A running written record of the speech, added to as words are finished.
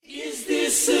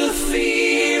this a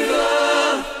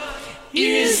fever?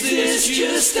 Is this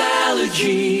just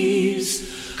allergies?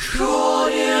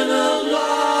 Caught in a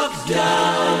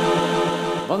lockdown.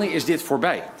 Wanneer is dit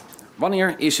voorbij?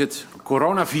 Wanneer is het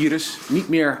coronavirus niet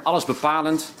meer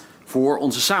allesbepalend voor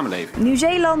onze samenleving?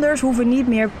 Nieuw-Zeelanders hoeven niet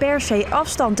meer per se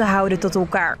afstand te houden tot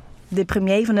elkaar. De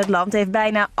premier van het land heeft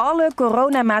bijna alle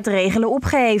coronamaatregelen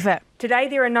opgeheven. Today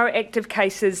there are no active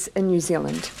cases in New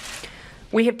Zealand.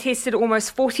 We have tested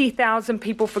almost 40,000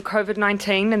 people for COVID-19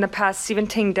 in the past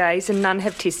 17 days and none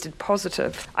have tested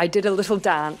positive. I did a little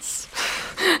dance.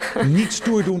 Niet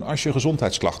stoer doen als je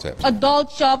gezondheidsklachten hebt.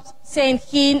 Adult shops zijn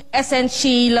geen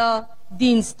essentiële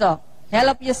diensten.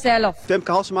 Help jezelf.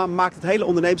 Femke Halsema maakt het hele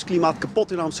ondernemersklimaat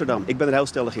kapot in Amsterdam. Ik ben er heel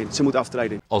stellig in. Ze moet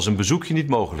aftreden. Als een bezoekje niet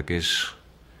mogelijk is,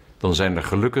 dan zijn er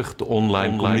gelukkig de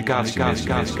online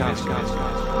communicatiemiddelen. Het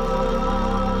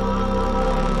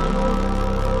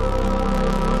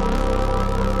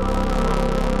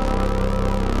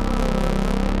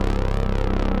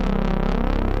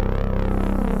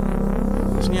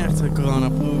is niet echt een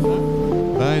coronaproof,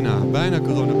 hè? Bijna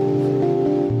coronaproof.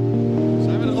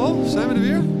 Zijn we er al? Zijn we er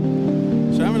weer?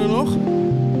 Zijn we er nog?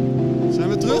 Zijn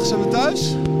we terug? Zijn we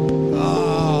thuis?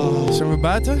 Oh. Zijn we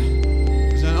buiten?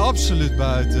 We zijn absoluut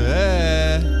buiten,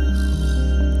 hè?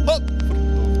 Hop.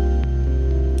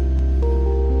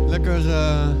 Lekker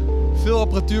veel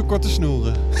apparatuur, korte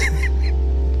snoeren.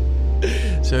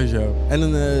 Sowieso. En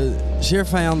een zeer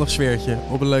vijandig sfeertje,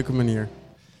 op een leuke manier.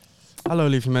 Hallo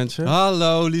lieve mensen.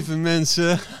 Hallo lieve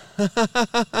mensen.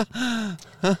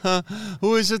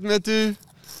 Hoe is het met u?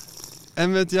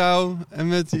 En met jou? En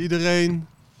met iedereen?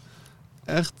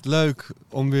 Echt leuk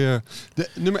om weer...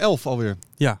 nummer 11 alweer.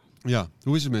 Ja. Ja,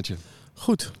 hoe is het met je?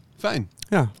 Goed. Fijn.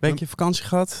 Ja, een weekje vakantie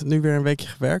gehad. Nu weer een weekje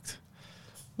gewerkt.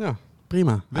 Ja,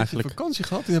 prima eigenlijk. Heb je vakantie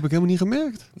gehad? Die heb ik helemaal niet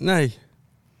gemerkt. Nee,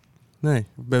 ik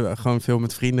ben gewoon veel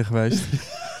met vrienden geweest.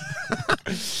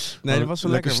 Nee, dat was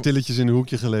wel lekker. Stilletjes in een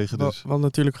hoekje gelegen dus. We hadden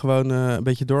natuurlijk gewoon een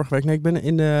beetje doorgewerkt. Nee, ik ben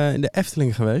in de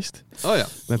Efteling geweest. Oh ja.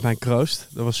 Met mijn kroost.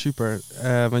 Dat was super.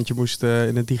 Want je moest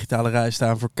in een digitale rij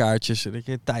staan voor kaartjes. Dat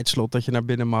je een tijdslot dat je naar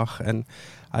binnen mag. En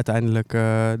uiteindelijk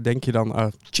denk je dan, oh,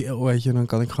 chill, weet je. Dan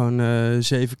kan ik gewoon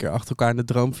 7 keer achter elkaar in de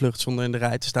droomvlucht zonder in de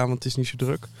rij te staan. Want het is niet zo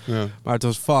druk. Ja. Maar het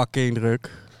was fucking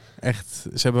druk. Echt,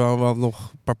 ze hebben wel nog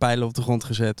een paar pijlen op de grond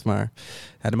gezet. Maar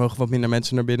ja, er mogen wat minder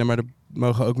mensen naar binnen. Maar er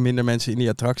mogen ook minder mensen in die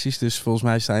attracties. Dus volgens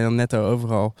mij sta je dan netto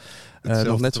overal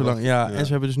nog net zo lang. Ja, en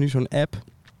ze hebben dus nu zo'n app.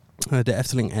 De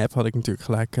Efteling app had ik natuurlijk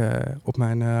gelijk op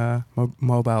mijn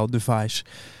mobile device.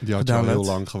 Die had je al heel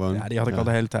lang gewoon. Ja, die had ik al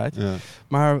de hele tijd. Ja.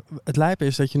 Maar het lijpe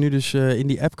is dat je nu dus in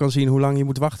die app kan zien hoe lang je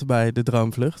moet wachten bij de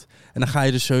droomvlucht. En dan ga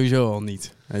je dus sowieso al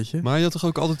niet, weet je. Maar je had toch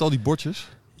ook altijd al die bordjes?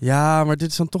 Ja, maar dit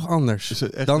is dan toch anders.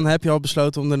 Dan heb je al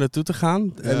besloten om er naartoe te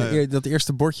gaan. Ja. En dat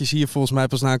eerste bordje zie je volgens mij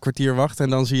pas na een kwartier wachten.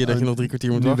 En dan zie je dat je nog 3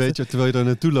 kwartier moet wachten. Nu weet je, terwijl je daar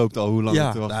naartoe loopt al, hoe lang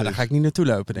het te wachten is. Daar ga ik niet naartoe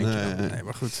lopen, denk je. Nee,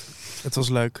 maar goed. Het was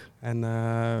leuk. En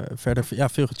verder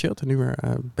veel gechilled. En nu weer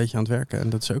een beetje aan het werken. En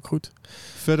dat is ook goed.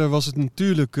 Verder was het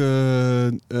natuurlijk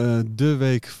de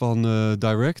week van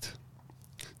Direct.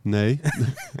 Nee.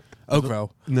 Ook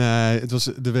wel. Nee, het was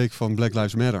de week van Black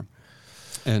Lives Matter.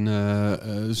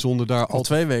 En zonder daar al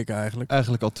 2 weken eigenlijk.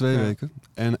 Eigenlijk al 2 weken.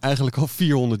 En eigenlijk al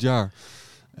 400 jaar.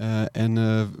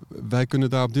 Wij kunnen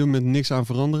daar op dit moment niks aan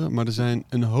veranderen. Maar er zijn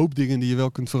een hoop dingen die je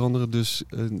wel kunt veranderen. Dus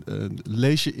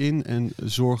lees je in en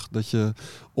zorg dat je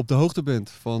op de hoogte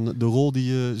bent van de rol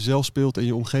die je zelf speelt in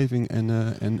je omgeving.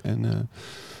 Wij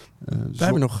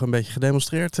hebben nog een beetje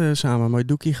gedemonstreerd samen. Een mooi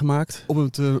doekie gemaakt. Op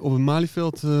het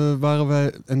Malieveld waren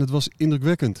wij, en het was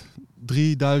indrukwekkend.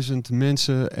 3000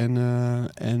 mensen en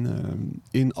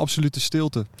in absolute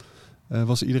stilte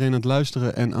was iedereen aan het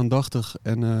luisteren en aandachtig.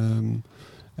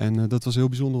 En dat was heel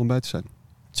bijzonder om bij te zijn.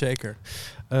 Zeker.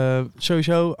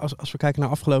 Sowieso, als we kijken naar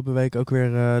afgelopen week ook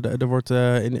weer, er wordt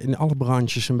in alle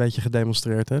branches een beetje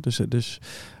gedemonstreerd. Hè? Dus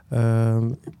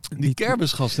die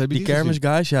kermisgasten hebben die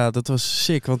kermisguys, ja, dat was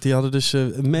sick. Want die hadden dus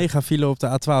een mega file op de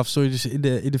A12. Stond je dus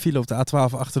in de file op de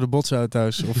A12 achter de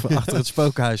botsauto's of achter het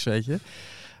spookhuis, weet je.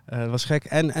 Dat was gek.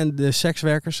 En de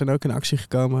sekswerkers zijn ook in actie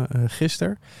gekomen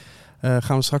gisteren.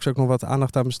 Gaan we straks ook nog wat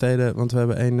aandacht aan besteden. Want we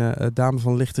hebben een dame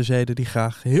van lichte zeden die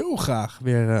heel graag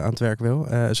weer aan het werk wil.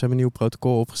 Ze hebben een nieuw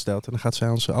protocol opgesteld. En daar gaat zij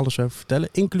ons alles over vertellen.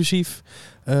 Inclusief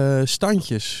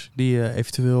standjes die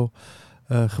eventueel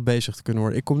gebezigd kunnen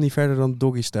worden. Ik kom niet verder dan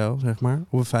doggy-stijl, zeg maar.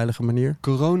 Op een veilige manier.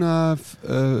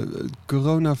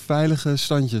 Corona-veilige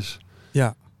standjes.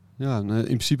 Ja. Ja, in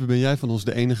principe ben jij van ons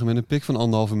de enige met een pik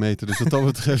van 1,5 meter. Dus wat dat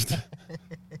betreft...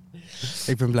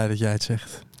 Ik ben blij dat jij het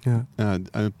zegt.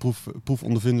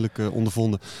 Proefondervindelijk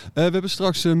ondervonden. We hebben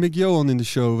straks Mick Johan in de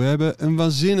show. We hebben een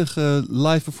waanzinnige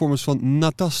live performance van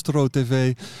Natastro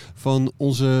TV. Van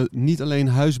onze niet alleen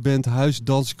huisband,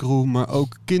 huisdanscrew, maar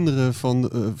ook kinderen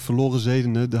van Verloren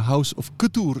Zedenen. De House of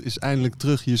Couture is eindelijk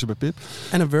terug hier zo bij Pip.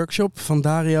 En een workshop van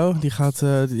Dario. Die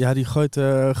gooit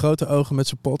grote ogen met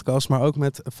zijn podcast, maar ook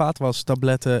met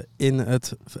vaatwastabletten in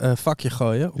het vakje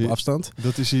gooien op afstand.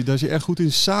 Daar is hij erg goed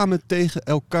in. Samen tegen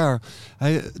elkaar.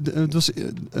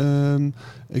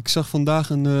 Ik zag vandaag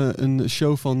een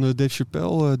show van Dave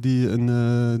Chappelle die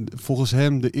volgens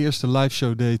hem de eerste live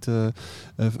show deed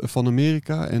van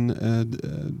Amerika. En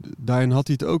daarin had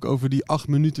hij het ook over die 8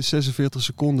 minuten 46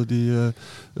 seconden die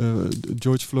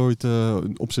George Floyd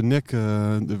op zijn nek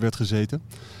werd gezeten.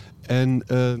 En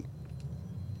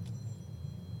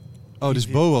dit is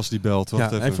Boas die belt.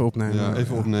 Wacht even opnemen. Ja,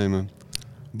 even opnemen.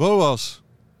 Boas.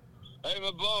 Hey,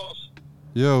 met Boas.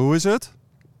 Yo, hoe is het?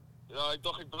 Ja, ik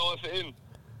dacht ik bel even in.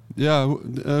 Ja,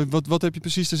 wat heb je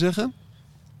precies te zeggen?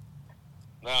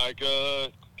 Nou, ik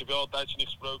heb wel een tijdje niet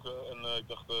gesproken en ik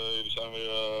dacht, jullie zijn weer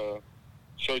een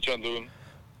showtje aan het doen. Ik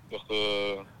dacht...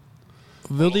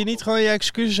 Wilde je niet gewoon je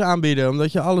excuses aanbieden,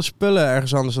 omdat je alle spullen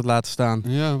ergens anders had laten staan?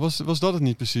 Ja, was dat het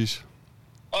niet precies?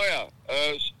 Oh ja,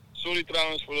 sorry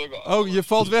trouwens voor de... Oh, je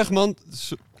valt weg, man.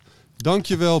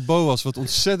 Dankjewel, Boas. Wat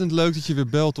ontzettend leuk dat je weer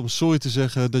belt om sorry te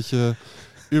zeggen dat je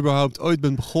überhaupt ooit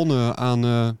bent begonnen aan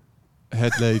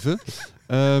het leven.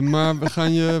 Maar we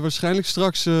gaan je waarschijnlijk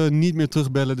straks niet meer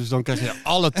terugbellen. Dus dan krijg je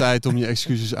alle tijd om je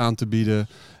excuses aan te bieden.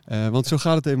 Want zo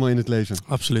gaat het eenmaal in het leven.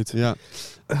 Absoluut. Ja.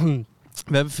 We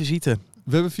hebben visite.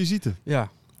 We hebben visite. Ja.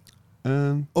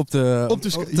 Op FaceTime. Op de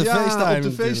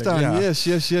FaceTime, ja.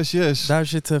 Yes. Daar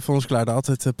zit voor ons klaar de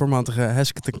altijd parmantige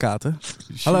Heske ten Katen.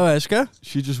 Hallo Heske.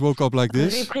 She just woke up like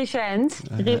this. Represent.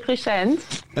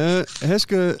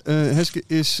 Heske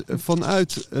is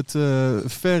vanuit het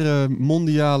verre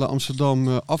mondiale Amsterdam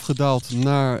afgedaald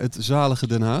naar het zalige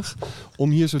Den Haag. Om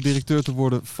hier zo directeur te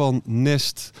worden van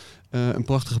Nest. Een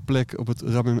prachtige plek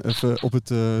op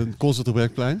het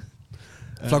Constantinoplein.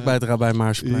 Vlakbij het Rabijn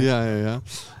Maarsplein. Ja.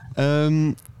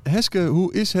 Heske,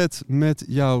 hoe is het met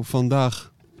jou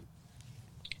vandaag?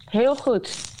 Heel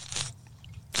goed.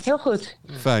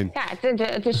 Fijn. Ja,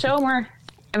 het is zomer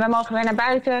en we mogen weer naar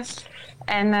buiten.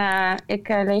 En ik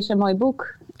lees een mooi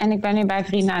boek. En ik ben nu bij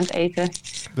vrienden aan het eten.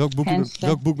 Welk boek ben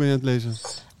je aan het lezen?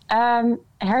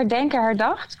 Herdenken,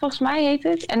 herdacht, volgens mij heet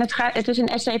het. En het is een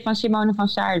essay van Simone van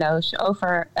Saarloos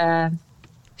over...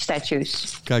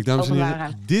 statues. Kijk, dames en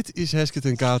heren, dit is Heske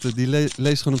ten Katen. Die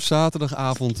leest gewoon op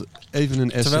zaterdagavond even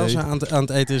een essay. Terwijl ze aan het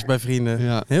eten is bij vrienden.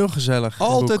 Ja. Heel gezellig.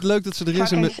 Altijd leuk dat ze er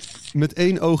is. En met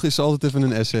 1 oog is ze altijd even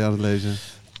een essay aan het lezen.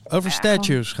 Over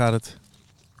statues gaat het.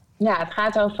 Ja, het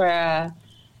gaat over...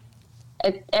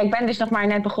 ik ben dus nog maar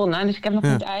net begonnen, dus ik heb nog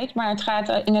niet uit. Maar het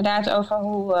gaat inderdaad over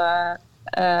hoe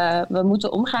we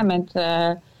moeten omgaan met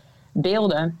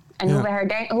beelden. En hoe we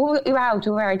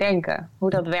herdenken. Hoe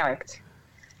dat werkt.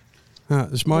 Ja,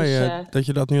 het is mooi dat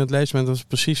je dat nu aan het lezen bent. Dat is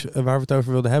precies waar we het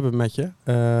over wilden hebben met je.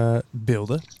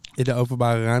 Beelden in de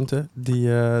openbare ruimte die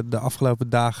de afgelopen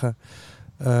dagen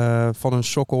van een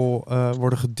sokkel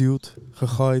worden geduwd,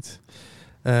 gegooid,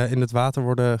 in het water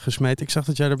worden gesmeten. Ik zag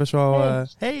dat jij er best wel...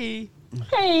 Hey!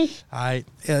 Hi.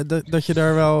 Dat je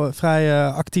daar wel vrij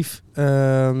actief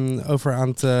over aan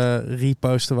het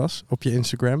reposten was op je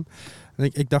Instagram. En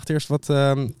ik dacht eerst wat...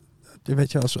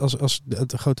 weet je, als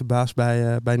de grote baas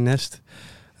bij Nest.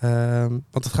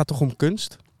 Want het gaat toch om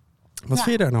kunst? Wat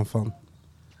vind je daar dan van?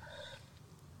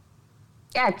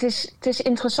 Ja, het is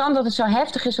interessant dat het zo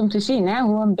heftig is om te zien. Hè?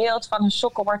 Hoe een beeld van een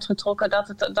sokkel wordt getrokken.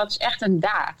 Dat is echt een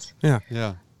daad. Ja.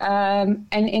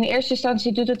 En in eerste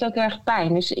instantie doet het ook erg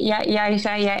pijn. Dus jij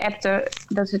zei, jij appte,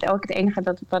 dat is ook het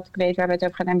enige wat ik weet waar we het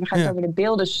over gaan hebben. We gaan het over de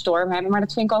beeldenstorm hebben. Maar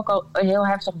dat vind ik ook al een heel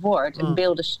heftig woord. Een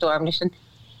beeldenstorm. Dus een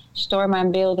storm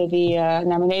aan beelden die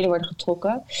naar beneden worden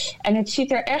getrokken. En het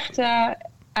ziet er echt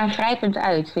aangrijpend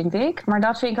uit, vind ik. Maar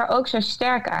dat vind ik er ook zo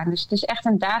sterk aan. Dus het is echt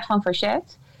een daad van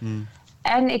verzet.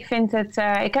 En ik vind het...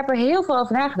 ik heb er heel veel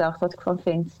over nagedacht wat ik van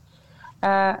vind.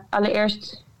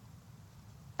 Allereerst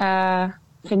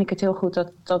vind ik het heel goed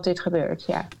dat dit gebeurt,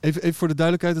 ja. Even voor de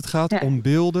duidelijkheid. Het gaat om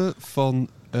beelden van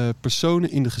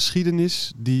personen in de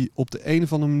geschiedenis die op de een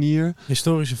of andere manier...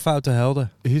 Historische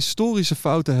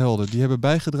foute helden. Die hebben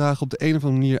bijgedragen op de een of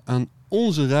andere manier aan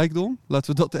onze rijkdom.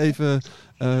 Laten we dat even...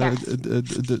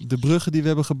 De bruggen die we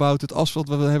hebben gebouwd, het asfalt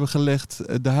wat we hebben gelegd,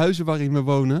 de huizen waarin we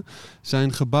wonen,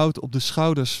 zijn gebouwd op de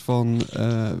schouders van...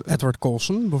 Edward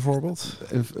Colson bijvoorbeeld.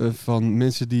 Van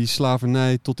mensen die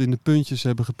slavernij tot in de puntjes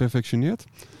hebben geperfectioneerd.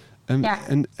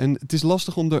 En het is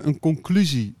lastig om er een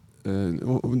conclusie...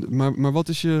 maar wat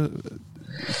is je...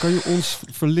 Kan je ons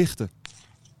verlichten?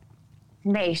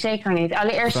 Nee, zeker niet.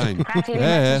 Allereerst praten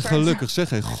jullie met gelukkig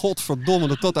zeg. Godverdomme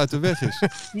dat dat uit de weg is.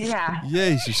 Ja.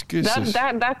 Jezus Christus.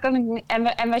 Daar kan ik niet.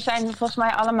 En wij zijn volgens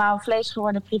mij allemaal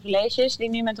vleesgeworden privileges die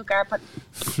nu met elkaar...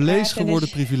 Vleesgeworden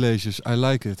privileges, I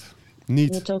like it. Niet.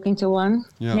 You're talking to one?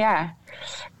 Ja.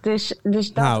 Dus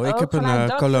dat nou, ik heb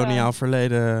een koloniaal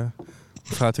verleden,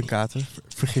 mevrouw ten Katen.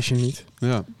 Vergis je niet.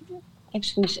 Ja.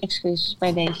 Excuus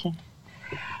bij deze.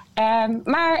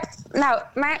 Maar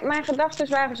mijn gedachten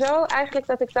waren zo eigenlijk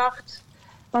dat ik dacht...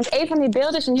 Want een van die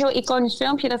beelden is een heel iconisch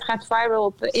filmpje. Dat gaat viral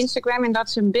op Instagram. En dat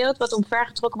is een beeld wat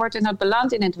omvergetrokken wordt en dat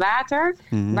belandt in het water.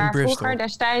 Waar vroeger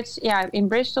destijds in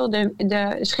Bristol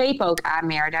de schepen ook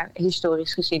aanmeerden,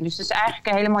 historisch gezien. Dus dat is eigenlijk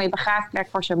een hele mooie begraafplek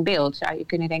voor zo'n beeld, zou je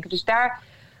kunnen denken. Dus daar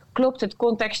klopt het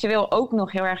contextueel ook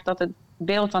nog heel erg dat het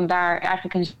beeld dan daar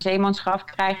eigenlijk een zeemansgraf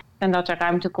krijgt. En dat er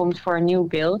ruimte komt voor een nieuw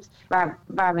beeld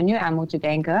waar we nu aan moeten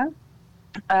denken.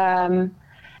 En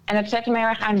dat zet me heel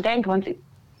erg aan het denken, want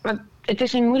het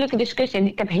is een moeilijke discussie. En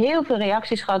ik heb heel veel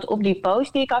reacties gehad op die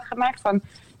post die ik had gemaakt. Van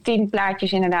 10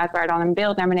 plaatjes inderdaad, waar dan een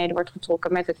beeld naar beneden wordt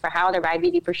getrokken met het verhaal erbij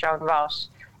wie die persoon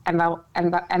was.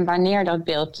 En wanneer dat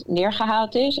beeld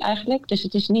neergehaald is eigenlijk. Dus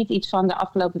het is niet iets van de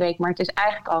afgelopen week, maar het is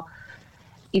eigenlijk al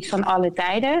iets van alle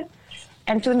tijden.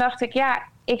 En toen dacht ik,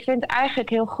 ik vind eigenlijk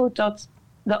heel goed dat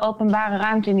de openbare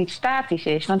ruimte niet statisch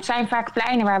is. Want het zijn vaak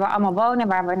pleinen waar we allemaal wonen,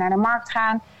 waar we naar de markt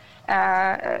gaan.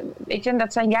 Weet je,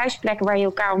 dat zijn juist plekken waar je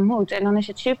elkaar ontmoet. En dan is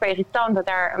het super irritant dat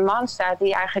daar een man staat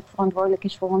die eigenlijk verantwoordelijk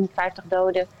is voor 150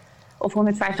 doden of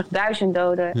 150.000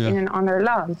 doden in een ander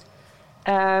land.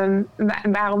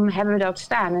 Waarom hebben we dat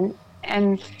staan?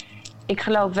 En ik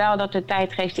geloof wel dat de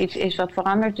tijdgeest iets is wat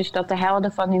verandert. Dus dat de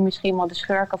helden van nu misschien wel de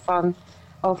schurken van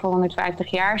over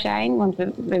 150 jaar zijn. Want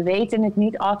we weten het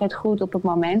niet altijd goed op het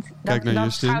moment. Kijk naar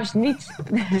Justin. Trouwens niet...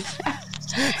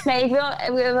 Nee,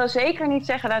 ik wil zeker niet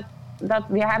zeggen dat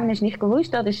we hebben is niet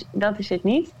gewoest. Dat is het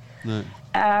niet. Nee.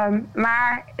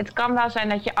 Maar het kan wel zijn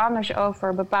dat je anders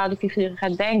over bepaalde figuren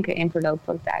gaat denken in verloop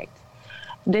van tijd.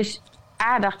 Dus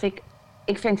dacht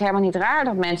ik vind het helemaal niet raar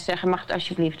dat mensen zeggen, mag het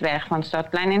alsjeblieft weg van het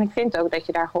Stadsplein. En ik vind ook dat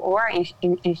je daar gehoor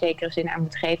in zekere zin aan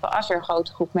moet geven als er een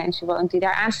grote groep mensen woont die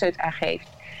daar aanstoot aan geeft.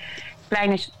 Het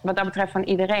plein is wat dat betreft van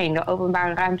iedereen. De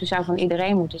openbare ruimte zou van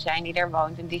iedereen moeten zijn die er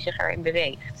woont en die zich erin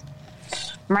beweegt.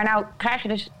 Maar nou krijg je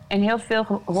dus een heel veel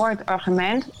gehoord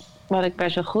argument, wat ik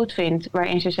best wel goed vind,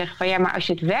 waarin ze zeggen van maar als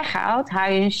je het weghaalt,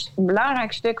 haal je een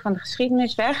belangrijk stuk van de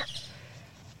geschiedenis weg,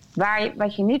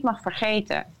 wat je niet mag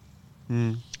vergeten.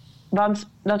 Want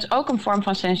dat is ook een vorm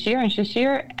van censuur. En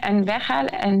censuur en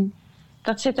weghalen, en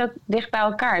dat zit ook dicht bij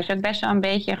elkaar. Het is ook best wel een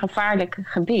beetje een gevaarlijk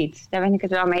gebied. Daar ben ik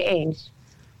het wel mee eens.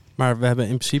 Maar we hebben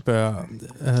in principe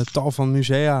tal van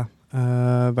musea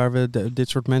waar we dit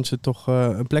soort mensen toch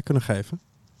een plek kunnen geven.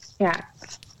 Ja,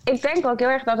 ik denk ook heel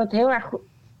erg dat het heel erg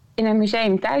in een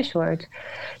museum thuis hoort.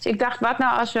 Dus ik dacht, wat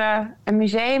nou als we een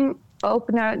museum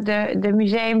openen, de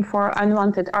museum voor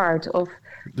unwanted art? Of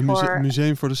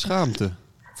museum voor de schaamte.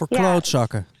 Voor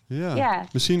klootzakken. Ja.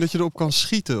 Misschien dat je erop kan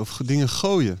schieten of dingen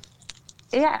gooien.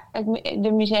 Ja,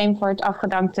 het museum voor het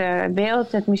afgedankte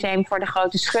beeld, het museum voor de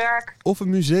grote schurk. Of een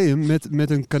museum met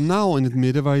een kanaal in het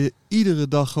midden waar je iedere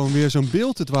dag gewoon weer zo'n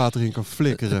beeld het water in kan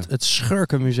flikkeren. Het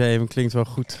Schurkenmuseum klinkt wel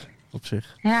goed op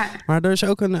zich. Ja. Maar er is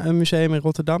ook een museum in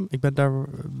Rotterdam, daar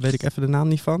weet ik even de naam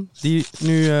niet van, die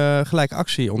nu gelijk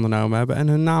actie ondernomen hebben en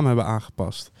hun naam hebben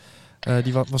aangepast.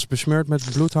 Die was besmeurd met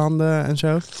bloedhanden en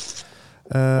zo.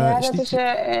 Dat is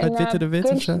bij Witte de Wit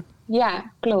of zo? Ja,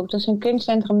 klopt. Dat is een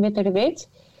kunstcentrum Witte de Wit.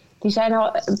 Die zijn al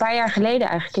een paar jaar geleden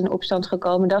eigenlijk in opstand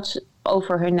gekomen. Dat is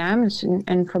over hun naam. Dat is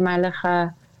een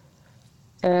voormalige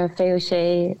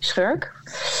VOC-schurk.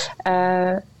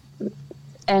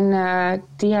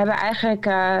 Die hebben eigenlijk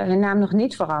hun naam nog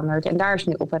niet veranderd. En daar is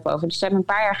nu ophef over. Dus ze hebben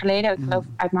een paar jaar geleden, ik geloof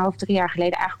uit mijn hoofd 3 jaar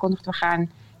geleden, aangekondigd, we gaan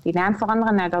die naam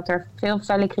veranderen. Nadat er veel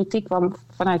felle kritiek kwam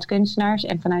vanuit kunstenaars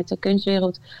en vanuit de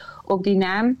kunstwereld op die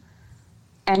naam.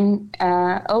 En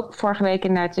ook vorige week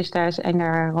inderdaad is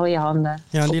daar rode handen.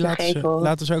 Ja, die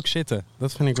laten ze ook zitten.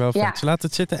 Dat vind ik wel vet. Ja. Ze laten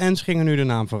het zitten en ze gingen nu de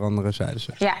naam veranderen, zeiden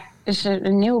ze. Ja, dus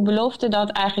een nieuwe belofte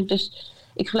dat eigenlijk dus,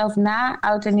 ik geloof na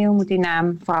oud en nieuw moet die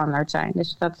naam veranderd zijn.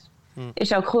 Dus dat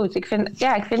is ook goed. Ik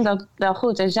vind dat wel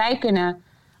goed. En zij kunnen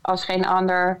als geen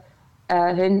ander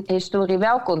hun historie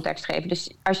wel context geven.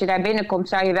 Dus als je daar binnenkomt,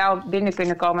 zou je wel binnen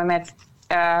kunnen komen met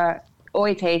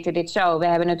ooit heette dit zo. We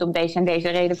hebben het om deze en deze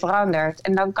reden veranderd.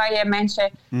 En dan kan je mensen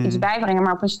iets bijbrengen.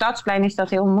 Maar op een stadsplein is dat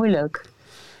heel moeilijk.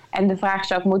 En de vraag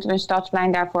is ook, moeten we een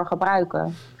stadsplein daarvoor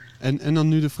gebruiken? En dan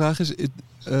nu de vraag is,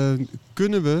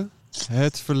 kunnen we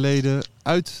het verleden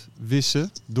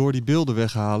uitwissen door die beelden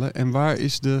weghalen? En waar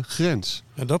is de grens?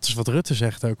 Ja, dat is wat Rutte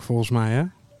zegt ook volgens mij. Hè?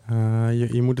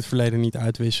 Je moet het verleden niet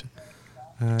uitwissen.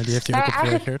 Die heeft hier ook op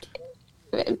gereageerd.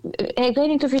 Ik weet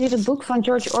niet of jullie het boek van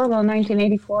George Orwell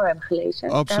 1984 hebben gelezen.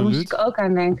 Absoluut. Daar moest ik ook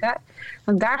aan denken.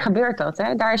 Want daar gebeurt dat.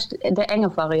 Hè? Daar is de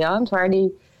enge variant, waar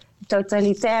die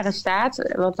totalitaire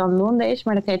staat, wat dan Londen is,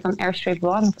 maar dat heet dan Airstrip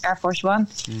One of Air Force One.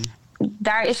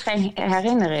 Daar is geen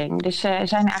herinnering. Dus ze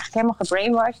zijn eigenlijk helemaal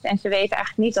gebrainwashed en ze weten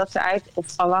eigenlijk niet dat ze of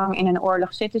allang in een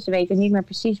oorlog zitten. Ze weten niet meer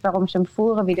precies waarom ze hem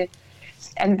voeren.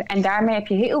 En daarmee heb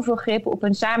je heel veel grip op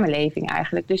een samenleving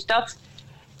eigenlijk. Dus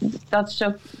dat is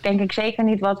ook, denk ik, zeker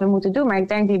niet wat we moeten doen. Maar ik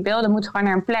denk, die beelden moeten gewoon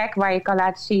naar een plek waar je kan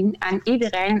laten zien aan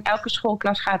iedereen. Elke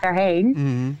schoolklas gaat daarheen.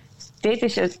 Mm-hmm. Dit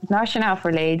is het nationaal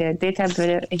verleden. Dit hebben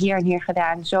we hier en hier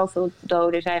gedaan. Zoveel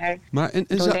doden zijn er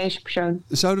door deze persoon.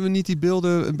 Zouden we niet die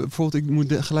beelden... Bijvoorbeeld, ik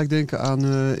moet gelijk denken aan...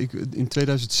 in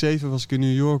 2007 was ik in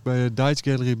New York bij de Dice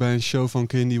Gallery bij een show van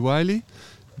Candy Wiley.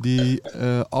 Die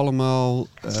allemaal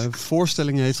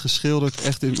voorstellingen heeft geschilderd,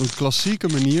 echt in een klassieke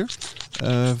manier.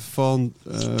 Van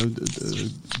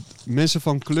mensen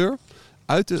van kleur.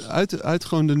 Uit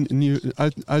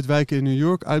wijken in New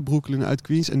York, uit Brooklyn, uit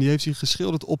Queens. En die heeft zich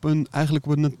geschilderd op een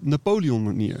Napoleon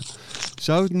manier.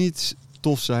 Zou het niet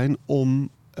tof zijn om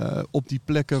op die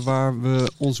plekken waar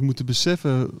we ons moeten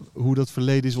beseffen hoe dat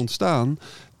verleden is ontstaan,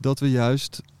 dat we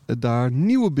juist daar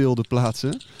nieuwe beelden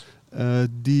plaatsen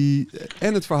die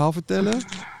en het verhaal vertellen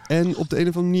en op de een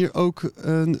of andere manier ook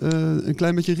een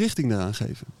klein beetje richting daaraan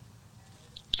geven?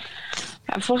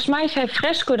 Ja, volgens mij zei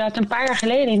Fresco dat een paar jaar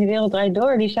geleden in De Wereld Draait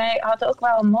Door. Die had ook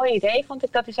wel een mooi idee, vond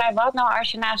ik. Dat hij zei, wat nou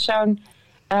als je naast zo'n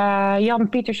Jan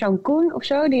Pieterszoon Koen of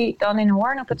zo, die dan in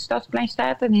Hoorn op het Stadsplein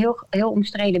staat, een heel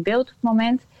omstreden beeld op het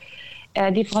moment,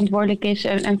 die verantwoordelijk is,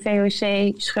 een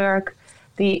VOC-schurk,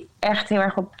 die echt heel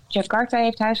erg op Jakarta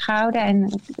heeft huisgehouden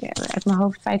en uit mijn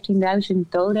hoofd 15.000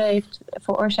 doden heeft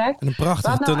veroorzaakt. En een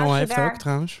prachtige tunnel heeft ook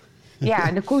trouwens.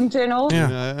 Ja, de Koentunnel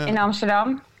in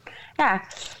Amsterdam. Ja,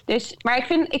 dus, maar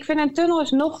ik vind een tunnel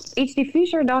is nog iets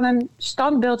diffuser dan een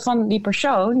standbeeld van die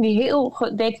persoon, die heel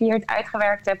gedetailleerd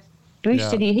uitgewerkte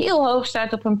buste die heel hoog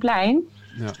staat op een plein.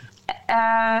 Ja.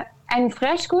 En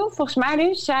Fresco, volgens mij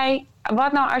dus, zei,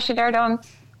 wat nou als je daar dan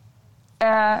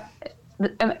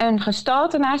een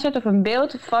gestalte naast zet of een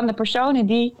beeld van de personen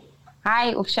die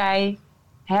hij of zij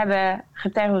hebben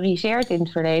geterroriseerd in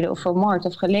het verleden of vermoord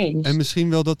of geleend. En misschien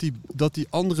wel dat die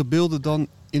andere beelden dan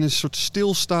in een soort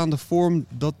stilstaande vorm,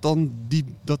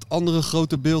 dat andere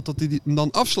grote beeld, dat die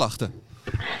dan afslachten.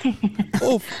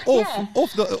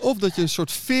 Of dat je een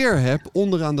soort veer hebt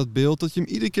onderaan dat beeld, dat je hem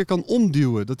iedere keer kan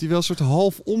omduwen. Dat hij wel een soort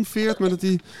half omveert, maar dat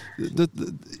hij...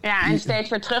 en steeds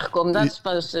weer terugkomt. Dat is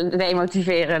pas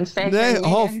demotiverend.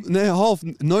 Half.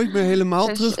 Nooit meer helemaal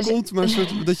terugkomt, maar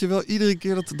dat je wel iedere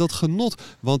keer dat genot...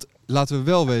 Want laten we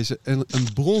wel wezen,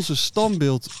 een bronzen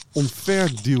standbeeld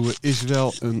omverduwen is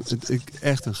wel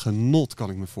echt een genot, kan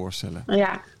ik me voorstellen.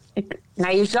 Ja.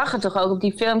 Je zag het toch ook op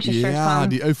die filmpjes. Ja, van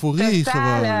die euforie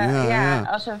totale, gewoon. Ja.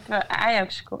 Alsof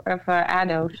Ajax of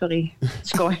ADO,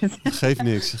 scoort. Geeft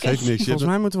niks. Volgens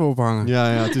mij moeten we ophangen. Ja,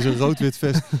 het is een rood-wit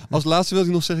vest. Als laatste wil ik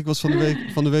nog zeggen, ik was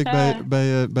van de week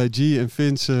bij G en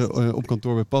Vince op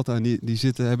kantoor bij Patta. En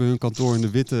die hebben hun kantoor in de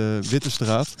Witte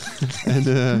straat. En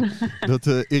dat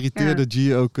irriteerde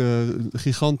G ook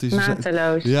gigantisch.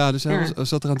 Mateloos. Dus hij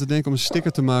zat eraan te denken om een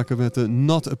sticker te maken met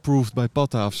not approved by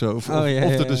Patta of zo. Of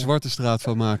er de Zwarte Straat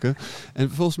van maken.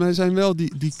 En volgens mij zijn wel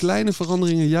die kleine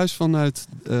veranderingen juist vanuit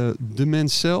de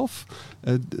mens zelf.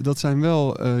 Dat zijn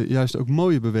wel juist ook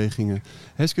mooie bewegingen.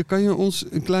 Heske, kan je ons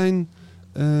een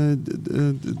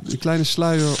kleine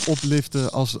sluier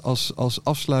opliften als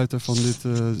afsluiter van dit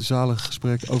zalige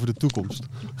gesprek over de toekomst?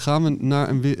 Gaan we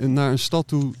naar een stad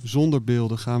toe zonder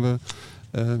beelden? Gaan we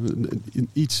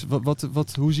iets...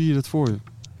 Hoe zie je dat voor je?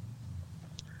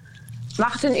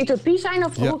 Mag het een utopie zijn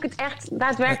of moet ik het echt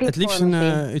daadwerkelijk het liefst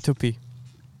een utopie.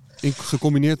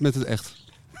 Gecombineerd met het echt.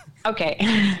 Oké.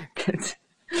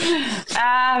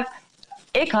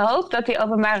 Ik hoop dat die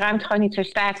openbare ruimte gewoon niet zo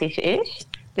statisch is.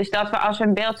 Dus dat we als we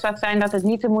een beeldstad zijn, dat het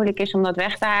niet te moeilijk is om dat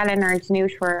weg te halen en er iets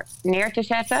nieuws voor neer te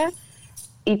zetten.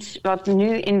 Iets wat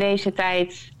nu in deze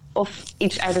tijd, of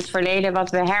iets uit het verleden wat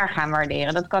we gaan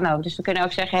waarderen. Dat kan ook. Dus we kunnen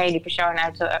ook zeggen, die persoon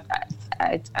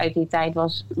uit die tijd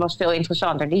was veel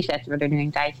interessanter. Die zetten we er nu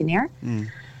een tijdje neer.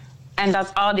 En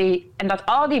dat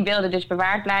al die beelden dus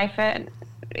bewaard blijven.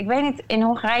 Ik weet niet, in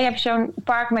Hongarije heb je zo'n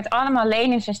park met allemaal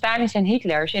Lenins en Stalins en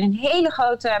Hitlers. In een hele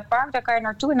grote park, daar kan je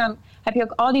naartoe. En dan heb je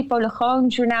ook al die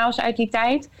Polygoon-journaals uit die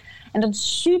tijd. En dat is een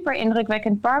super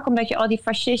indrukwekkend park, omdat je al die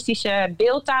fascistische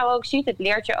beeldtaal ook ziet. Het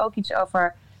leert je ook iets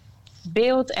over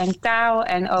beeld en taal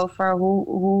en over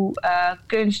hoe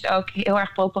kunst ook heel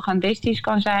erg propagandistisch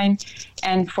kan zijn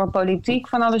en voor politiek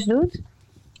van alles doet.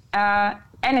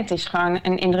 En het is gewoon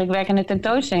een indrukwekkende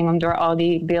tentoonstelling om door al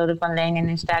die beelden van Lenin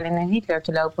en Stalin en Hitler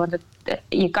te lopen. Want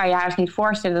je kan je haast niet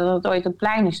voorstellen dat het ooit op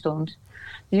pleinen stond.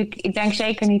 Dus ik denk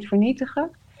zeker niet vernietigen.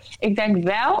 Ik denk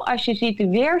wel, als je ziet de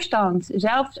weerstand,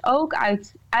 zelfs ook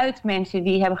uit mensen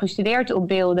die hebben gestudeerd op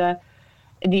beelden,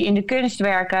 die in de kunst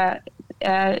werken,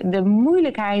 de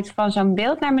moeilijkheid van zo'n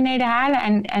beeld naar beneden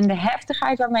halen en de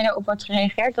heftigheid waarmee erop wordt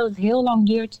gereageerd, dat het heel lang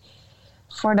duurt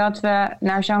voordat we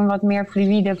naar zo'n wat meer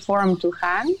fluïde vorm toe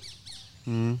gaan.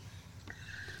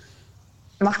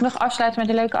 Mag ik nog afsluiten met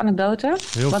een leuke anekdote?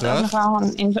 Heel wat graag. ook nog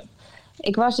wel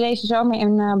ik was deze zomer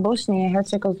in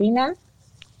Bosnië-Herzegovina.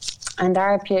 En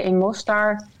daar heb je in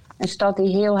Mostar, een stad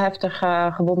die heel heftig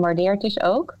gebombardeerd is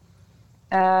ook.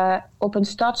 Op een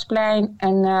stadsplein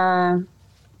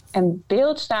een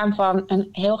beeld staan van een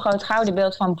heel groot gouden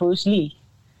beeld van Bruce Lee.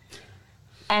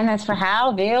 En het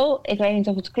verhaal wil, ik weet niet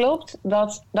of het klopt,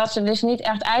 dat ze dus niet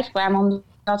echt uitkwamen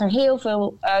omdat er heel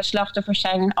veel slachtoffers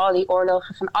zijn in al die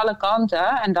oorlogen van alle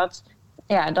kanten. En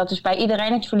dat is bij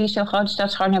iedereen het verlies zo groot is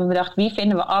dat ze gewoon hebben bedacht, wie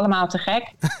vinden we allemaal te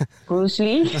gek? Bruce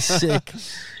Lee. Sick.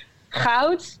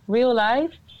 Goud, real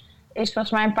life, is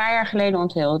volgens mij een paar jaar geleden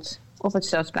onthuld op het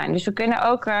Stadsplein. Dus we kunnen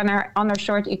ook naar ander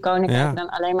soort iconen kijken dan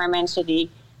alleen maar mensen die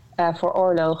voor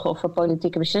oorlogen of voor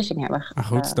politieke beslissingen hebben. Maar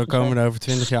goed, dan komen we er over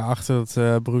 20 jaar achter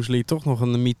dat Bruce Lee toch nog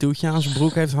een MeToo'tje aan zijn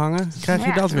broek heeft hangen. Krijg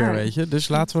je dat weer, weet je? Dus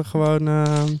laten we gewoon...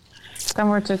 Dan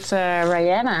wordt het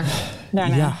Rihanna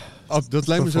daarna. Ja. Dat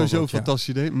lijkt me sowieso een fantastisch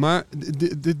idee. Maar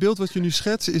dit beeld wat je nu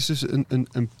schetst is dus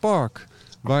een park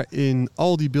waarin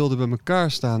al die beelden bij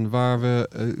elkaar staan, waar we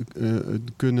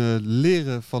kunnen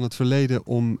leren van het verleden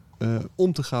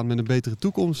om te gaan met een betere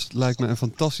toekomst, lijkt me een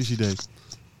fantastisch idee.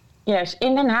 Yes,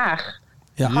 in Den Haag.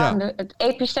 Ja. Gewoon het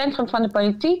epicentrum van de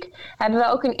politiek. Hebben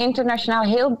we ook een internationaal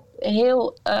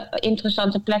heel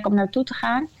interessante plek om naartoe te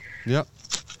gaan. Ja.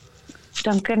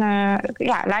 Dan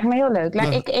lijkt me heel leuk.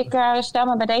 Ik stel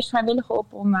me bij deze vrijwilliger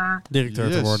op om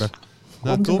directeur te worden.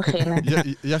 Om te beginnen.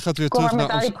 Jij gaat weer Kom terug met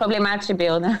naar al die problematische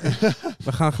beelden.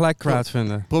 We gaan gelijk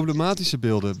crowdfunden. Problematische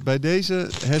beelden. Bij deze,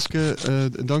 Heske,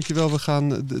 dankjewel.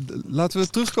 Laten we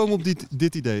terugkomen op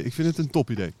dit idee. Ik vind het een top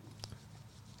idee.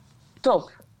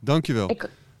 Top. Dankjewel.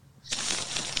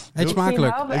 Eet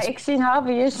smakelijk. Ik zie een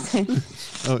halve Justin.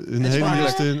 Oh, een hele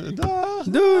Justin.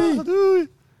 Doei. Doei.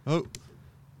 Oh.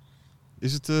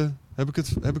 Is het...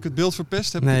 Heb ik het beeld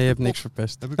verpest? Nee, je hebt niks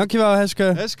verpest. Dankjewel, Heske.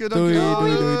 Heske, dankjewel.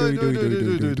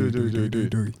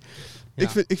 Doei.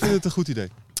 Ik vind het een goed idee.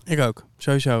 Ik ook,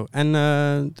 sowieso. En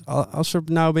als er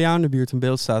nou bij jou in de buurt een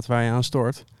beeld staat waar je aan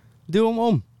stoort, duw hem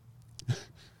om.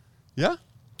 Ja?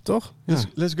 Toch? Ja.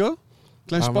 Let's go.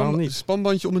 Klein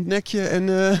spanbandje om het nekje en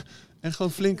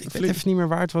gewoon flink. Ik weet even niet meer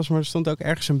waar het was, maar er stond ook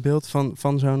ergens een beeld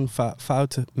van zo'n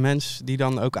foute mens die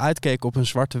dan ook uitkeek op een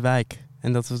zwarte wijk.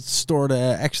 En dat het stoorde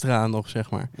extra nog, zeg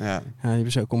maar. Ja, die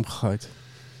hebben ze ook omgegooid.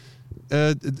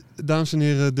 Dames en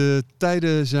heren, de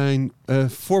tijden zijn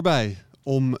voorbij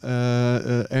om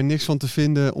er niks van te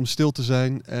vinden, om stil te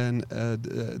zijn. En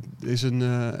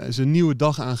er is een nieuwe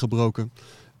dag aangebroken.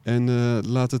 En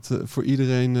laat het voor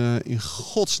iedereen in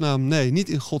godsnaam, nee, niet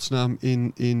in godsnaam,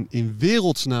 in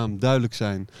wereldsnaam duidelijk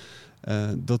zijn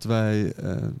dat wij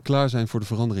klaar zijn voor de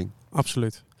verandering.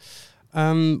 Absoluut.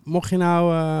 Mocht je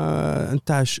nou een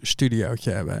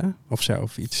thuisstudiootje hebben, hè? Of zo,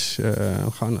 of iets,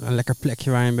 gewoon een lekker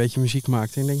plekje waar je een beetje muziek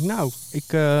maakt. En je denkt, nou,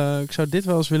 ik zou dit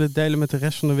wel eens willen delen met de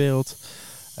rest van de wereld.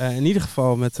 In ieder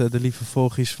geval met de lieve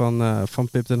volgers van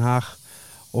Pip Den Haag.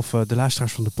 Of de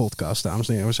luisteraars van de podcast, dames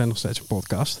en heren. We zijn nog steeds een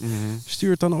podcast. Mm-hmm.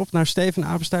 Stuur het dan op naar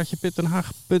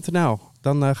stevenapenstaartje.pipdenhaag.nl.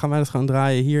 Dan gaan wij het gewoon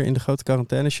draaien hier in de Grote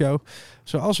Quarantaine Show.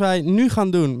 Zoals wij nu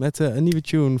gaan doen met een nieuwe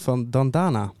tune van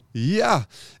Dandana. Ja,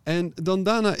 en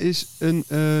Dandana is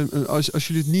als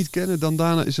jullie het niet kennen,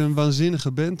 Dandana is een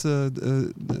waanzinnige band.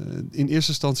 In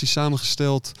eerste instantie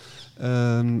samengesteld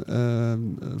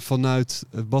vanuit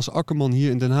Bas Akkerman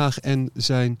hier in Den Haag en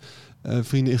zijn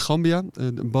vrienden in Gambia.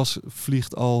 Bas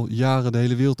vliegt al jaren de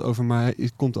hele wereld over, maar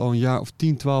hij komt al een jaar of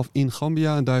 10, 12 in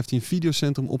Gambia. En daar heeft hij een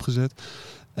videocentrum opgezet.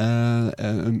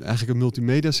 Eigenlijk een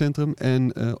multimediacentrum.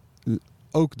 En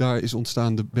ook daar is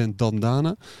ontstaan de band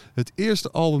Dandana. Het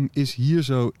eerste album is hier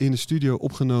zo in de studio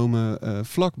opgenomen,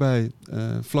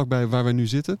 vlakbij waar wij nu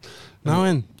zitten. Nou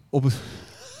en? Op het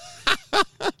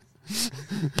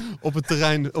op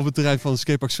het terrein van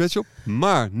Skatepark Sweatshop.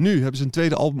 Maar nu hebben ze een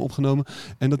tweede album opgenomen.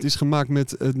 En dat is gemaakt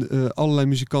met allerlei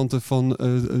muzikanten van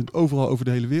overal over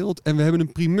de hele wereld. En we hebben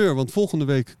een primeur, want volgende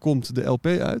week komt de LP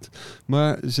uit.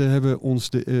 Maar ze hebben ons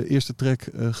de eerste track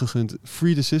gegund,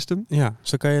 Free the System. Ja,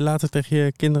 zo kan je later tegen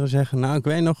je kinderen zeggen... Nou, ik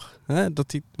weet nog dat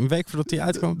die een week voordat hij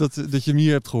uitkwam... Dat je hem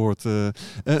hier hebt gehoord.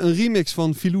 Een remix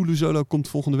van Filou Luzolo komt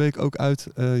volgende week ook uit.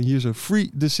 Hier zo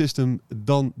Free the System,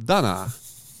 dan daarna.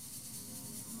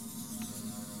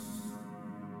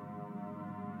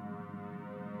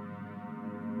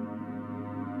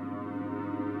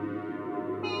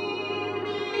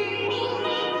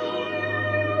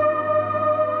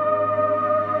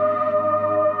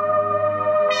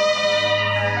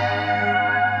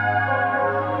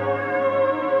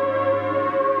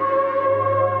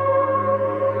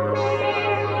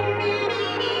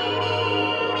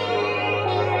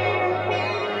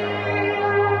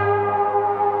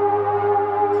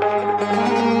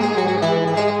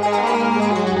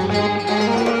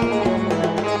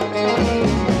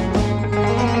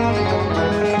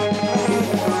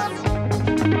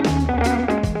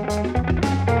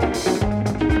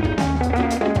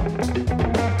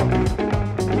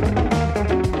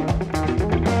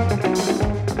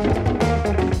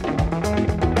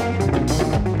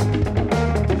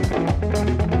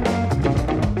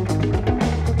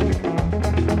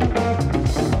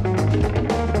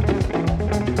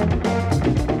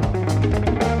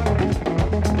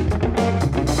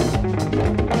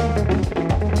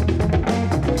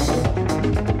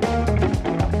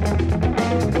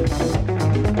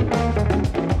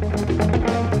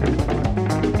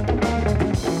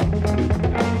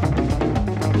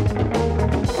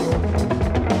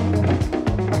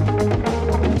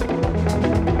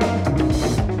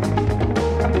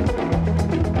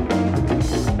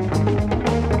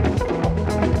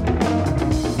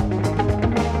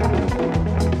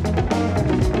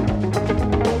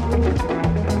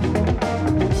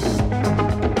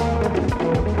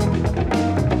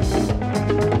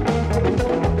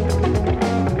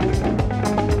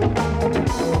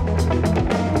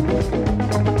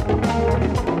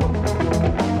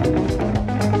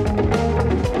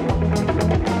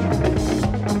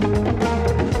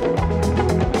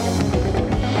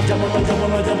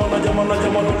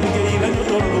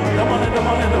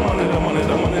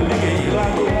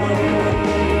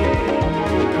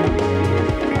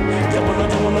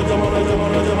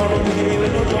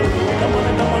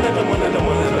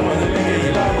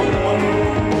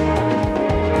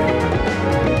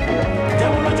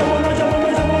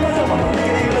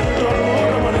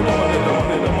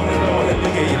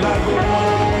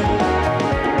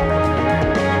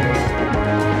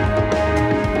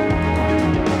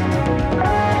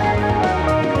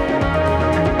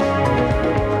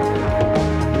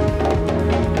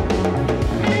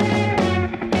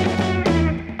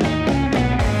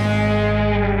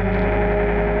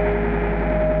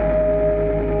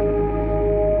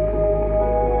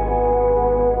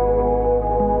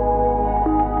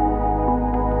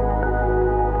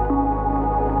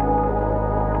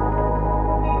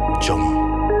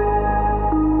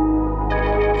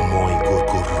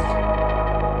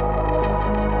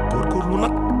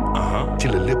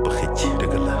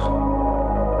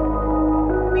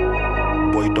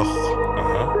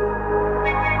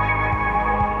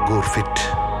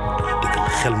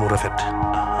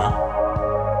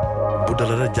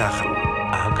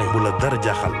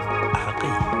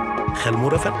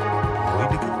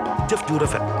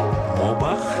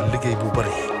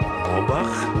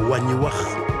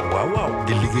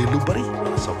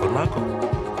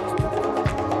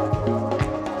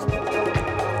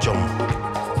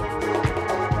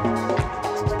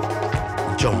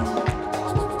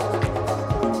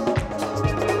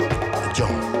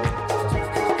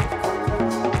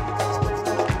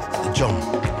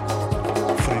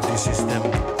 Now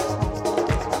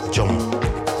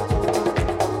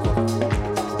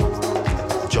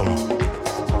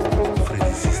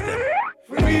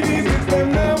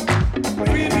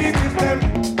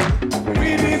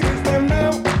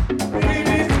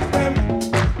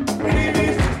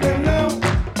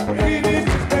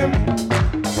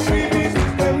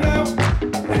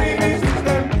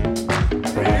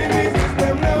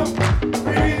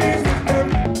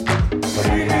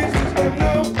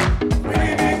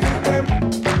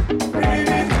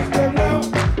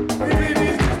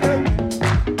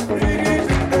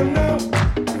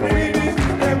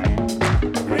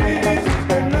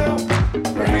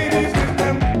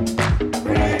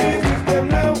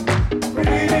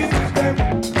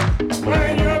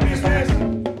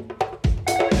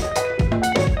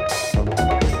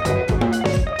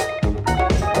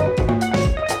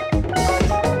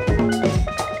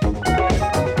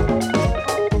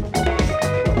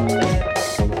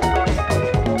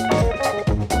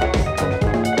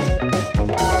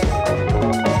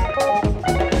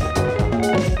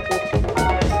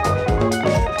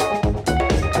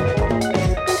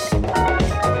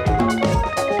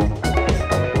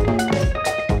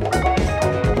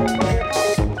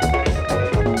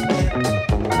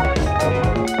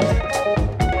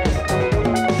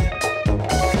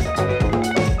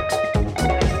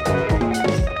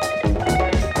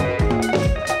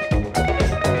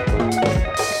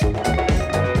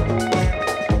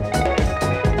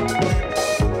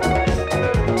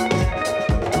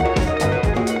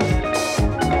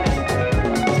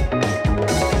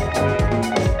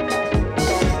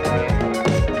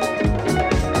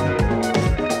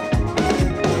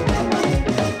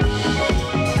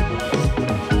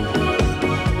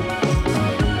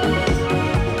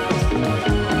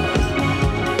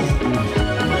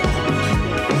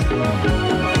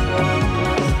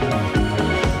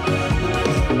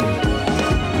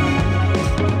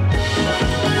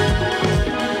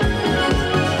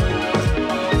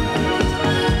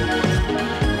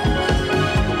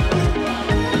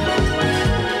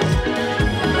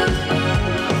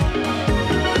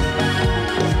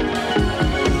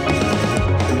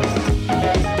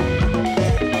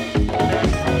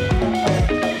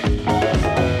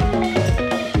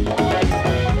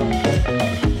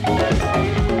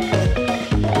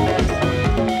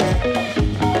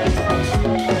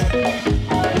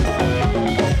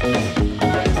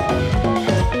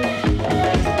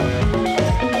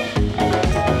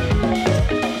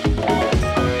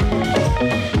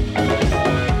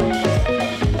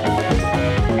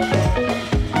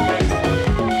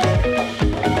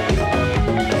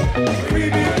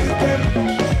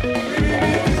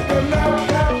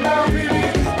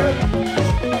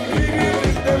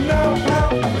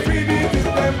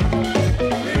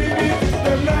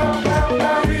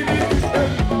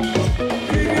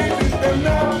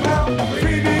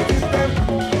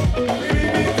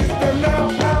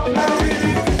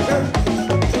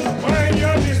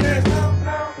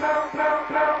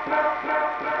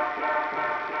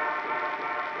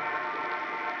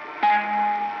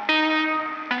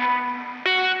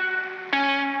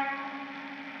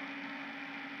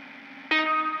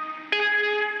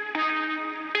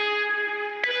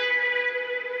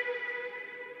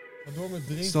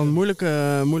is dan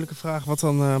een moeilijke vraag wat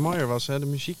dan mooier was. Hè? De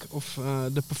muziek of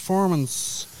de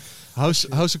performance?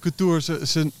 House Couture,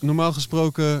 normaal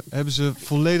gesproken hebben ze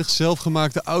volledig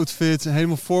zelfgemaakte outfits,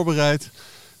 helemaal voorbereid.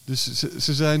 Dus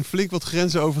ze zijn flink wat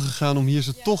grenzen overgegaan om hier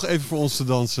toch even voor ons te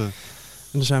dansen. En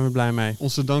daar zijn we blij mee.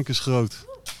 Onze dank is groot.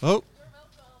 Oh,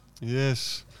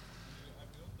 yes.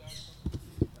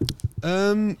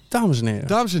 Dames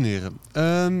en heren.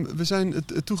 We zijn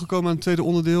toegekomen aan het tweede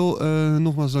onderdeel.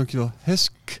 Nogmaals dankjewel.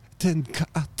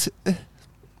 Heskenkaat.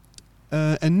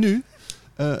 En nu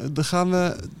dan gaan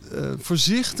we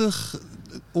voorzichtig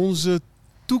onze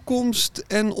toekomst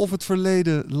en of het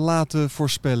verleden laten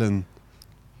voorspellen.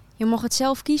 Je mag het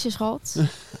zelf kiezen, schat.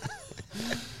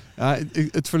 Ja,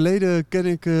 het verleden ken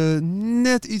ik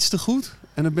net iets te goed.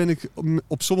 En daar ben ik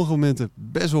op sommige momenten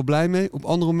best wel blij mee. Op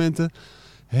andere momenten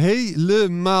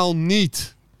helemaal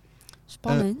niet.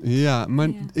 Spannend. Maar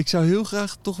ik zou heel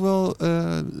graag toch wel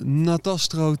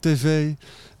Natastro TV,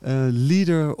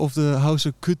 leader of the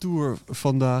House Couture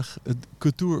vandaag, het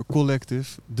Couture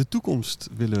Collective, de toekomst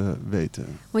willen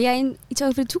weten. Wil jij iets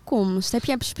over de toekomst? Heb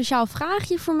jij een speciaal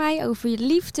vraagje voor mij over je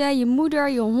liefde, je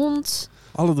moeder, je hond?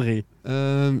 Alle drie.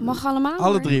 Mag allemaal?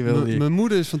 Alle drie wil ik. Mijn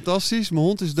moeder is fantastisch, mijn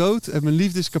hond is dood en mijn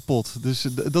liefde is kapot. Dus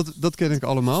dat ken ik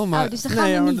allemaal. Maar... dus dat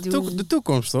gaan we niet doen. De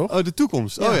toekomst, toch? Oh, de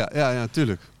toekomst. Ja. Oh ja,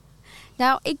 tuurlijk.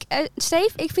 Nou,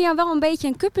 Steve, ik vind jou wel een beetje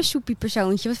een kuppensoepie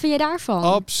persoontje. Wat vind je daarvan?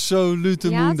 Absolute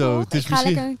mundo. Het is ik ga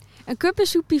lekker een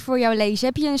kuppensoepie voor jou lezen.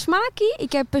 Heb je een smaakje?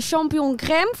 Ik heb champignon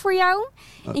crème voor jou.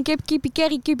 Ik heb kippie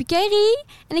curry.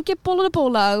 En ik heb pollo de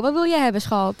pollo. Wat wil jij hebben,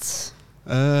 schat?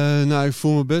 Ik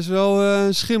voel me best wel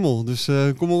een schimmel. Dus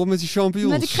kom maar op met die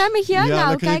champignons. Met een cremmetje? Ja,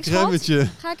 nou, kijk, schat. cremmetje.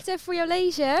 Ga ik het even voor jou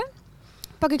lezen?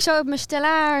 Pak ik zo op mijn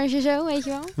stellage zo, weet je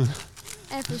wel.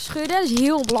 Even schudden, dat is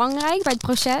heel belangrijk bij het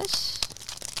proces.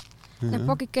 Ja. Dan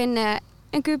pak ik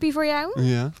een cuppie voor jou.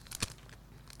 Ja.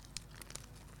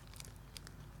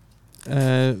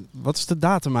 Wat is de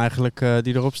datum eigenlijk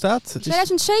die erop staat?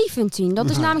 2017. Dat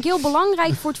is namelijk heel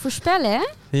belangrijk voor het voorspellen, hè?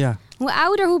 Ja. Hoe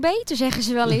ouder, hoe beter, zeggen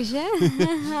ze wel eens, hè?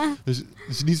 Dus het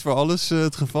is niet voor alles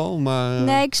het geval, maar...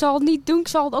 Nee, ik zal het niet doen. Ik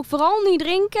zal het ook vooral niet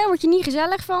drinken. Word je niet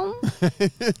gezellig van?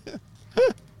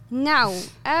 Nou,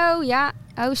 oh ja.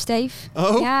 Oh, Steve.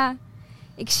 Oh? Ja.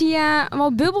 Ik zie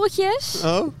wat bubbeltjes.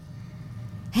 Oh?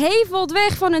 Hevelt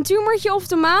weg van een tumortje of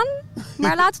de maan.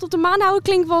 Maar laat het op de maan houden,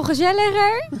 klinkt wel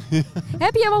gezelliger. Ja.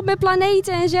 Heb je wat met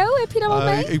planeten en zo? Heb je daar wat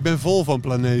mee? Ik ben vol van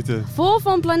planeten. Vol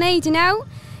van planeten. Nou,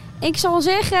 ik zal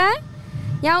zeggen...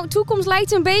 Jouw toekomst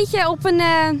lijkt een beetje op een...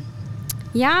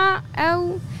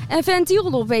 een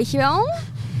ventieldop, weet je wel.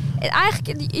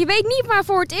 Eigenlijk, je weet niet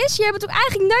waarvoor het is. Je hebt het ook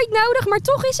eigenlijk nooit nodig, maar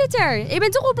toch is het er. Ik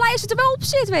ben toch wel blij als het er wel op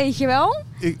zit, weet je wel.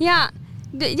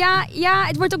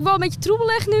 Het wordt ook wel een beetje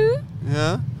troebelig nu.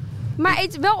 Ja. Maar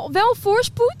het wel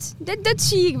voorspoed, dat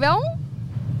zie ik wel.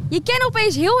 Je kan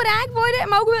opeens heel rijk worden,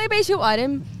 maar ook wel opeens heel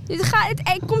arm.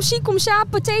 Kom zie, kom sa,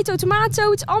 potato,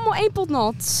 tomato, het is allemaal één pot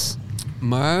nat.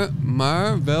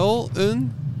 Maar wel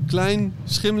een klein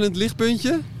schimmelend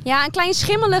lichtpuntje? Ja, een klein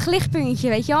schimmelig lichtpuntje,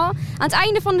 weet je wel. Aan het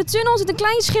einde van de tunnel zit een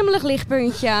klein schimmelig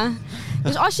lichtpuntje.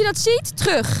 Dus als je dat ziet,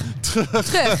 terug.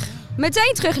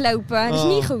 Meteen teruglopen, dat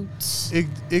is niet goed.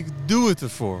 Ik doe het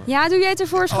ervoor. Ja, doe jij het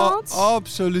ervoor, schat?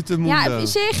 Absolute moeite. Ja, op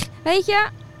zich, weet je...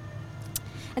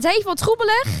 Het heeft wat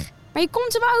troebelig, maar je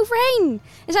komt er wel overheen.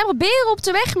 Er zijn wel beren op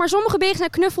de weg, maar sommige beren zijn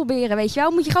knuffelberen, weet je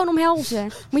wel. Moet je gewoon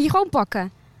omhelzen. Moet je gewoon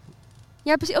pakken.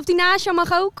 Ja, of die naast jou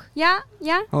mag ook? Ja?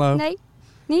 Ja? Hallo. Nee?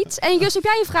 Niet? En Jus, heb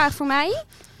jij een vraag voor mij?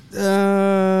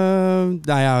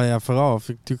 Vooral of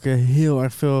ik natuurlijk heel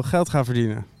erg veel geld ga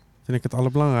verdienen. Vind ik het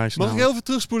allerbelangrijkste. Mag ik heel even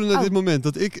terugspoelen naar dit moment?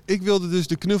 Dat ik wilde dus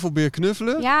de knuffelbeer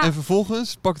knuffelen. Ja. En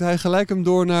vervolgens pakte hij gelijk hem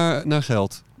door naar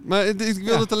geld. Maar ik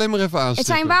wil het alleen maar even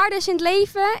aanstippen. Het zijn waarden in het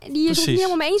leven die je het niet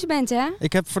helemaal mee eens bent, hè?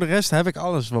 Voor de rest heb ik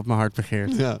alles wat mijn hart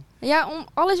begeert. Ja, om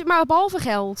alles, maar behalve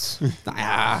geld. Nou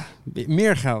ja,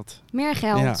 meer geld. Meer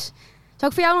geld. Ja. Zal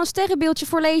ik voor jou een sterrenbeeldje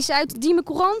voorlezen uit de Diemen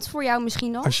Courant voor jou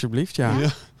misschien nog? Alsjeblieft, ja.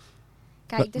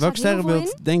 Kijk, welk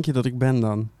sterrenbeeld denk je dat ik ben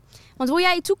dan? Want wil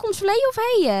jij je toekomst verleden of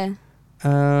heeën?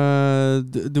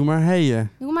 Doe maar heeën.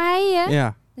 Doe maar heeën? Ja.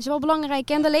 Dat is wel belangrijk.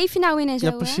 En daar leef je nou in en zo,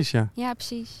 ja, precies, hè? Ja,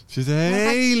 precies. Zit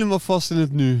helemaal vast in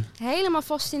het nu. Helemaal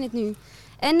vast in het nu.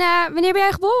 En wanneer ben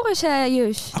jij geboren,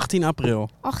 Jus? 18 april.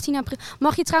 18 april.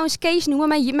 Mag je trouwens Kees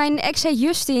noemen? Mijn ex heet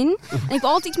Justin. En ik wil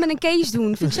altijd iets met een Kees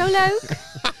doen. Vind ik zo leuk.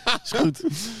 Is goed.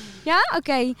 Ja?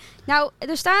 Oké. Nou,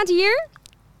 er staat hier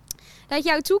dat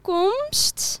jouw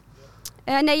toekomst...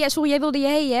 jij wilde je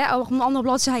heen, hè? Oh, een andere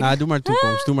bladzijde. Nou, doe maar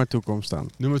toekomst. Doe maar toekomst dan.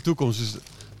 Doe maar toekomst.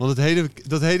 Want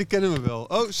dat heden kennen we wel.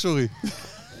 Oh, sorry.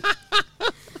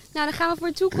 Nou, dan gaan we voor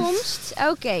de toekomst.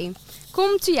 Oké.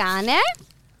 Komt-ie aan, hè?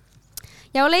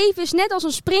 Jouw leven is net als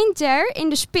een sprinter in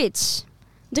de spits.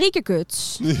 3 keer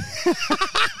kut.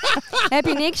 Heb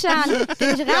je niks aan. Kun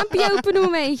je een raampje open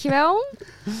doen, weet je wel.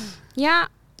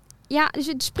 Ja, dus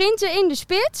het sprinten in de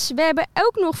spits. We hebben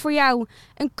ook nog voor jou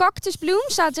een cactusbloem,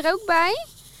 staat er ook bij.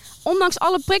 Ondanks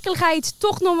alle prikkeligheid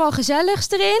toch nog wel gezelligs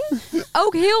erin.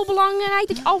 Ook heel belangrijk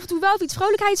dat je af en toe wel iets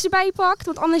vrolijkheids erbij pakt.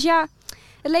 Want anders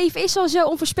het leven is al zo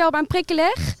onvoorspelbaar en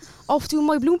prikkelig. Af en toe een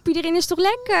mooi bloempje erin is toch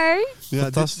lekker? Ja,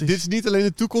 dit is niet alleen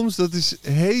de toekomst, dat is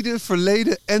heden,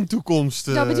 verleden en toekomst.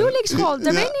 Dat bedoel ik, schat.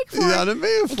 Daar ben ik voor. Ja, daar ben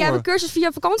je voor. Ik heb een cursus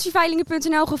via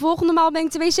vakantieveilingen.nl gevolgd. Normaal ben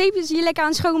ik de wc's hier lekker aan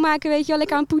het schoonmaken, weet je wel.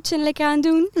 Lekker aan het poetsen en lekker aan het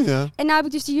doen. Ja. En nu heb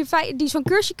ik dus zo'n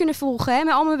cursus kunnen volgen. Hè,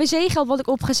 met al mijn wc-geld wat ik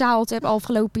opgezaald heb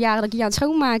afgelopen jaren dat ik hier aan het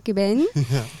schoonmaken ben.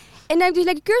 Ja. En dan heb ik dus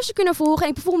lekker cursus kunnen volgen.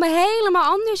 En ik voel me helemaal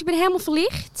anders. Ik ben helemaal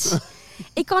verlicht.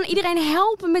 Ik kan iedereen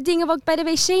helpen met dingen wat ik bij de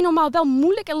wc normaal wel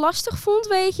moeilijk en lastig vond,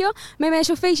 weet je. Met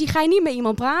zo'n feestje ga je niet met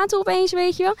iemand praten opeens,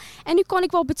 weet je. En nu kan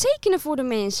ik wel betekenen voor de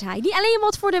mensheid. Niet alleen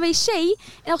wat voor de wc.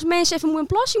 En als mensen even een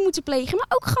plasje moeten plegen. Maar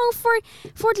ook gewoon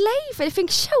voor het leven. Dat vind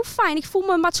ik zo fijn. Ik voel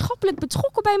me maatschappelijk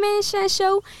betrokken bij mensen en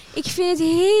zo. Ik vind het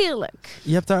heerlijk.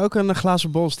 Je hebt daar ook een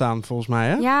glazen bol staan, volgens mij,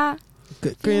 hè? Ja.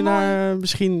 Kun je daar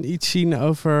misschien iets zien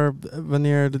over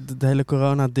wanneer de hele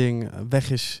corona-ding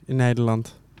weg is in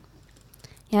Nederland?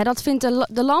 Ja, dat vindt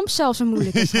de lamp zelfs een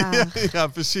moeilijke vraag. Ja,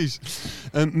 precies.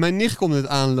 Mijn nicht komt net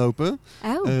aanlopen.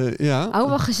 Oh,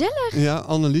 wat gezellig. Ja,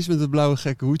 Annelies met het blauwe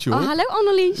gekke hoedje. Hoor. Oh, hallo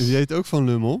Annelies. Die heet ook Van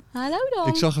Lummel. Hallo dan.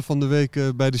 Ik zag haar van de week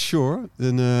bij de Shore.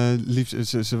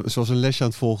 Ze was een lesje aan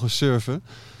het volgen, surfen.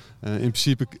 In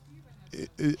principe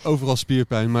overal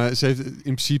spierpijn. Maar in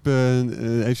principe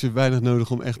heeft ze weinig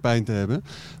nodig om echt pijn te hebben.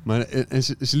 Maar, en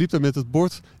ze liep daar met het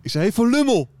bord. Ik zei, hey, Van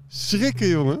Lummel! Schrikken,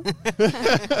 jongen.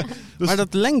 Maar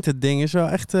dat lengte-ding is wel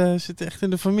echt, zit echt in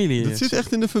de familie. Dat zit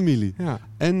echt in de familie. Ja.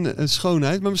 En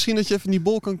schoonheid. Maar misschien dat je even in die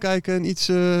bol kan kijken en iets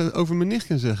over mijn nicht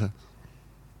kan zeggen.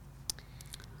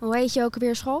 Hoe heet je ook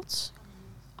weer, schat?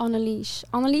 Annelies.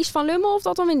 Annelies van Lummel of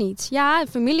dat dan weer niet? Ja,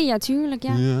 familie, ja, tuurlijk.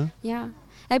 Ja.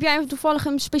 Heb jij toevallig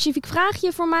een specifiek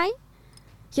vraagje voor mij?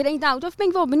 Je denkt, nou, daar ben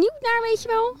ik wel benieuwd naar, weet je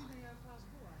wel.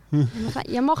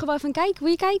 Je mag er wel even kijken.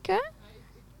 Wil je kijken?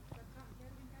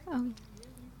 Oh.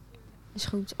 Is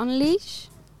goed. Annelies.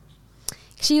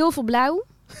 Ik zie heel veel blauw.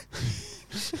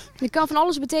 Die kan van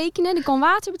alles betekenen. Die kan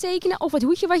water betekenen. Of het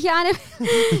hoedje wat je aan hebt. Daar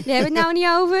hebben we het nou niet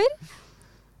over.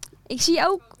 Ik zie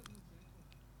ook...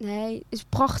 Nee, het is een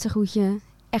prachtig hoedje.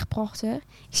 Echt prachtig.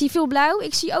 Ik zie veel blauw.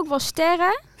 Ik zie ook wel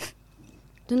sterren.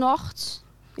 De nacht.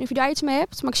 Ik weet niet of je daar iets mee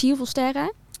hebt. Maar ik zie heel veel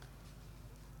sterren.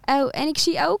 Oh, en ik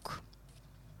zie ook...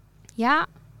 Ja...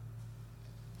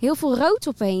 Heel veel rood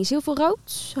opeens. Heel veel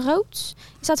rood. Rood.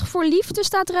 Het staat voor liefde,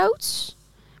 staat rood.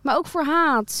 Maar ook voor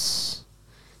haat.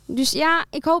 Dus ja,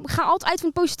 ik ga altijd uit van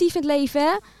het positief in het leven,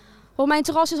 hè. Want mijn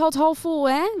terras is altijd half vol,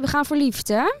 hè. We gaan voor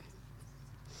liefde.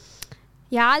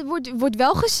 Ja, het wordt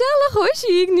wel gezellig, hoor.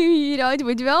 Zie ik nu hier. Het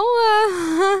wordt wel...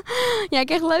 Ja, ik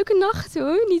krijg leuke nachten,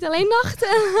 hoor. Niet alleen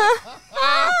nachten.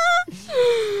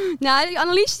 Nou,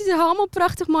 Annelies ziet er allemaal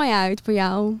prachtig mooi uit voor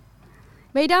jou.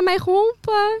 Ben je daarmee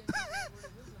geholpen?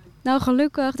 Nou,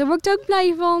 gelukkig. Daar word ik ook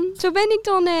blij van. Zo ben ik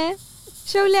dan, hè.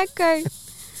 Zo lekker.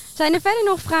 Zijn er verder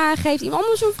nog vragen? Heeft iemand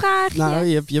anders een vraagje? Nou,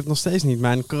 je hebt nog steeds niet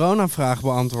mijn coronavraag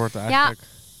beantwoord eigenlijk.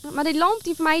 Ja, maar die lamp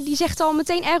die van mij, die zegt al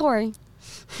meteen error.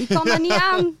 Die kan er niet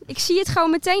aan. Ik zie het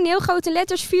gewoon meteen heel grote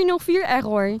letters 404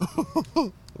 error.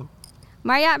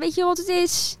 Maar ja, weet je wat het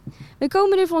is? We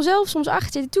komen er vanzelf soms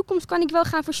achter. De toekomst kan ik wel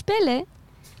gaan voorspellen.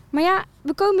 Maar ja,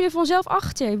 we komen er vanzelf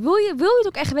achter. Wil je het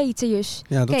ook echt weten, Jus?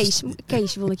 Ja,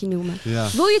 Kees wil ik je noemen. Ja.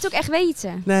 Wil je het ook echt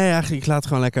weten? Nee, eigenlijk, ik laat het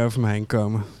gewoon lekker over me heen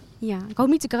komen. Ja, ik hoop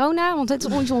niet de corona, want het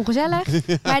is ons ongezellig.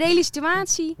 Maar de hele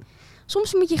situatie.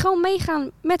 Soms moet je gewoon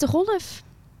meegaan met de golf.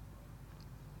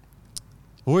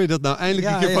 Hoor je dat nou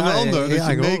eindelijk een keer van een ander?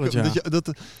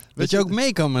 Dat je ook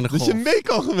mee kan met een golf. Dat je mee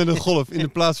kan met een golf. In de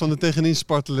plaats van er tegenin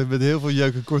spartelen met heel veel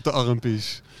jeuken korte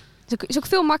armpies. Het is ook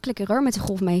veel makkelijker, hoor, met de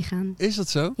golf meegaan. Is dat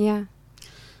zo? Ja.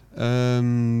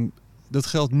 Dat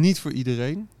geldt niet voor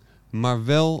iedereen. Maar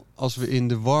wel als we in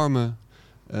de warme,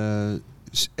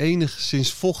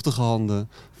 enigszins vochtige handen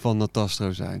van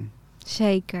Natastro zijn.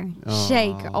 Zeker.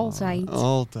 Zeker. Altijd.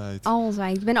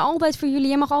 Altijd. Ik ben er altijd voor jullie.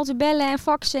 Je mag altijd bellen en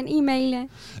faxen en e-mailen.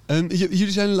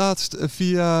 Jullie zijn laatst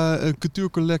via Cultuur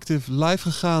Collective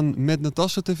live gegaan met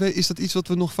Natastro TV. Is dat iets wat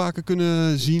we nog vaker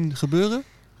kunnen zien gebeuren?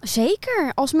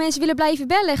 Zeker. Als mensen willen blijven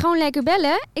bellen, gewoon lekker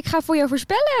bellen. Ik ga voor jou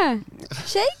voorspellen.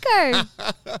 Zeker.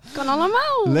 Kan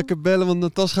allemaal. Lekker bellen, want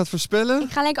Natas gaat voorspellen.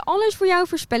 Ik ga lekker alles voor jou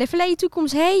voorspellen. Verleden,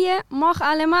 toekomst, heden. Mag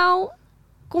allemaal.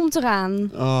 Komt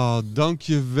eraan. Dank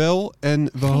je wel. En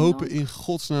we hopen in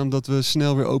godsnaam dat we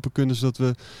snel weer open kunnen, zodat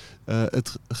we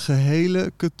het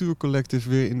gehele Cultuurcollective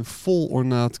weer in vol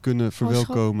ornaat kunnen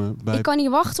verwelkomen. Ik kan niet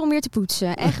wachten om weer te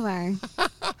poetsen, echt waar.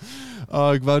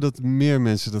 Ik wou dat meer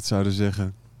mensen dat zouden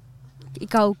zeggen.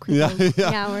 Ik ook. Ja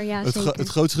hoor, zeker. Het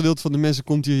grootste gedeelte van de mensen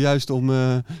komt hier juist om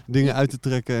dingen uit te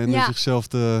trekken en zichzelf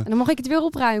En dan mag ik het weer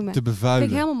opruimen. Te bevuilen.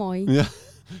 Vind ik helemaal mooi. Ja.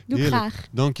 Doe ik graag.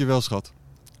 Dank je wel, schat.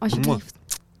 Alsjeblieft.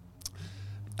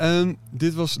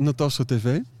 Dit was Natastro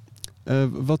TV.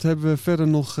 Wat hebben we verder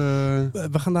nog? We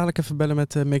gaan dadelijk even bellen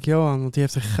met Mick Johan, want die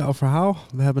heeft een gaaf verhaal.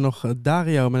 We hebben nog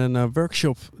Dario met een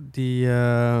workshop.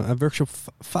 Een workshop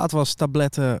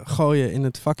vaatwastabletten gooien in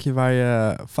het vakje waar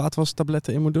je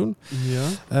vaatwastabletten in moet doen.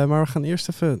 Ja. Maar we gaan eerst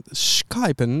even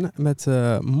skypen met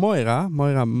Moira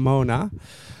Mona.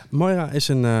 Moira is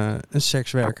een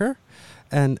sekswerker.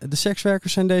 En de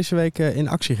sekswerkers zijn deze week in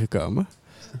actie gekomen.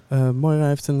 Moira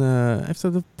heeft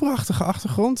een prachtige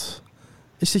achtergrond.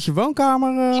 Is dit je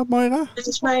woonkamer, Moira? Dit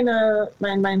is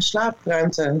mijn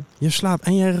slaapruimte. Je slaapt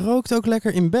en jij rookt ook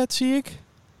lekker in bed, zie ik?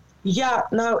 Ja,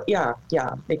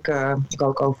 ik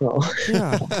rook overal.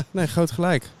 Ja, nee, groot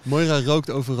gelijk. Moira rookt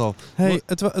overal. Hey,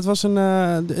 het was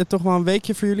toch wel een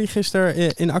weekje voor jullie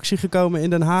gisteren in actie gekomen in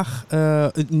Den Haag.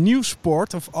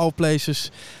 Nieuwsport, of all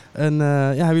places.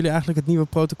 Hebben jullie eigenlijk het nieuwe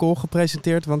protocol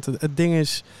gepresenteerd? Want het ding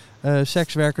is,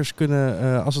 sekswerkers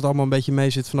kunnen, als het allemaal een beetje mee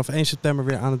zit, vanaf 1 september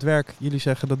weer aan het werk. Jullie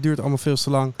zeggen dat duurt allemaal veel te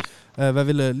lang. Wij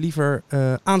willen liever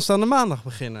aanstaande maandag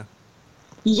beginnen.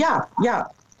 Ja,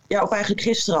 of eigenlijk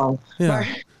gisteren al. Ja.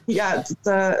 Maar ja,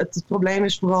 het probleem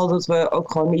is vooral dat we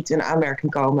ook gewoon niet in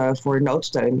aanmerking komen voor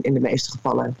noodsteun in de meeste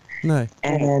gevallen. Nee.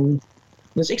 En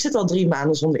dus ik zit al 3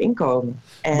 maanden zonder inkomen.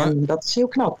 En dat is heel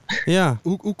knap. Ja.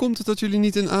 Hoe komt het dat jullie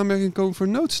niet in aanmerking komen voor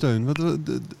noodsteun?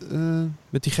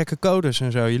 Met die gekke codes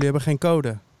en zo. Jullie hebben geen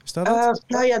code. Is dat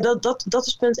het? Dat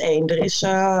is punt 1. Er is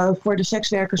voor de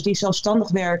sekswerkers die zelfstandig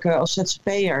werken als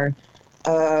ZZP'er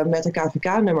met een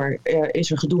KVK-nummer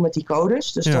is er gedoe met die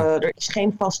codes. Dus er is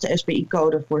geen vaste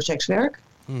SBI-code voor sekswerk.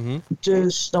 Mm-hmm.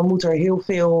 Dus dan moet er heel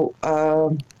veel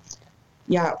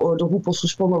de hoepels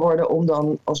gesprongen worden om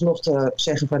dan alsnog te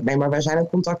zeggen van nee, maar wij zijn een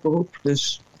contactberoep.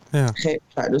 Dus,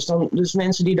 dus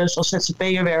mensen die dus als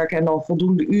ZZP'er werken en dan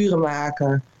voldoende uren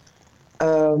maken,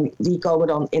 die komen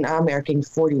dan in aanmerking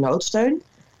voor die noodsteun.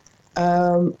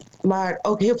 Maar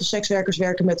ook heel veel sekswerkers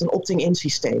werken met een opting-in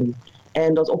systeem.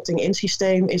 En dat opting-in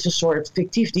systeem is een soort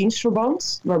fictief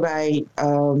dienstverband, waarbij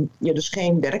je dus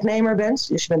geen werknemer bent.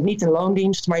 Dus je bent niet in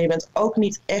loondienst, maar je bent ook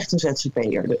niet echt een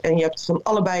ZZP'er. En je hebt van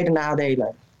allebei de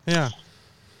nadelen. Ja.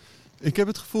 Ik heb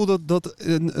het gevoel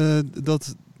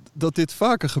dat dit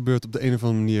vaker gebeurt op de een of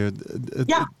andere manier.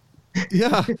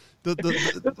 Ja.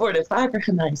 We worden vaker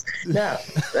genaaid. Ja,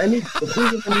 en niet op de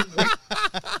goede manier.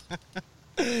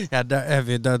 Ja,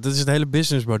 dat is het hele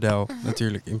businessmodel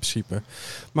natuurlijk in principe.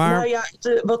 Maar nou ja,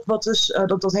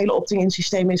 dat hele opting-in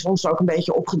systeem is ons ook een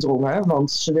beetje opgedrongen.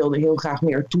 Want ze wilden heel graag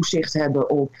meer toezicht hebben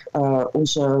op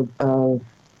onze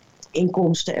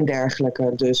inkomsten en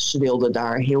dergelijke. Dus ze wilden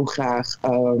daar heel graag...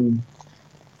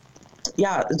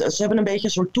 ze hebben een beetje een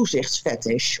soort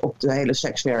toezichtsfetish op de hele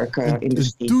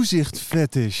sekswerkindustrie. Een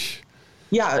toezichtfetish?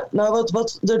 Ja, nou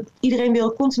iedereen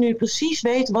wil continu precies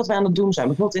weten wat we aan het doen zijn.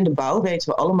 Bijvoorbeeld in de bouw weten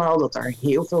we allemaal dat er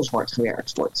heel veel zwart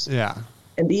gewerkt wordt. Ja.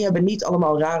 En die hebben niet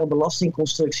allemaal rare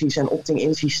belastingconstructies en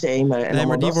opting-in systemen. En nee,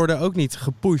 maar die worden ook niet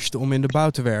gepusht om in de bouw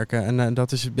te werken. En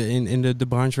dat is in de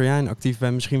branche waar jij in actief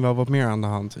bent misschien wel wat meer aan de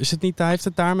hand. Heeft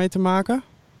het daarmee te maken?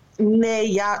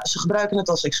 Nee, ze gebruiken het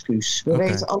als excuus. We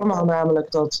weten allemaal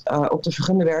namelijk dat op de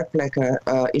vergunde werkplekken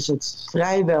is het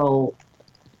vrijwel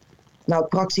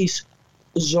praktisch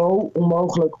zo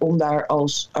onmogelijk om daar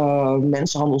als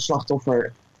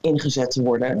mensenhandelslachtoffer ingezet te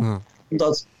worden.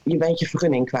 Dat je bent je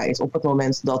vergunning kwijt op het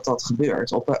moment dat dat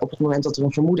gebeurt. Op het moment dat er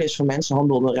een vermoeden is van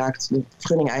mensenhandel, dan raakt de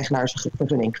vergunning-eigenaar zijn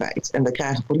vergunning kwijt. En we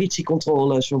krijgen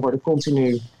politiecontroles, we worden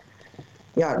continu...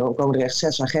 Ja, dan komen er echt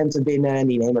 6 agenten binnen en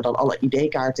die nemen dan alle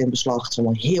ID-kaarten in beslag. Dat is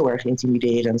allemaal heel erg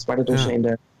intimiderend, maar dat doen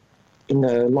ze in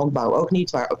de landbouw ook niet,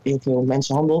 waar ook heel veel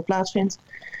mensenhandel plaatsvindt.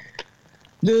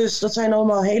 Dus dat zijn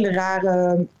allemaal hele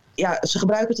rare... Ja, ze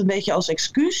gebruiken het een beetje als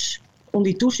excuus om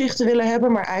die toezicht te willen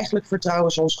hebben, maar eigenlijk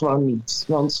vertrouwen ze ons gewoon niet.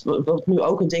 Want wat nu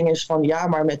ook een ding is van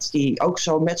maar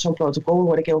met zo'n protocol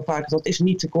hoor ik heel vaak, dat is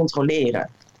niet te controleren.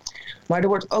 Maar er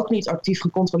wordt ook niet actief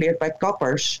gecontroleerd bij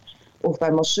kappers of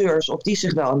bij masseurs of die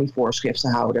zich wel aan die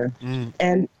voorschriften houden.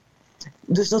 En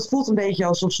dus dat voelt een beetje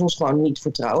alsof ze ons gewoon niet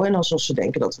vertrouwen en alsof ze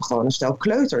denken dat we gewoon een stel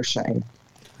kleuters zijn.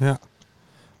 Ja.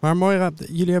 Maar Moira,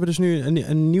 jullie hebben dus nu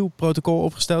een nieuw protocol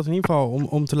opgesteld in ieder geval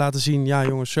om te laten zien, ja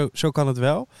jongens, zo kan het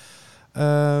wel.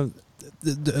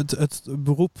 Het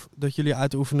beroep dat jullie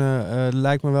uitoefenen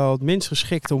lijkt me wel het minst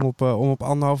geschikt om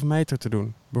op 1,5 meter te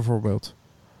doen, bijvoorbeeld.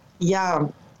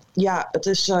 Ja, het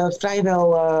is vrijwel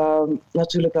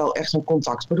natuurlijk wel echt een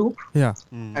contactberoep. Ja,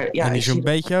 en die zo'n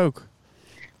beetje ook.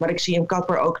 Maar ik zie een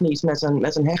kapper ook niet met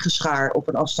een heggenschaar op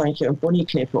een afstandje een pony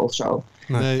knippen of zo.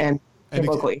 Nee. En ik heb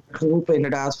ook al eerder geroepen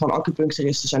inderdaad van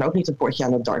acupuncturisten zijn ook niet een potje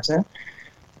aan het darten.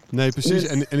 Nee, precies.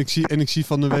 Dus... En ik zie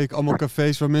van de week allemaal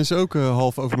cafés waar mensen ook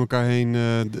half over elkaar heen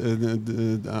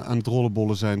aan het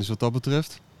rollenbollen zijn. Dus wat dat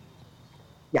betreft...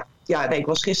 Ja, nee, ik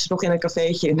was gisteren nog in een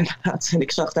cafeetje inderdaad. En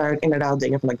ik zag daar inderdaad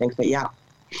dingen van, ik denk van ja.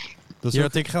 Hier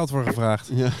had ik geld voor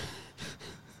gevraagd.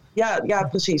 Ja,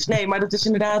 precies. Nee, maar dat is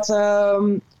inderdaad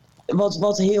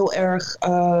wat heel erg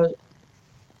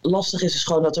lastig is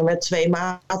gewoon dat er met 2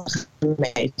 maten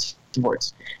gemeten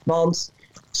wordt. Want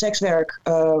sekswerk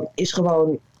is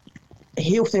gewoon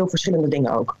heel veel verschillende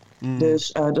dingen ook.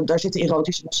 Dus daar zitten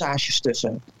erotische massages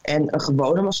tussen. En een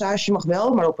gewone massage mag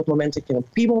wel, maar op het moment dat je een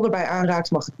piemel erbij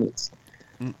aanraakt, mag het niet.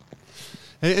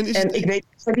 Hey, en ik weet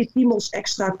zijn die piemels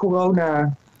extra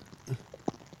corona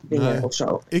dingen of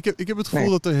zo. Ik heb het gevoel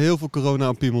dat er heel veel corona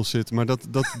aan piemels zit, maar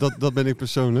dat ben ik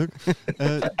persoonlijk.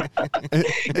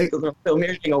 Ik denk dat er nog veel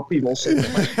meer dingen op piemels zitten.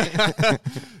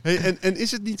 Hey, en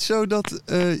is het niet zo dat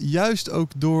juist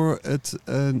ook door het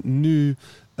nu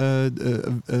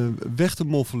weg te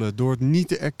moffelen, door het niet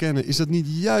te erkennen, is dat niet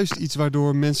juist iets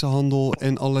waardoor mensenhandel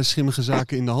en allerlei schimmige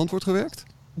zaken in de hand wordt gewerkt?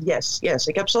 Yes.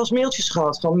 Ik heb zelfs mailtjes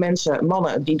gehad van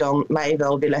mannen die dan mij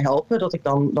wel willen helpen. Dat ik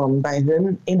dan bij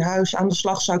hun in huis aan de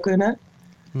slag zou kunnen.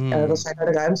 Dat zij daar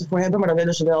de ruimte voor hebben. Maar dan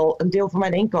willen ze wel een deel van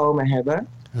mijn inkomen hebben.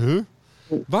 Huh?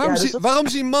 Waarom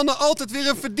zien mannen altijd weer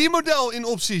een verdienmodel in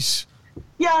opties?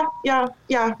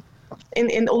 Ja.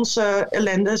 In onze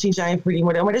ellende zien zij een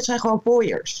verdienmodel. Maar dit zijn gewoon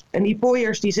pooiers. En die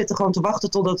pooiers die zitten gewoon te wachten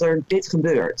totdat er dit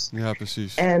gebeurt. Ja,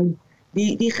 precies. En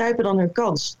die grijpen dan hun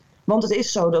kans. Want het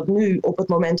is zo dat nu, op het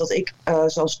moment dat ik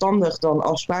zelfstandig dan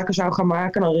afspraken zou gaan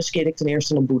maken, dan riskeer ik ten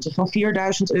eerste een boete van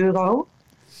 €4.000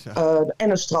 en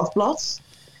een strafblad.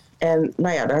 En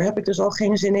nou ja, daar heb ik dus al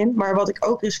geen zin in. Maar wat ik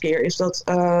ook riskeer is dat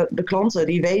de klanten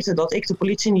die weten dat ik de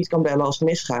politie niet kan bellen als het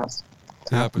misgaat.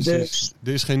 Ja, precies. Dus,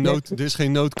 er is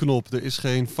geen noodknop, er is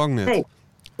geen vangnet.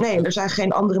 Nee, er zijn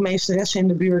geen andere meesteressen in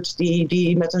de buurt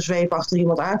die met een zweep achter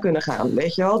iemand aan kunnen gaan.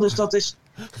 Weet je wel? Dus dat is...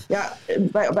 Ja,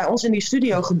 bij ons in die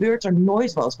studio gebeurt er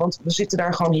nooit wat. Want we zitten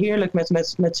daar gewoon heerlijk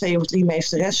met 2 of 3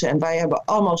 meesteressen. En wij hebben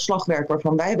allemaal slagwerk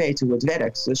waarvan wij weten hoe het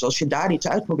werkt. Dus als je daar iets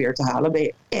uit probeert te halen, ben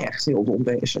je echt heel dom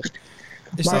bezig.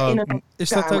 Is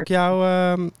dat ook jouw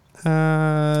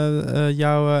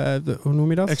hoe noem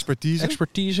je dat? Expertise?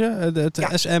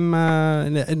 SM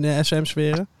in de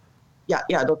SM-sferen?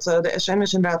 Ja, de SM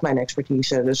is inderdaad mijn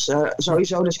expertise. Dus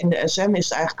sowieso dus in de SM is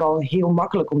het eigenlijk al heel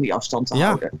makkelijk om die afstand te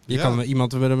houden. Je kan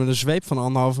iemand met een zweep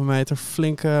van 1,5 meter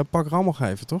flink pak rammel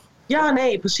geven, toch? Ja,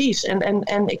 nee, precies.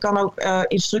 En ik kan ook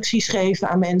instructies geven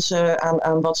aan mensen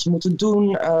aan wat ze moeten doen,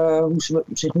 hoe ze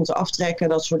zich moeten aftrekken,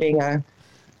 dat soort dingen.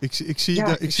 Ik zie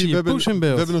we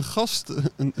hebben een gast,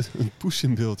 een poes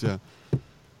in beeld, ja.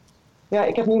 Ja,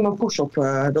 ik heb nu mijn poes op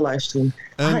de livestream.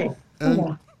 Hi.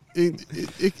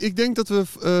 Ik denk dat we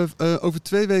over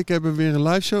 2 weken hebben we weer een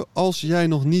live show. Als jij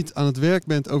nog niet aan het werk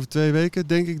bent over 2 weken,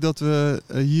 denk ik dat we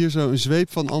hier zo een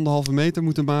zweep van 1,5 meter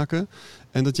moeten maken.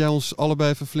 En dat jij ons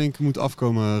allebei even flink moet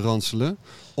afkomen ranselen.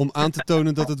 Om aan te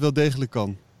tonen dat het wel degelijk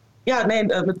kan. Ja, nee,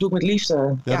 dat doe ik met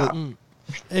liefde. Ja.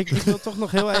 Ik wil toch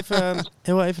nog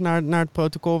heel even naar het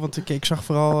protocol. Want ik zag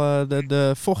vooral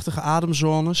de vochtige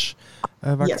ademzones.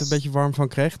 Waar ik het een beetje warm van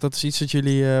kreeg. Dat is iets dat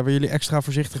waar jullie extra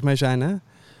voorzichtig mee zijn, hè?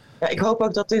 Ja, ik hoop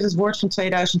ook dat dit het woord van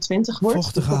 2020 wordt.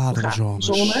 Vochtige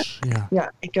ademzones. Daar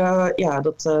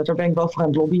ben ik wel voor aan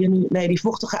het lobbyen nu. Nee, die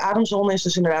vochtige ademzone is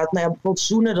dus inderdaad... Nou ja, bijvoorbeeld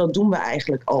zoenen, dat doen we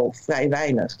eigenlijk al vrij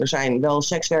weinig. Er zijn wel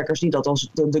sekswerkers die dat als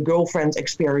de girlfriend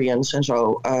experience en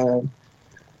zo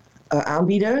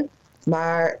aanbieden.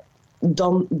 Maar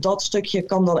dan dat stukje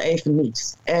kan dan even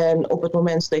niet. En op het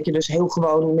moment dat je dus heel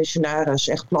gewoon missionaris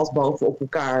echt plat bovenop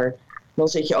elkaar... dan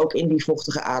zit je ook in die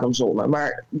vochtige ademzone.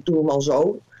 Maar doe hem al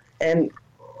zo... En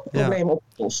probleem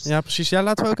opgelost. Ja, precies. Ja,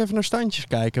 laten we ook even naar standjes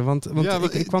kijken. Want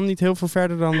ik kwam niet heel veel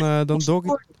verder dan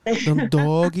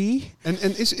Doggy.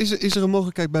 En is er een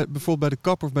mogelijkheid, bijvoorbeeld bij de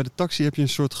kapper of bij de taxi... heb je een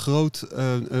soort groot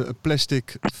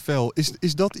plastic vel.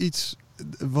 Is dat iets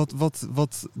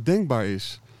wat denkbaar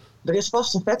is? Er is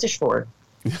vast een fetish voor.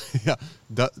 Ja,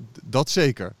 dat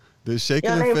zeker. Er is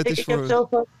zeker een fetish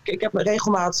voor... Ik heb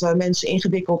regelmatig mensen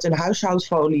ingewikkeld in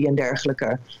huishoudfolie en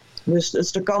dergelijke...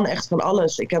 Dus er kan echt van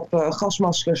alles. Ik heb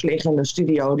gasmaskers liggen in de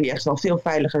studio die echt wel veel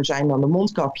veiliger zijn dan de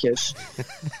mondkapjes.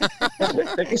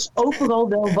 Er is overal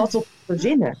wel wat op te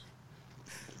verzinnen.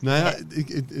 Nou ja,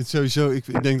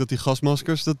 ik denk dat die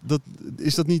gasmaskers,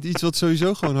 is dat niet iets wat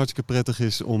sowieso gewoon hartstikke prettig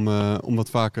is om wat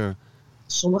vaker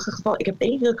sommige gevallen. Ik heb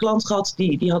één keer een klant gehad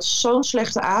die had zo'n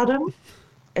slechte adem.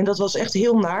 En dat was echt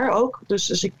heel naar ook.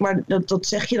 Maar dat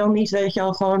zeg je dan niet, weet je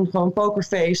al, gewoon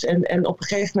pokerface. En op een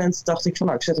gegeven moment dacht ik van,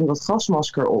 nou, ik zet hem dat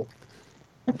gasmasker op.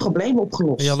 Het probleem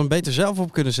opgelost. En je had hem beter zelf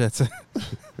op kunnen zetten.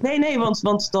 Nee, want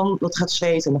dan dat gaat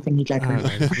zweten en dat vind ik niet lekker. Nee,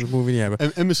 dat moeten we niet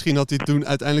hebben. En misschien had hij toen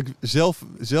uiteindelijk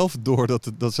zelf door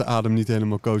dat zijn adem niet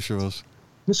helemaal kosher was.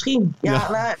 Misschien.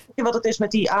 Ja. Nou, wat het is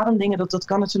met die ademdingen, dat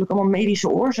kan natuurlijk allemaal medische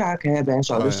oorzaken hebben en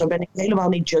zo. Dus daar ben ik helemaal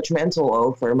niet judgmental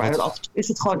over. Maar af en toe is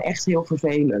het gewoon echt heel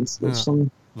vervelend. Ja. Dus dan...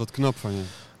 Wat knap van je.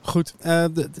 Goed,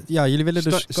 jullie willen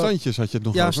dus... Standjes had je het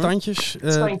nog over? Ja, standjes.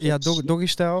 Ja,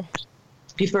 doggy-stijl.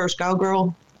 Reverse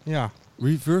cowgirl. Ja.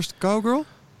 Reversed cowgirl?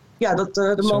 Ja, dat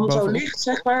de man zo ligt,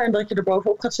 zeg maar. En dat je er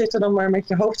bovenop gaat zitten dan maar met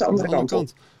je hoofd de andere kant op.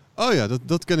 Oh ja,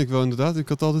 dat ken ik wel inderdaad. Ik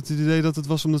had altijd het idee dat het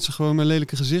was omdat ze gewoon mijn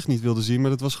lelijke gezicht niet wilden zien. Maar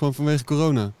dat was gewoon vanwege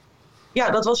corona. Ja,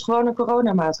 dat was gewoon een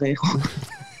coronamaatregel.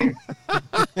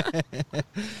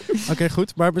 Oké,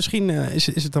 goed. Maar misschien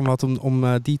is het dan wat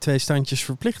om die 2 standjes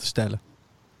verplicht te stellen.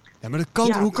 Ja, maar dat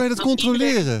kan, hoe kan je dat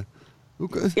controleren?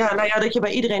 Ja, nou ja, dat je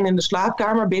bij iedereen in de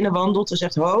slaapkamer binnenwandelt en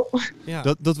zegt ho.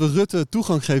 Ja. Dat we Rutte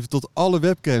toegang geven tot alle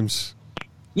webcams.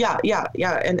 Ja,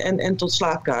 en tot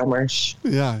slaapkamers.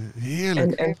 Ja,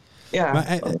 heerlijk. Ja.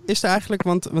 Maar is er eigenlijk,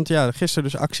 want ja,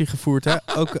 gisteren dus actie gevoerd, hè?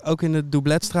 Ook in de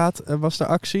Doubletstraat was er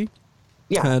actie.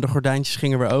 Ja. De gordijntjes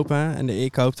gingen weer open en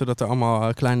ik hoopte dat er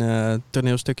allemaal kleine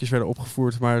toneelstukjes werden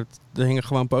opgevoerd, maar er hingen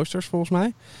gewoon posters volgens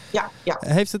mij. Ja.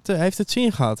 Heeft het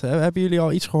zin gehad? Hebben jullie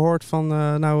al iets gehoord van,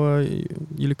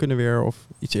 jullie kunnen weer of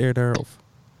iets eerder? Of...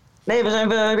 Nee, we zijn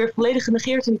weer volledig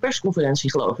genegeerd in die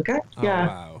persconferentie, geloof ik, hè? Oh,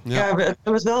 ja. Wow. Ja, we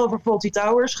hebben het wel over Fawlty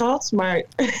Towers gehad, maar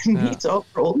niet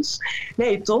over ons.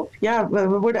 Nee, top. Ja, we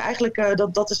worden eigenlijk,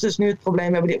 dat is dus nu het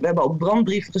probleem. We hebben ook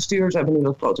brandbrieven gestuurd, we hebben nu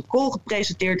dat protocol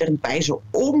gepresenteerd en bij ze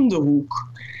om de hoek.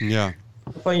 Ja.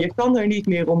 Van je kan er niet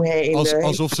meer omheen.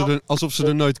 Alsof ze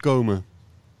er nooit komen.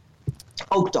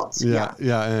 Ook dat, ja.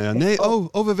 Nee,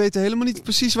 we weten helemaal niet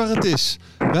precies waar het is.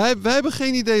 Wij hebben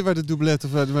geen idee waar de doublet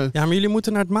of... Ja, maar jullie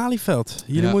moeten naar het Malieveld.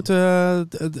 Jullie moeten,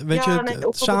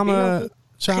 samen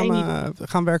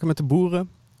gaan werken met de boeren.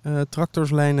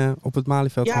 Tractors lenen op het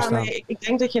Malieveld gaan staan. Nee, ik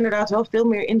denk dat je inderdaad wel veel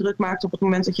meer indruk maakt op het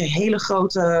moment dat je hele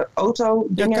grote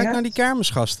auto-dingen hebt. Kijk naar die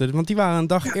kermisgasten, want die waren een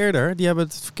dag eerder. Die hebben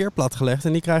het verkeer platgelegd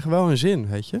en die krijgen wel een zin,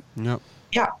 weet je?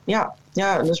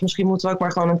 Ja, dus misschien moeten we ook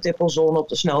maar gewoon een tippelzone op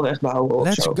de snelweg bouwen.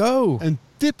 Let's go! Een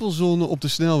tippelzone op de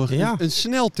snelweg. Ja. Een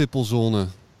sneltippelzone.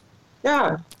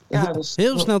 Ja, dus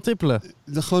heel snel tippelen.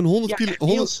 Gewoon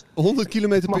 100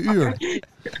 kilometer per uur.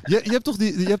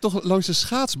 Je hebt toch langs de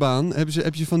schaatsbaan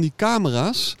heb je van die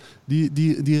camera's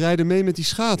die rijden mee met die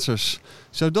schaatsers.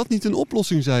 Zou dat niet een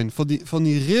oplossing zijn? Van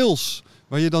die rails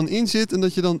waar je dan in zit en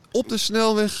dat je dan op de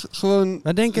snelweg gewoon...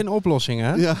 Wij denken in oplossingen,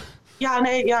 hè? Ja.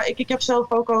 Ik heb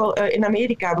zelf ook al in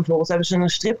Amerika bijvoorbeeld hebben ze een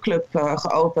stripclub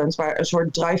geopend, waar een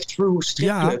soort drive-thru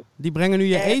stripclub. Ja, die brengen nu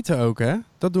je eten ook, hè?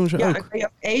 Dat doen ze ook. Ja, dan kun je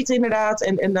ook eten inderdaad.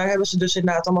 En daar hebben ze dus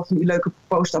inderdaad allemaal van die leuke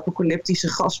post-apocalyptische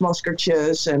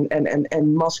gasmaskertjes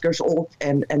en maskers op.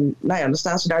 En nou ja, dan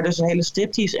staan ze daar dus een hele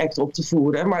striptease act op te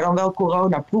voeren, maar dan wel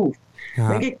corona-proof. Ja.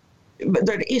 Denk ik,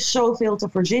 er is zoveel te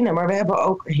verzinnen, maar we hebben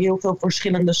ook heel veel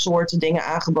verschillende soorten dingen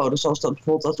aangeboden. Zoals dat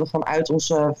bijvoorbeeld dat we vanuit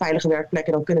onze veilige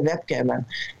werkplekken dan kunnen webcammen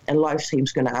en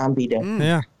livestreams kunnen aanbieden.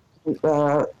 Ja.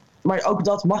 Maar ook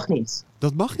dat mag niet.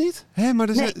 Dat mag niet? Hè, maar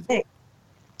nee.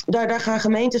 Daar gaan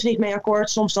gemeentes niet mee akkoord.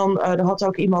 Soms dan, er had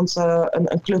ook iemand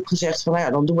een club gezegd van, nou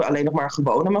ja, dan doen we alleen nog maar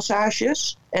gewone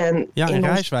massages. En in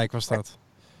Rijswijk was dat.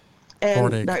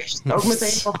 En daar is het ook meteen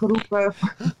van geroepen.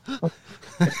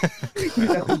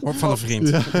 Hoor van een vriend.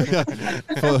 Ja.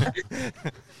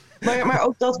 Maar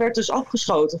ook dat werd dus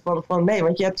afgeschoten. Van nee,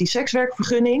 want je hebt die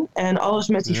sekswerkvergunning en alles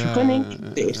met die vergunning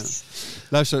dicht.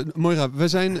 Luister, Moira, we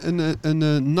zijn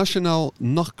een nationaal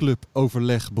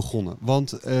nachtcluboverleg begonnen.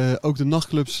 Want ook de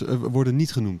nachtclubs worden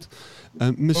niet genoemd.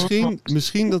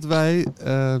 Misschien dat wij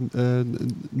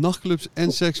nachtclubs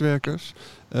en sekswerkers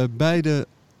beide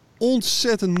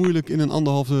ontzettend moeilijk in het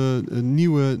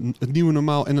nieuwe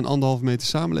normaal en een 1,5 meter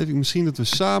samenleving. Misschien dat we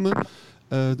samen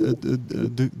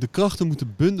de krachten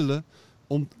moeten bundelen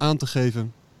om aan te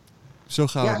geven. Zo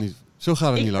gaat het niet. Zo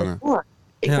gaat het niet langer.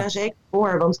 Ik ben zeker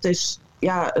voor, want het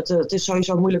is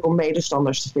sowieso moeilijk om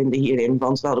medestanders te vinden hierin.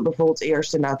 Want we hadden bijvoorbeeld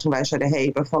eerst toen wij zeiden,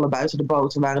 we vallen buiten de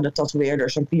boot, waren de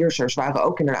tatoeëerders en piercers waren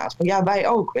ook inderdaad van, ja, wij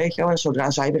ook, weet je wel. En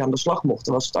zodra zij weer aan de slag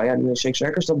mochten, was het nu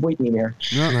sekswerkers, dat boeit niet meer.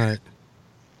 Ja, nee.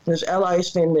 Dus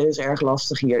allies vinden is erg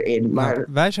lastig hierin. Maar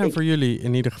wij zijn voor jullie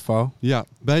in ieder geval. Ja,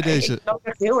 bij deze. Ik ben ook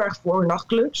echt heel erg voor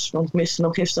nachtclubs, want ik miste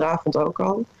hem gisteravond ook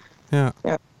al. Ja.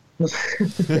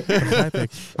 Begrijp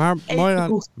ik. Maar Moira,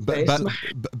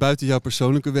 buiten jouw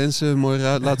persoonlijke wensen,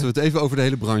 Moira, laten we het even over de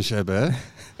hele branche hebben, hè?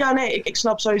 Ja, nee, ik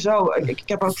snap sowieso. Ik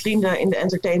heb ook vrienden in de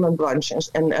entertainmentbranche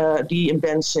en die in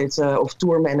bands zitten of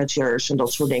tourmanagers en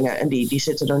dat soort dingen. En die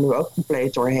zitten er nu ook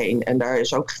compleet doorheen. En daar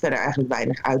is ook verder eigenlijk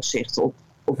weinig uitzicht op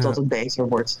dat het beter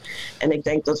wordt. En ik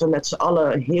denk dat we met z'n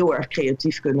allen heel erg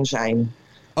creatief kunnen zijn.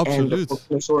 Absoluut. En dat we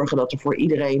kunnen zorgen dat er voor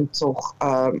iedereen toch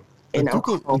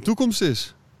een toekomst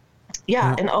is.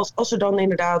 Ja, en als er dan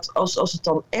inderdaad, als het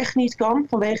dan echt niet kan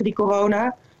vanwege die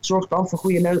corona, zorg dan voor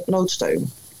goede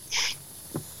noodsteun.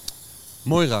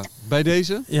 Moira, bij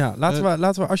deze? Ja,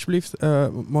 laten we alsjeblieft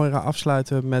Moira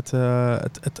afsluiten met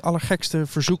het allergekste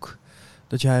verzoek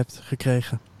dat jij hebt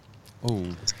gekregen. Oh,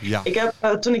 ja. Ik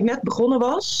heb, toen ik net begonnen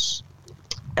was,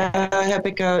 heb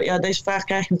ik, deze vraag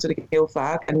krijg je natuurlijk heel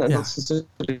vaak. En dat is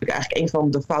natuurlijk eigenlijk een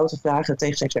van de foute vragen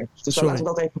tegen sekswerkers. Dus laten we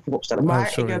dat even voorop stellen.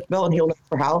 Maar ik heb wel een heel leuk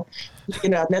verhaal. Toen ik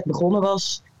inderdaad net begonnen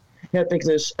was, heb ik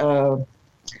dus...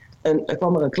 er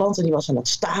kwam er een klant en die was aan het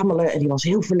stamelen en die was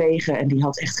heel verlegen en die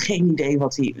had echt geen idee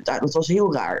wat hij... Dat was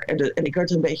heel raar. En ik werd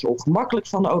er een beetje ongemakkelijk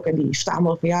van ook. En die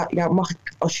stamelde van, ja, mag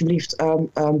ik alsjeblieft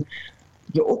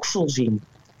je oksel zien?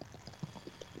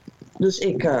 Dus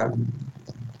ik...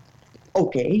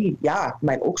 Oké, ja,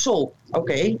 mijn oksel.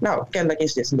 Oké, nou, kennelijk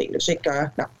is dit een ding. Dus ik,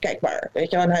 kijk maar.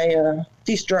 Weet je, en hij,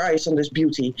 feast your eyes on this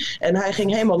beauty. En hij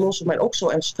ging helemaal los op mijn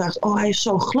oksel en ze vraagt, hij is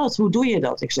zo glad, hoe doe je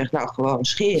dat? Ik zeg, nou, gewoon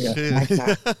scheren.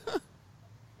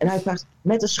 En hij vraagt,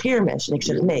 met een scheermes? En ik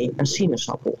zeg, nee, een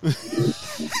sinaasappel.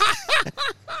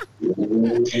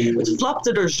 Het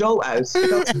flapte er zo uit.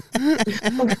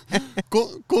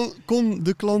 Kon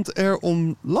de klant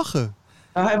erom lachen?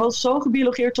 Nou, hij was zo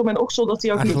gebiologeerd op mijn oksel dat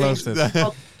hij ook niet gelooft het.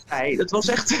 Dat was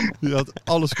echt... Je had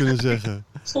alles kunnen zeggen.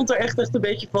 Stond er echt een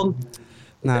beetje van...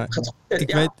 Nou,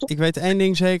 ik weet één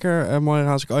ding zeker.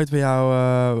 Moira, als ik ooit bij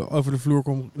jou over de vloer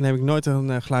kom, neem ik nooit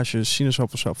een glaasje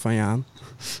sinaasappelsap van je aan.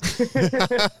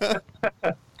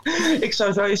 Ik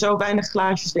zou sowieso weinig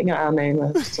glaasjes dingen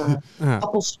aannemen. Dus,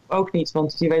 appels ook niet,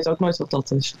 want je weet ook nooit wat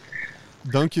dat is.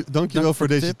 Dank je wel voor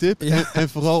deze tip. En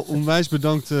vooral onwijs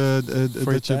bedankt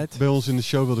dat je bij ons in de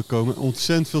show wilde komen.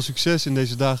 Ontzettend veel succes in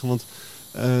deze dagen. Want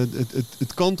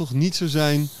het kan toch niet zo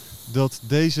zijn dat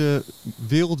deze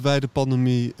wereldwijde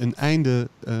pandemie een einde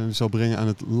zal brengen aan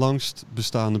het langst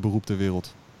bestaande beroep ter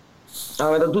wereld. Nou,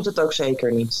 maar dat doet het ook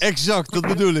zeker niet. Exact, dat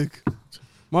bedoel ik.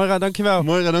 Moira, dankjewel.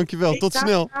 Moira, dankjewel. Tot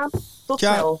snel. Tot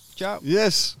snel. Ciao.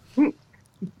 Yes.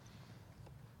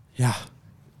 Ja.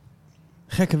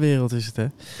 Gekke wereld is het, hè?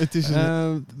 Het is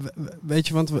weet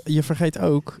je, want je vergeet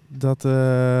ook dat...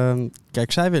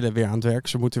 kijk, zij willen weer aan het werk.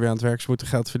 Ze moeten weer aan het werk. Ze moeten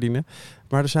geld verdienen.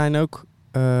 Maar er zijn ook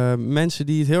mensen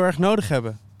die het heel erg nodig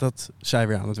hebben dat zij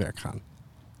weer aan het werk gaan.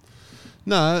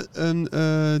 Nou,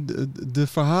 de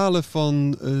verhalen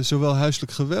van zowel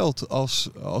huiselijk geweld als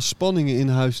spanningen in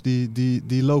huis...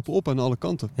 die lopen op aan alle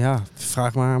kanten. Ja,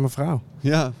 vraag maar aan mijn vrouw.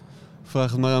 Ja,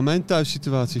 vraag het maar aan mijn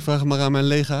thuissituatie. Vraag het maar aan mijn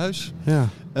lege huis. Ja.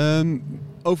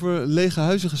 Over lege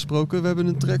huizen gesproken, we hebben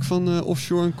een track van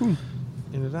Offshore en Koen.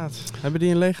 Inderdaad. Hebben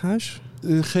die een leeg huis?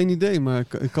 Geen idee, maar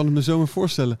ik kan het me zo maar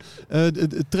voorstellen.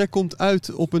 Het track komt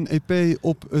uit op een EP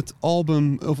op het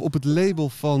album, of op het label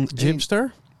van...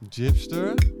 Jipster?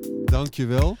 Jipster,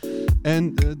 dankjewel.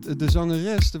 En de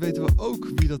zangeres, daar weten we ook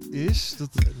wie dat is. Dat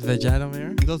weet jij dan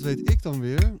weer? Dat weet ik dan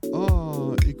weer.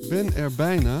 Oh, ik ben er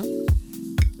bijna.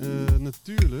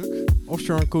 Natuurlijk.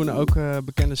 Offshore en Koen, ook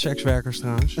bekende sekswerkers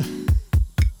trouwens.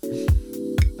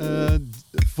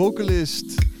 Vocalist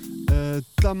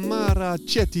Tamara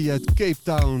Chetty uit Cape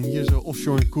Town. Hier zo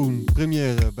Offshore en Koen.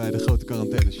 Première bij de Grote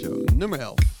Quarantaine Show. Nummer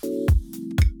 11.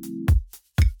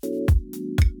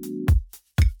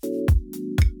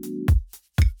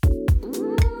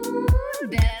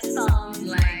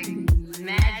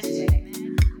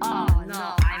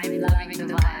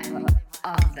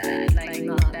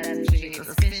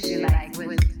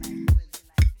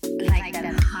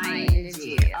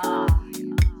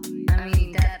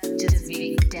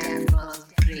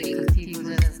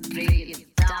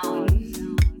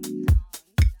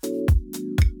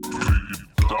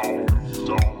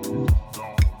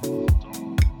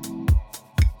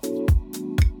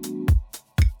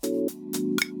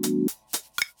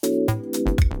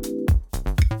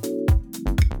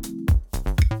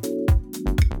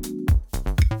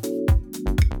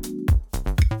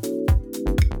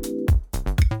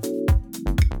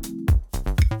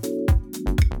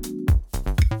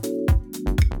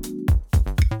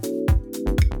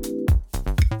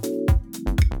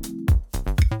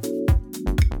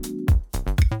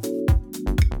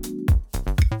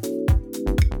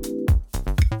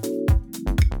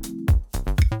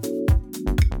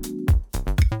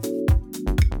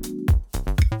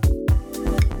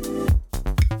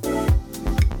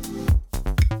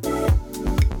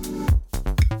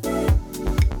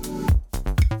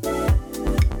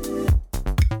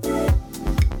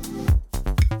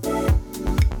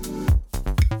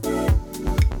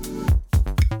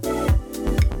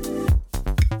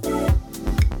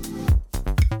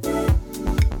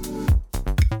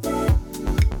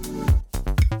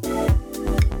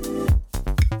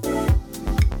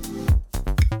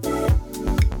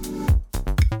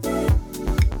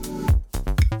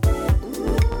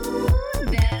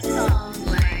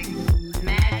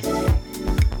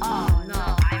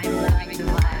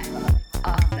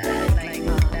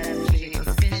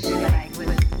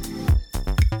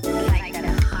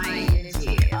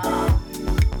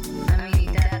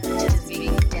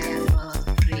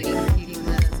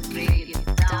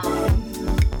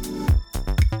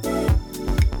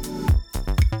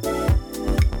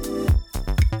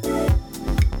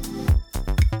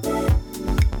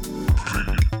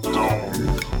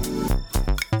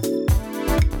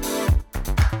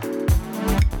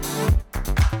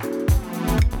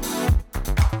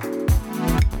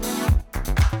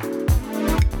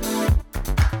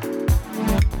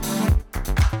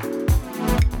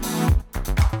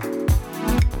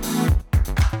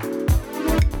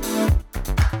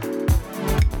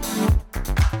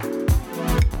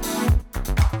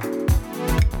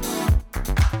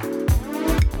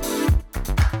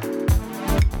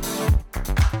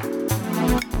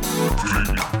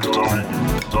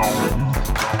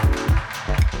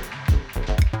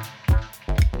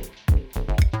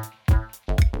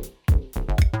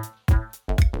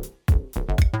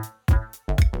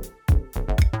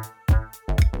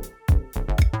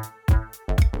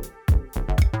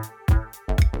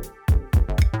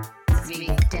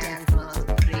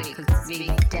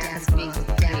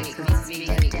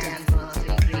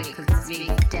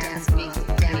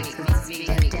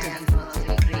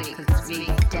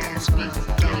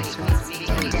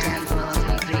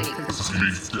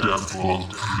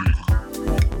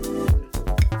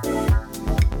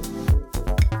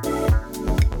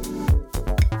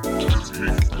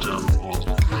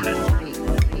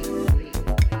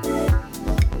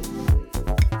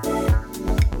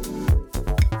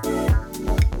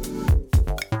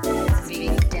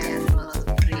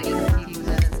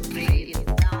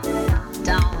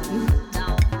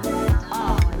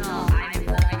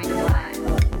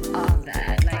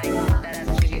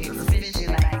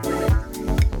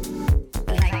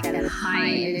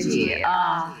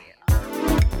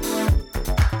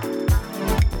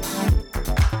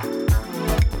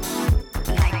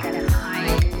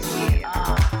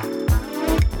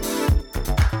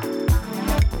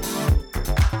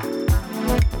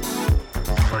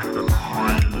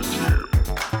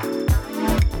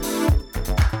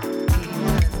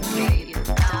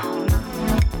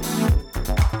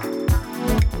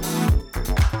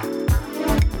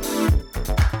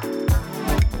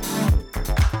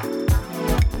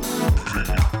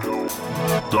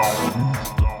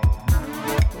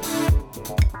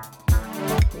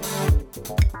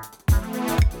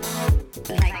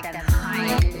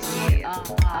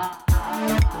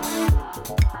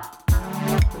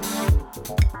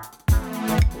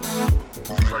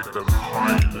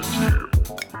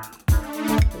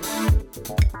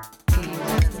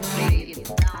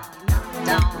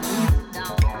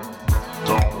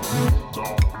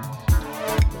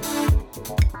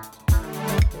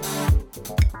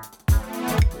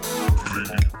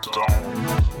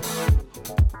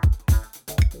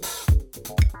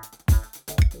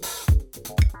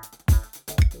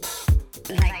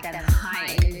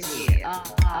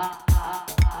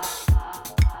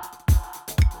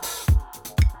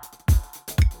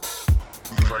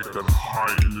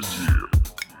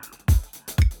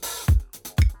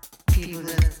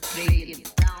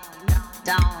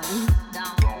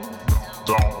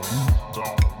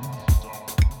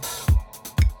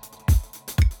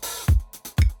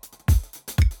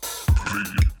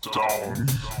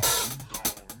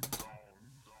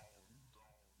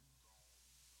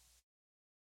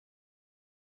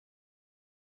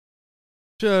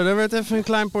 Zo, daar werd even een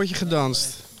klein potje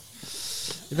gedanst.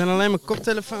 Ik ben alleen mijn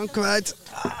koptelefoon kwijt.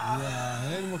 Ja,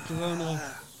 helemaal corona.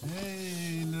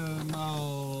 Helemaal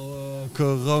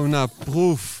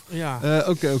corona-proof. Ja.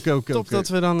 Oké. Top dat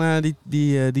we dan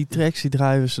die tracks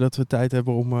draaien, zodat we tijd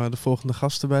hebben om de volgende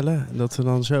gast te bellen. En dat we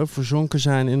dan zo verzonken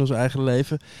zijn in ons eigen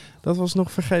leven. Dat was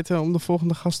nog vergeten om de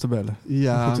volgende gast te bellen.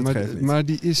 Ja, maar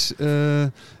die is...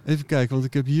 even kijken, want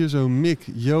ik heb hier zo Mick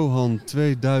Johan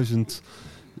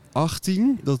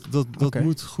 2018. Dat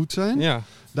moet goed zijn. Ja.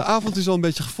 De avond is al een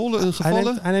beetje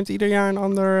gevallen. Hij neemt ieder jaar een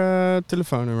ander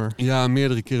telefoonnummer. Ja,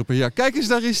 meerdere keren per jaar. Kijk eens,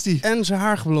 daar is hij. En zijn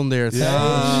haar geblondeerd.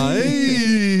 Ja,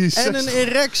 en een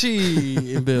erectie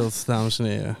in beeld, dames en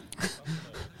heren.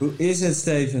 Hoe is het,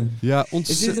 Steven? Ja,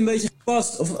 is dit een beetje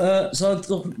gepast? Of zal ik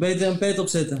toch beter een pet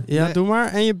opzetten? Ja, doe maar.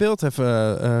 En je beeld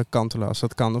even kantelen als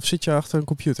dat kan. Of zit je achter een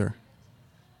computer?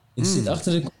 Ik zit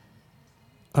achter de...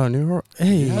 Oh, nu hoor...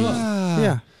 Hey.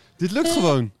 Ja. Dit lukt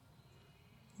gewoon.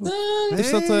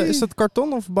 Is dat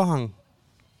karton of behang?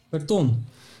 Karton.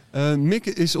 Mick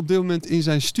is op dit moment in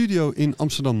zijn studio in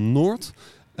Amsterdam-Noord.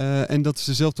 En dat is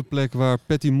dezelfde plek waar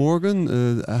Patty Morgan,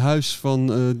 huis van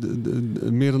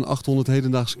meer dan 800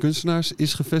 hedendaagse kunstenaars,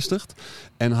 is gevestigd.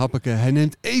 En happeke, hij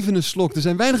neemt even een slok. Er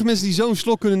zijn weinig mensen die zo'n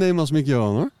slok kunnen nemen als Mick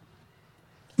Johan, hoor.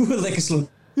 Lekker slok.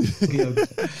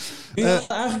 Ik had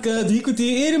eigenlijk 3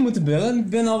 kwartier eerder moeten bellen. Ik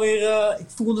ben alweer... ik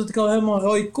voel dat ik al helemaal een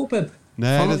rode kop heb.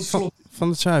 Nee, van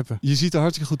het zuipen. Je ziet er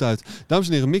hartstikke goed uit. Dames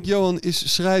en heren, Mick Johan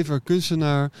is schrijver,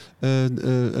 kunstenaar,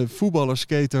 voetballer,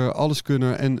 skater,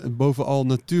 alleskunner en bovenal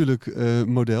natuurlijk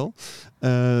model.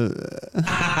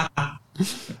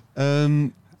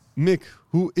 Mick,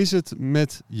 hoe is het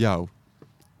met jou?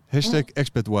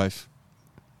 #expertwife.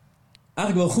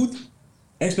 Eigenlijk wel goed.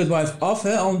 Expertwife af,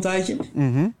 hè, al een tijdje.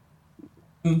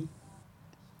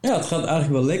 Ja, het gaat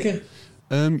eigenlijk wel lekker.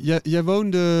 Jij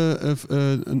woonde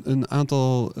een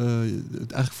aantal...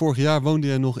 eigenlijk vorig jaar woonde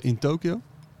jij nog in Tokio.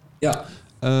 Ja.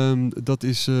 Dat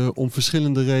is om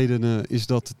verschillende redenen is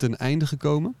dat ten einde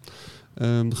gekomen.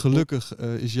 Gelukkig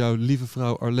is jouw lieve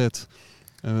vrouw Arlette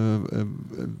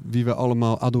wie we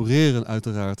allemaal adoreren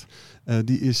uiteraard,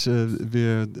 die is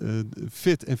weer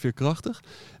fit en veerkrachtig.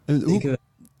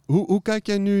 Hoe kijk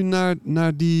jij nu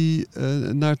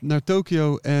naar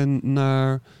Tokio en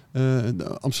naar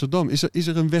Amsterdam? Is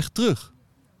er een weg terug?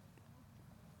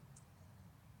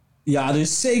 Ja, er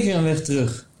is zeker een weg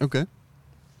terug. Oké.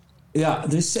 Ja,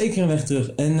 er is zeker een weg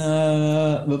terug. En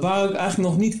we waren ook eigenlijk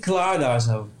nog niet klaar daar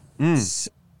zo. Dus,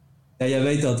 ja, jij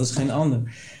weet dat is geen ander.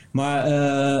 Maar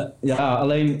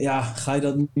ga je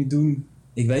dat nu doen?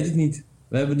 Ik weet het niet.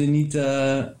 We hebben er niet...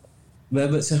 we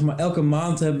hebben, zeg maar, elke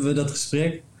maand hebben we dat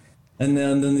gesprek.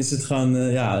 En dan is het gewoon,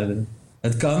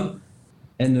 het kan.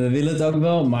 En we willen het ook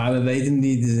wel, maar we weten het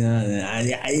niet.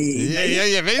 Je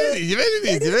weet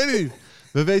het niet.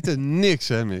 We weten niks,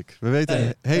 hè, Mick? We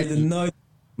weten nooit.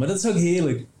 Maar dat is ook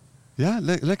heerlijk. Ja,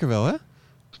 lekker wel, hè?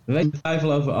 We weten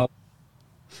twijfel over alles.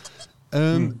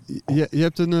 Je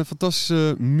hebt een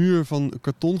fantastische muur van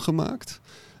karton gemaakt.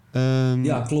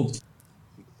 Ja, klopt.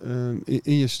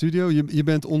 In je studio. Je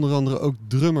bent onder andere ook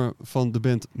drummer van de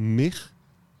band MIG.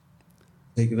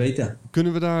 Zeker weten.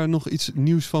 Kunnen we daar nog iets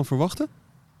nieuws van verwachten?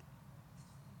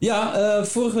 Ja,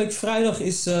 vorige week vrijdag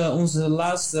is onze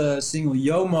laatste single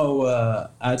Yomo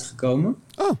uitgekomen.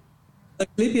 Oh. Dat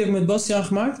clipje heb ik met Bastiaan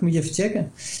gemaakt. Moet je even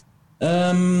checken.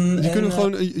 Kunnen we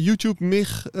gewoon YouTube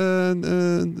MIG...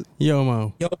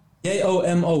 Yomo.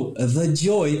 J-O-M-O. The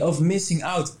Joy of Missing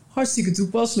Out. Hartstikke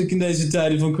toepasselijk in deze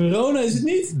tijden van corona, is het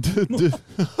niet?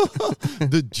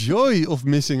 The Joy of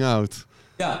Missing Out.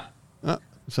 Ja. Ah,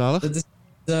 zalig. Dat is,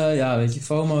 weet je,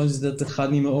 FOMO, dat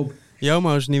gaat niet meer op.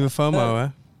 Yomo is het nieuwe FOMO, hè?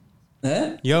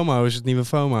 Hè? Yomo is het nieuwe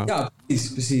FOMO. Ja,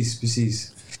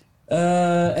 precies.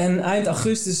 En eind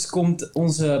augustus komt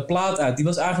onze plaat uit. Die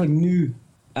was eigenlijk nu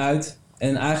uit.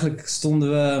 En eigenlijk stonden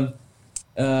we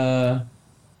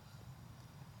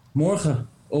morgen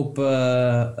op,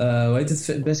 hoe heet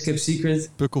het? Best Kept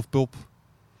Secret. Puk of Pop.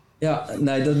 Ja,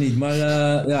 nee, dat niet.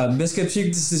 Maar Best Kept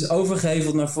Secret is dus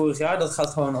overgeheveld naar vorig jaar. Dat gaat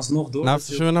gewoon alsnog door. Nou,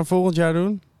 zullen we naar volgend jaar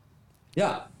doen?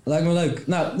 Ja, lijkt me leuk.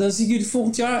 Nou, dan zie ik jullie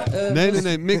volgend jaar.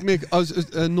 Nee. Mick,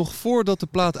 nog voordat de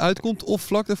plaat uitkomt of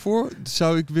vlak daarvoor,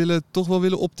 zou ik toch wel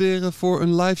willen opteren voor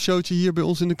een live showtje hier bij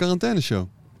ons in de quarantaineshow.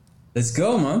 Let's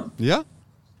go, man. Ja?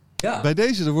 Ja. Bij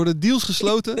deze, er worden deals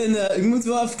gesloten. En ik moet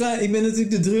wel even klein. Ik ben natuurlijk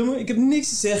de drummer. Ik heb niks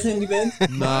te zeggen in die band.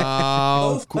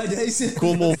 Nou, bij deze.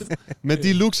 Kom op. Met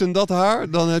die looks en dat haar,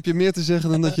 dan heb je meer te zeggen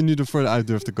dan dat je nu ervoor uit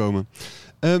durft te komen.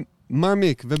 Maar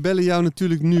Mick, we bellen jou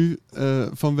natuurlijk nu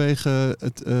vanwege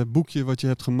het boekje wat je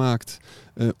hebt gemaakt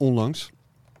onlangs.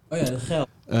 Oh ja, dat geldt.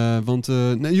 Want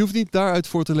je hoeft niet daaruit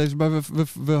voor te lezen, maar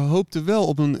we hoopten wel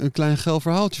op een klein geil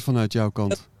verhaaltje vanuit jouw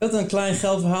kant. Ik had een klein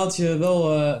geil verhaaltje wel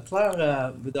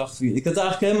klaar bedacht voor je. Ik had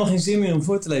eigenlijk helemaal geen zin meer om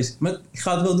voor te lezen, maar ik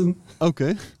ga het wel doen.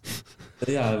 Oké.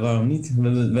 Ja, waarom niet?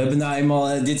 We hebben nou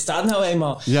eenmaal, dit staat nou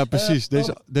eenmaal. Ja, precies.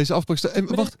 Deze afspraak staat.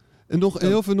 En wacht, en nog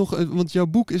heel veel want jouw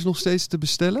boek is nog steeds te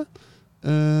bestellen.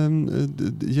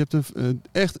 Je hebt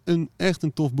echt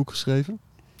een tof boek geschreven.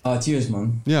 Cheers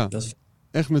man. Ja, dat is...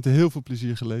 echt met heel veel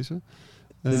plezier gelezen.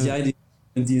 Dat jij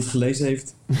die het gelezen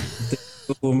heeft.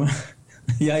 Voor me.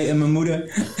 Jij en mijn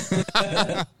moeder.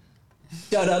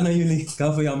 Shout-out naar jullie. Ik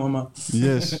hou van jou, mama.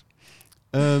 Yes.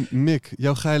 Mick,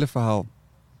 jouw geile verhaal.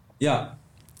 Ja.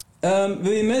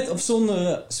 Wil je met of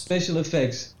zonder special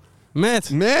effects?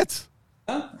 Met?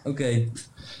 Ja? Oké.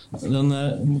 Dan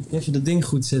moet ik even dat ding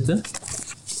goed zetten.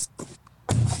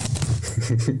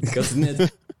 Ik had het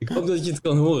net. Ik hoop dat je het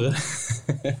kan horen.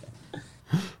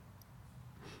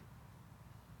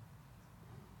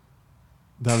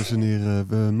 Dames en heren,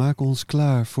 we maken ons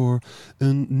klaar voor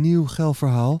een nieuw geil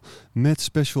verhaal met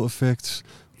special effects.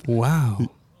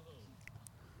 Wauw.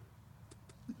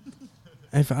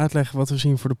 Even uitleggen wat we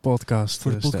zien voor de podcast.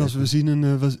 Voor de podcast, we zien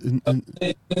Kun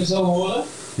je zo horen?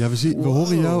 Ja, we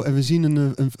horen jou en we zien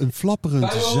een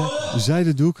flapperend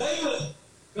zijden doek. Kan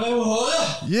je me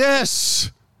horen?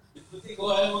 Yes! Ik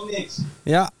hoor helemaal niks.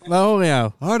 Ja, we horen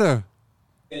jou. Harder.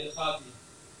 Oké, daar gaat hij.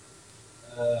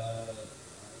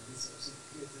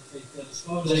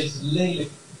 Deze is lelijk.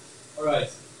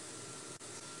 Alright.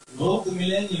 Rond de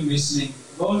millenniumwisseling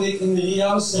woonde ik in de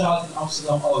Riauwstraat in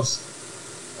Amsterdam-Oost.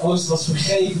 Oost was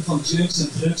vergeven van junks en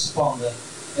drugspanden.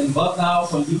 En wat nou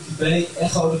van Yuki B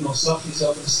echode nog zachtjes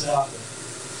over de straten.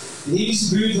 De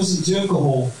Irische buurt was een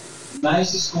junkerhol.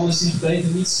 Meisjes konden zich beter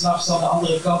niet 's nachts aan de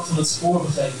andere kant van het spoor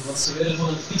begeven, want ze werden van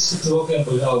een fiets getrokken en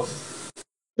beroofd.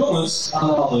 Jongens, aan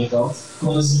de andere kant,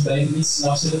 konden zich beter niet 's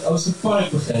nachts in het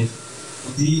Oosterpark begeven,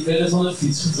 want die werden van een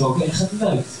fiets getrokken en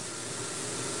geneukt.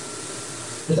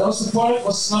 Het Oosterpark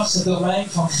was 's nachts het domein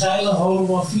van geile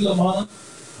homofiele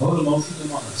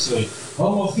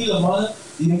mannen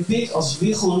die die hun pik als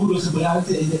wichelroede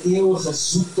gebruikten in de eeuwige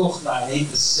zoektocht naar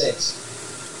hete seks.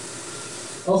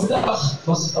 Overdag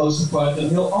was het Oosterpark een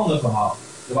heel ander verhaal.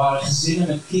 Er waren gezinnen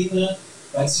met kinderen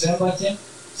bij het zwembadje,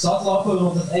 zatlappen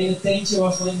rond het ene tentje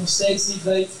waarvan ik nog steeds niet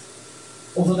weet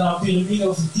of het nou een piramide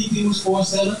of een tipi moest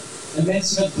voorstellen, en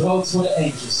mensen met brood voor de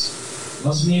eendjes. Er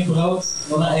was meer brood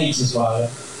dan er eendjes waren.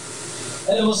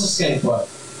 En er was een skatepark.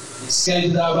 Ik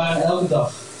skate daar bijna elke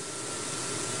dag.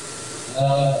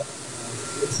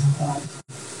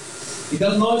 Ik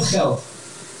had nooit geld,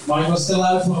 maar ik was te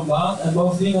lui voor een baan en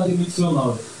bovendien had ik niet veel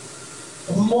nodig.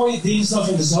 Op een mooie dinsdag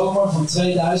in de zomer van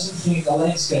 2000 ging ik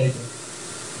alleen skaten.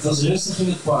 Het was rustig in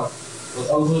het park, wat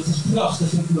overigens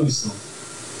prachtig in bloei stond.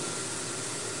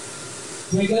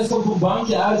 Toen ik even op een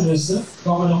bankje uitrustte,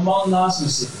 kwam er een man naast me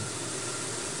zitten.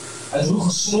 Hij droeg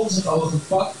een slonzig ogen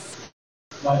pak,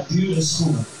 maar dure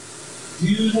schoenen.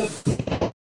 Dure,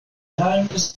 ruime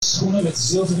schoenen met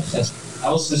zilveren gesp. Hij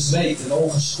was bezweet en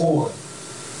ongeschoren.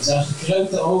 Zijn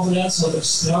gekreukte overhemd zat er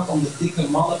strak om de dikke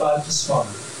mannenbuik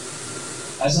gespannen.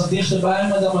 Hij zat dichter bij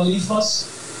me dan me lief was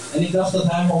en ik dacht dat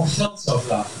hij me om geld zou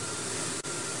vragen.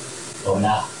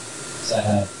 Hola, zei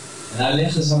hij. En hij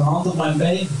legde zijn hand op mijn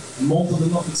been en mompelde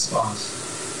nog iets Spaans.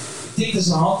 Ik tikte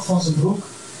zijn hand van zijn broek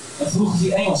en vroeg of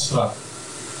hij Engels sprak.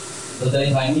 Dat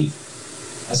deed hij niet.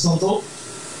 Hij stond op,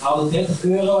 haalde 30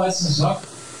 euro uit zijn zak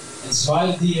en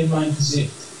zwaaide die in mijn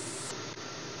gezicht.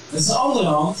 Met zijn andere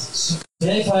hand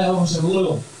schreef hij over zijn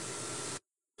lul.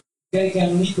 Ik keek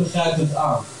hem niet begrijpend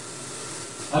aan.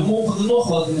 Hij mompelde nog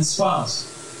wat in het Spaans.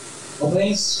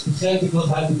 Opeens begreep ik wat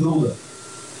hij bedoelde.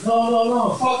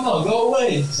 No, fuck no, go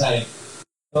away, zei ik.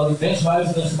 Terwijl ik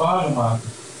wegwuivende gebaren maakte.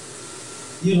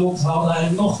 Hierop haalde hij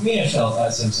nog meer geld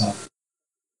uit zijn zak.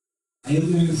 Hij hield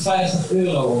nu 50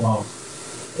 euro omhoog.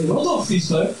 Ik rot op,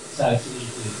 viesleuk, zei ik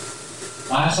geïrriteerd.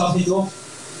 Maar hij gaf niet op.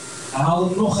 Hij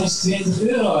haalde nog eens 20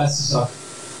 euro uit zijn zak.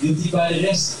 Hield die bij de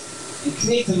rest. En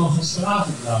knikte nog eens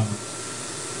vragend naar me.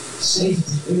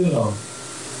 70 euro.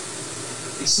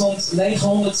 Ik stond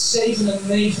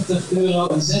 997 euro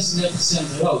en 36 cent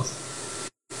rood.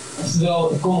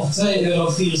 Oftewel, ik kon nog 2,64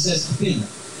 euro pinnen.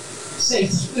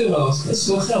 70 euro is best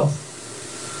veel geld.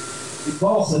 Ik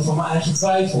walgde van mijn eigen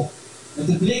twijfel. Met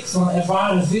de blik van een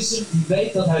ervaren visser die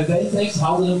weet dat hij beet heeft,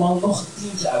 haalde de man nog een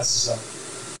tientje uit zijn zak.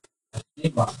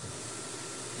 Ik wacht.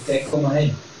 Ik keek om me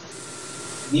heen.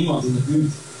 Niemand in de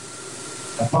buurt.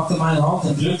 Hij pakte mijn hand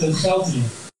en drukte het geld erin.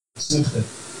 Ik zuchtte.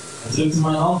 Hij drukte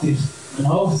mijn hand dicht.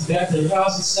 Mijn hoofd werkte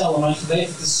razendsnel om mijn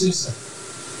geweten te sussen.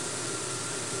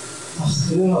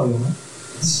 80 euro, jongen.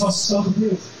 Het is vast zo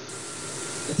gebeurd.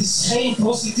 Het is geen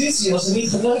prostitutie als er niet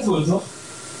geneukt wordt, toch?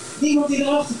 Niemand die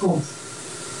erachter komt.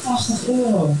 80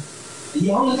 euro. En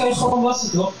die handen kan je gewoon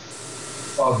wassen, toch?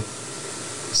 Fuck it.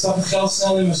 Ik stak het geld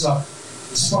snel in mijn zak.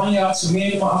 De Spanjaard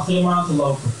summeerde me achter hem aan te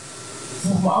lopen. Ik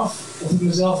vroeg me af of ik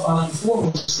mezelf aan hem voor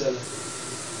moest stellen.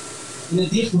 In het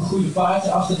dicht begroeide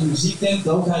paardje achter de muziektent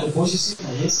dook hij de bosjes in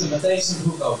en ritste meteen zijn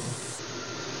broek open.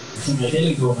 Er ging een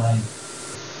rilling door me heen.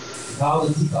 Ik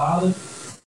haalde diep adem.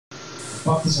 Ik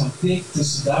pakte zijn pik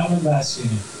tussen duim en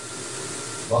wijsvinger.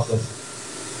 Wacht even.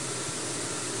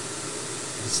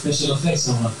 Special effects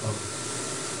aan het komen.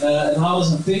 En haalde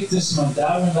zijn pik tussen mijn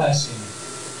duim en wijsvinger.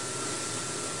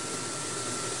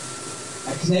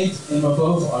 Hij kneep in mijn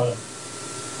bovenarm.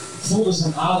 Ik voelde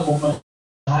zijn adem op mijn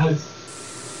huid.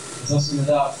 Het was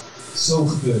inderdaad zo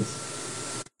gebeurd.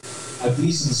 Hij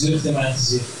blies een zucht in mijn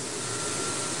gezicht.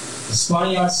 De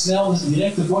Spanjaard snelde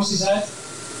direct de borstjes uit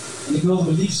en ik wilde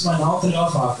me liefst mijn hand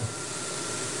eraf hakken.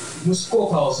 Ik moest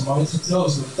kokhalzen, maar werd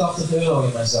getroost door 80 euro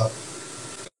in mijn zak.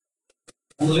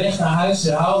 Onderweg naar huis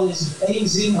herhaalde zich één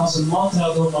zin als een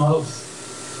mantra door mijn hoofd.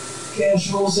 Cash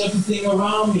rolls everything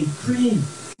around me, cream.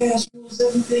 Cash rolls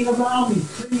everything around me,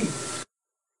 cream.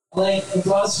 Alleen in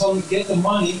plaats van get the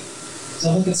money,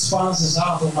 zag ik het Spaanse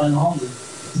zaad op mijn handen,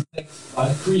 op de plek waar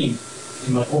de cream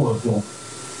in mijn oren klonk.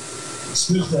 Ik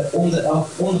spuugde om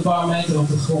de paar meter op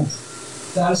de grond.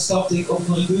 Thuis stapte ik op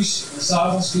de douche en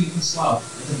s'avonds viel ik in slaap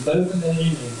met een beukende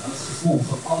herinnering aan het gevoel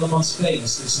van andermans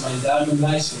penis tussen mijn duim en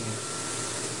wijsvinger.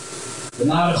 De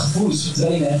nare gevoelens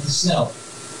verdwenen echt snel,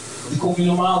 want ik kon je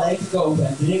normaal eten kopen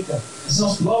en drinken en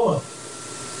zelfs blowen.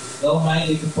 Wel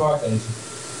mijde ik het park even.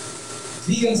 Het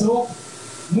weekend erop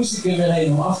moest ik er weer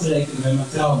heen om af te rekenen met mijn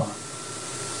trauma.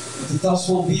 Met een tas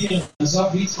vol bier en een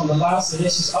zak wiet van de laatste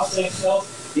restjes aftrekgeld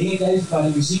hing ik even bij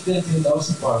de muziektent in het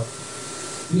Oosterpark.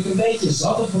 Toen ik een beetje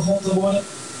zattig begon te worden,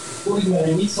 kon ik me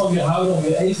er niet van weerhouden om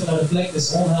weer even naar de plek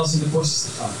des onheils in de bosjes te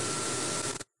gaan.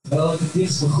 Terwijl ik de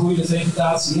dichtst begroeide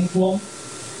vegetatie inklom,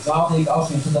 dwaalde ik af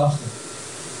in gedachten.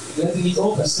 Ik lette niet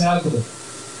op en struikelde.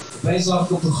 Opeens lag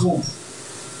ik op de grond.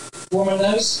 Voor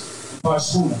mijn neus, paar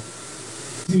schoenen.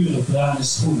 Dure bruine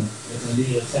schoenen met een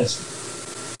leren gesp.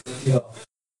 Dankjewel.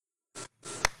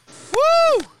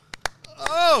 Woe!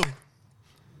 Oh!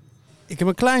 Ik heb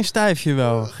een klein stijfje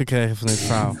wel gekregen van dit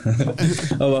verhaal.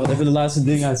 Oh, wacht, even de laatste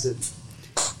ding uitzetten.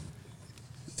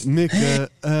 Mick,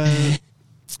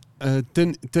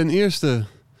 ten eerste,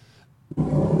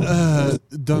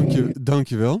 dank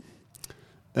je wel.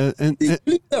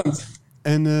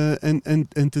 En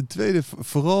ten tweede,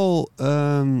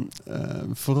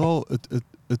 vooral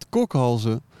het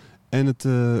kokhalzen en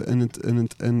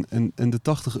de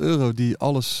 €80 die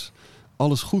alles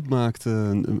goed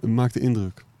maakte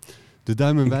indruk. De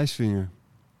duim en wijsvinger.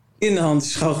 In de hand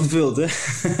is gauw gevuld, hè?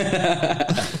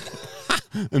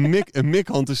 Een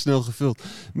Mick-hand is snel gevuld.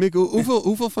 Mick,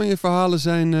 hoeveel van je verhalen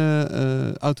zijn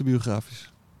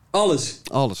autobiografisch? Alles,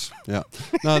 ja.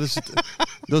 Nou, dat is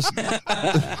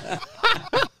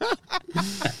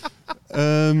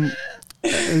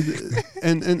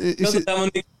Ik had er helemaal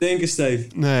niks te denken, Steve.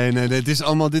 Nee,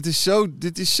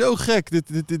 dit is zo gek. Dit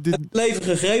uit het leven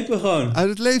gegrepen gewoon. Uit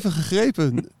het leven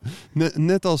gegrepen.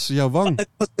 Net als jouw wang. Het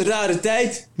was een rare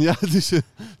tijd. Ja,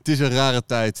 het is een rare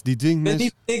tijd. Die dwingt mensen...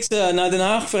 Ik ben niet niks naar Den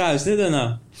Haag verhuisd, hè,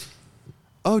 daarna.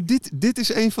 Oh, dit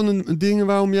is een van de dingen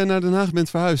waarom jij naar Den Haag bent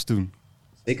verhuisd toen?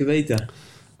 Zeker weten.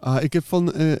 Ik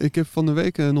heb van de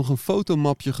week nog een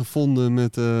fotomapje gevonden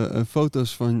met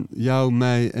foto's van jou,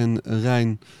 mij en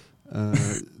Rijn.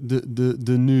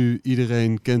 De nu,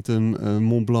 iedereen kent hem,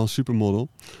 Mont Blanc supermodel.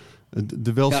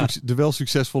 De wel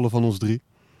succesvolle van ons drie.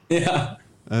 Ja,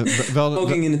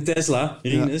 smoking in de Tesla,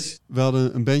 Rinus. Ja, we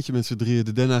hadden een bandje met z'n drieën,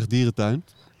 de Den Haag Dierentuin.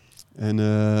 En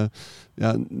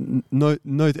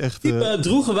nooit echt...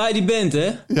 droegen wij die band,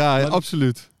 hè? Ja,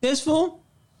 absoluut. Succesvol?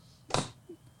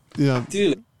 Ja.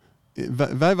 Tuurlijk.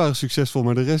 Wij waren succesvol,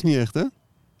 maar de rest niet echt, hè?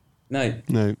 Nee.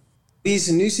 Wie is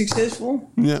er nu succesvol?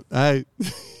 Ja, hij.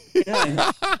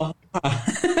 Ja.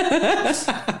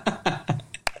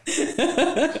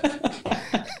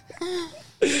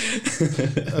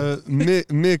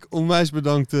 Mick, onwijs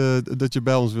bedankt dat je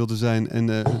bij ons wilde zijn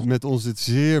en met ons dit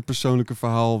zeer persoonlijke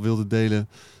verhaal wilde delen.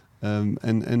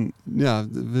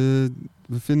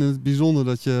 We vinden het bijzonder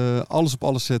dat je alles op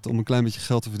alles zet om een klein beetje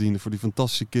geld te verdienen voor die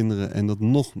fantastische kinderen en dat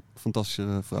nog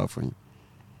fantastische vrouw van je.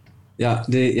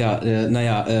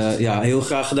 Heel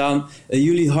graag gedaan.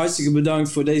 Jullie hartstikke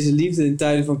bedankt voor deze liefde in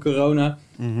tijden van corona.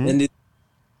 Mm-hmm. En dit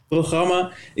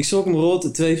programma. Ik schrok me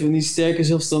rot, 2 van die sterke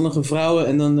zelfstandige vrouwen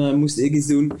en dan moest ik iets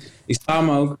doen. Ik schaam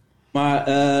me ook. Maar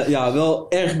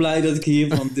wel erg blij dat ik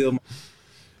hier van deel mag.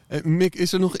 Mick,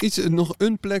 is er nog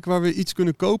een plek waar we iets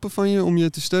kunnen kopen van je om je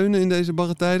te steunen in deze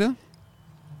barre tijden?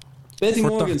 Patty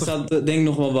Morgan staat denk ik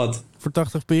nog wel wat. Voor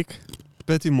 80 piek.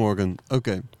 Patty Morgan,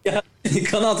 oké. Ja, je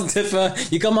kan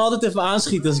me altijd even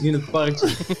aanschieten als ik in het park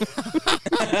zit.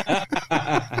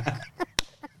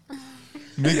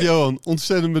 Mick Johan,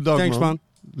 ontzettend bedankt. Thanks, man.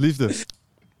 Liefde.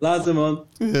 Later, man.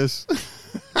 Yes.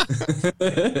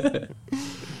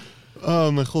 Oh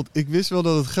mijn god, ik wist wel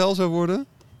dat het geil zou worden.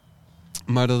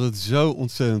 Maar dat het zo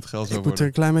ontzettend geil zou worden. Ik moet er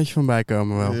een klein beetje van bij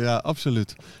komen wel. Ja,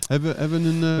 absoluut. We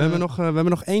hebben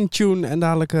nog 1 tune en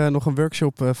dadelijk nog een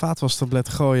workshop vaatwastablet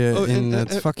gooien in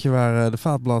het vakje waar de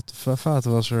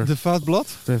vaatwasser... De vaatblad?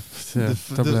 De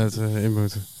tablet in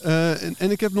moeten.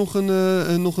 En ik heb nog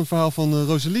een verhaal van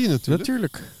Rosalie natuurlijk.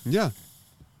 Natuurlijk. Ja.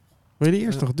 Wil je die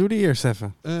eerst nog? Doe die eerst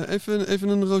even. Even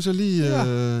een Rosalie.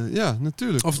 Ja,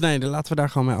 natuurlijk. Of nee, laten we daar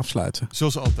gewoon mee afsluiten.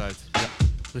 Zoals altijd. Ja.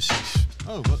 Precies.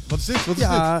 Oh, wat is dit?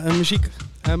 Muziek.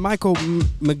 Michael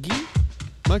McGee.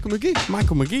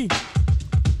 Michael McGee.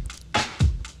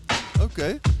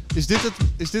 Oké. Is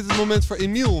dit het moment voor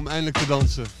Emiel om eindelijk te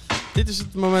dansen? Dit is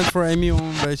het moment voor Emiel om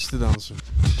een beetje te dansen.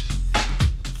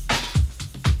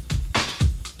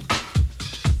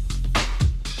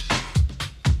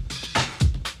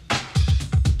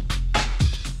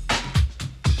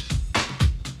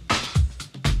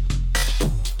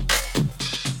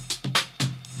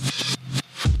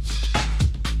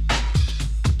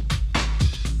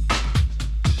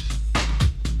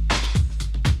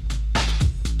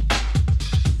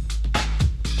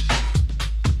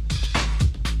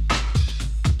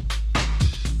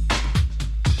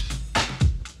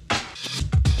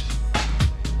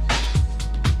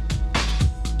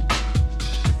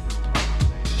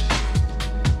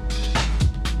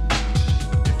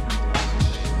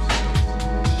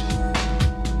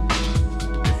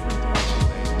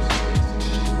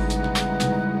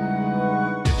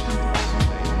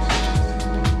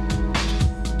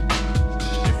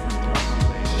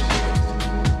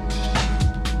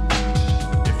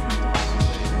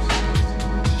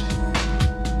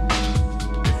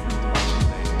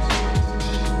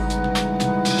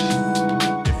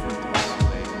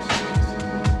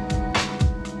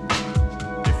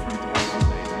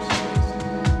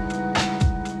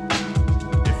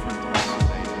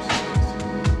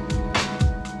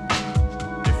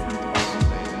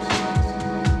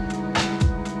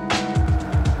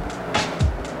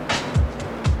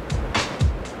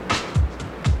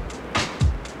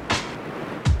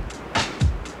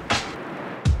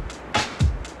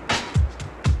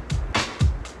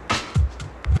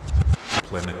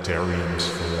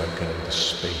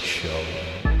 Space Show.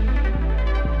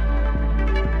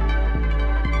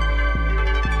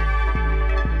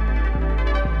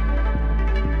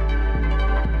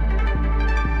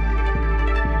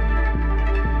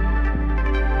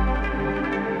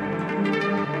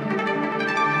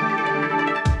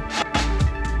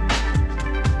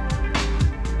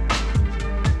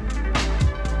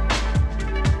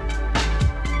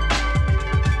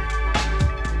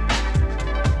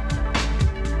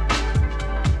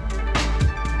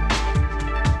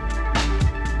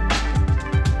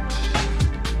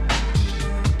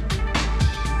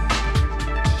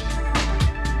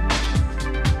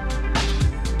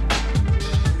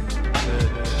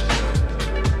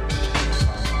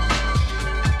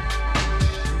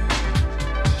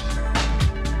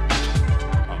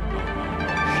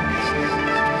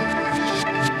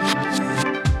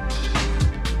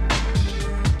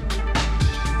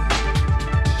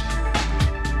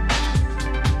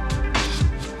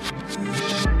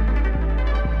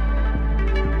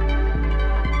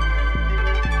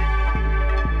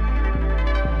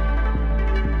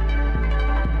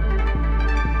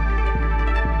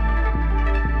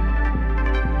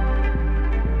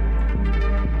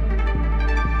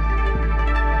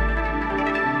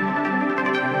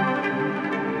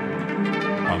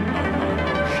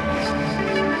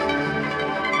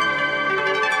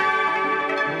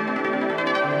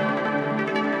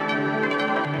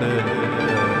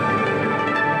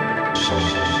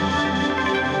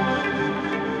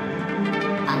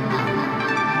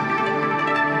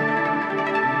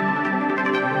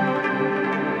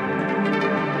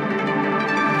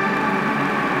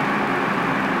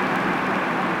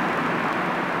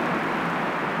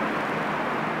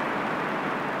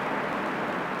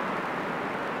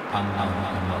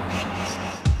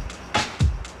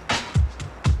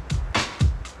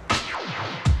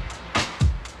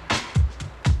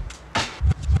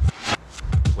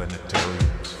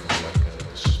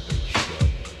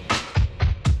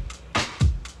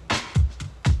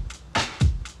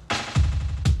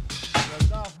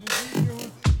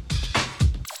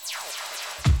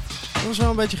 Dat was wel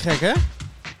een beetje gek, hè? Ja,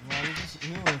 dit is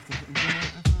heel heftig. Ik ben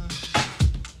even...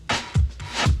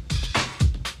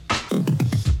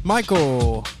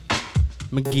 Michael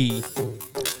McGee.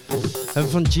 Hebben we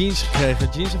van Jeans gekregen.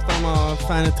 Jeans heeft allemaal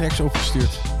fijne tracks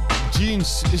opgestuurd.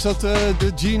 Jeans, is dat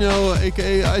de Gino,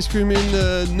 a.k.a. Ice Cream in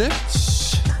de nek?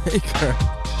 Zeker.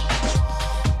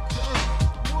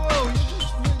 Wow,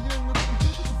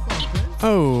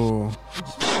 Oh.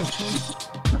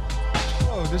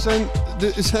 Oh, er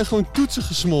zijn gewoon toetsen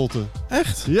gesmolten.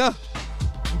 Echt? Ja.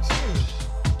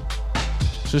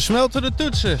 Ze smelten de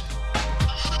toetsen.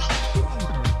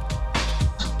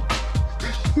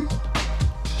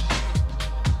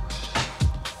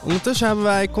 Ondertussen hebben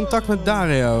wij contact met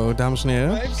Dario, dames en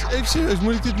heren. Maar even serieus,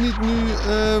 moet ik dit niet nu...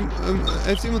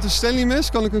 heeft iemand een Stanley mes?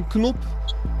 Kan ik een knop...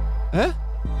 Hè?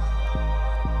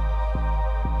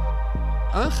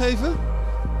 Aangeven?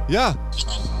 Ja,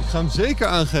 ik ga hem zeker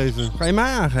aangeven. Ga je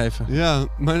mij aangeven? Ja,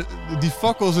 maar die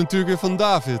fakkel is natuurlijk weer van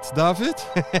David. David?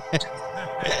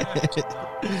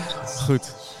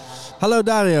 Goed. Hallo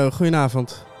Dario,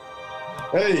 goedenavond.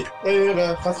 Hey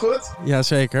heren, gaat goed?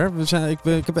 Jazeker.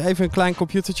 Ik heb even een klein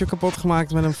computertje kapot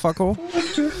gemaakt met een fakkel.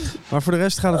 Maar voor de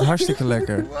rest gaat het hartstikke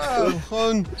lekker. Wauw,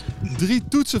 gewoon 3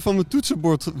 toetsen van mijn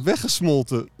toetsenbord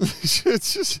weggesmolten.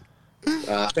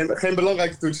 Ja, geen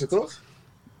belangrijke toetsen, toch?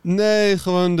 Nee,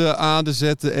 gewoon de A, de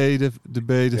Z, de E, de B,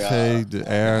 de G, de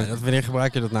R. Ja, wanneer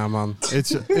gebruik je dat nou, man?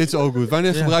 It's all good.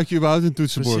 Wanneer gebruik je überhaupt een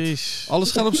toetsenbord? Precies.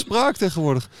 Alles gaat op spraak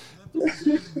tegenwoordig.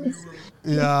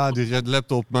 Ja, die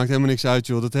laptop maakt helemaal niks uit,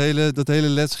 joh. Dat hele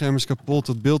ledscherm is kapot.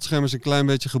 Dat beeldscherm is een klein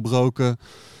beetje gebroken.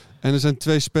 En er zijn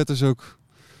 2 spetters ook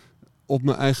op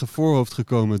mijn eigen voorhoofd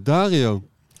gekomen. Dario.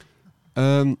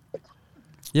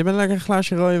 Je bent lekker een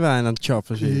glaasje rode wijn aan het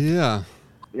chappen, zie ik. Ja.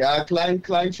 Ja,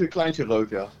 kleintje rood,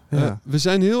 ja. We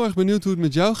zijn heel erg benieuwd hoe het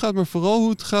met jou gaat, maar vooral hoe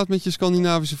het gaat met je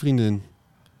Scandinavische vriendin.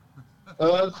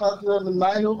 Het gaat met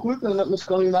mij heel goed en met mijn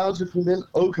Scandinavische vriendin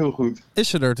ook heel goed. Is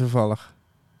ze er toevallig?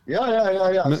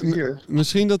 Ja, zeker.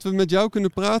 Misschien dat we met jou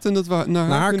kunnen praten en dat we naar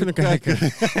haar kunnen kijken.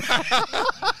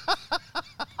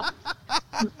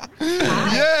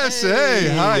 Yes, hey,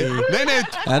 hi. Nee.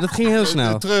 Ja, dat ging heel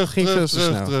snel. Terug.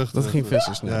 Dat ging veel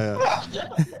te snel. Ja.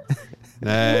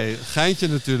 Nee, geintje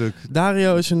natuurlijk.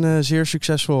 Dario is een zeer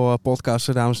succesvol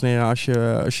podcaster, dames en heren.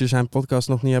 Als je zijn podcast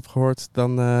nog niet hebt gehoord,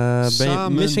 dan ben je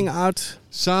missing out.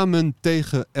 Samen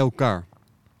tegen elkaar.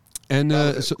 En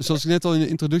zoals ik net al in de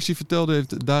introductie vertelde,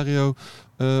 heeft Dario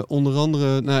onder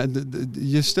andere...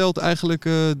 je stelt eigenlijk...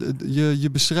 je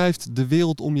beschrijft de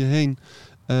wereld om je heen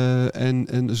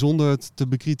En zonder het te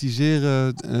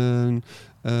bekritiseren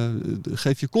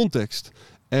geef je context.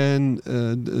 En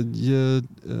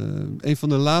een van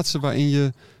de laatste waarin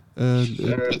je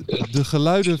de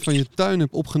geluiden van je tuin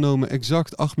hebt opgenomen,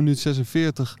 exact 8 minuten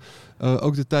 46,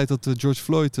 ook de tijd dat George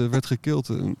Floyd werd gekild,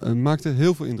 maakte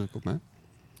heel veel indruk op mij.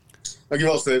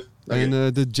 Dankjewel, Steve. En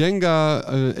de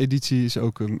Jenga-editie is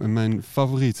ook mijn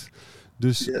favoriet.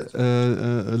 Dus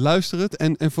luister het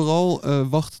en vooral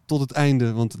wacht tot het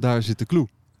einde, want daar zit de clue.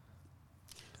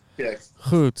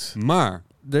 Goed. Maar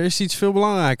er is iets veel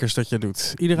belangrijkers dat je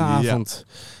doet. Iedere avond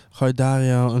gooit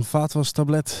Dario een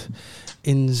vaatwastablet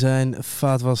in zijn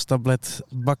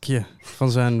vaatwastabletbakje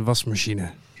van zijn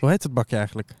wasmachine. Hoe heet het bakje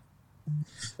eigenlijk?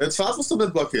 Het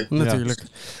vaatwastabletbakje. Natuurlijk.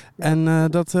 Ja.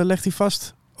 En dat legt hij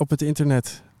vast op het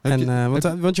internet.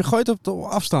 Want je gooit op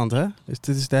afstand, hè? Dus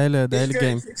dit is de hele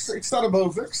game. Ik sta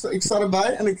erboven. Ik sta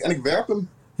erbij en ik werp hem.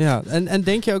 Ja, en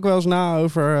denk je ook wel eens na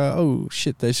over... oh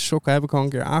shit, deze sokken heb ik al een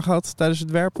keer aangehad tijdens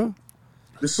het werpen?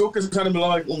 De sokken zijn een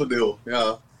belangrijk onderdeel,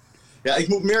 ja. Ja, ik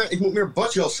moet meer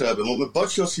badjassen hebben, want met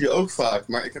badjas zie je ook vaak,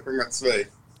 maar ik heb er maar 2.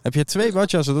 Heb je 2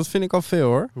 badjassen? Dat vind ik al veel,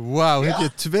 hoor. Wauw, heb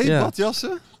je 2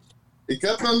 badjassen? Ik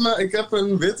heb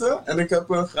een witte en ik heb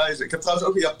een grijze. Ik heb trouwens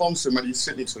ook een Japanse, maar die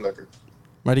zit niet zo lekker.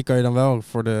 Maar die kan je dan wel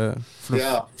voor de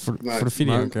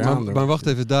video een keer aandoen. Maar wacht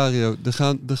even, Dario.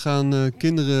 Er gaan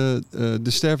kinderen...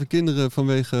 er sterven kinderen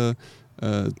vanwege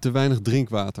te weinig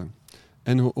drinkwater.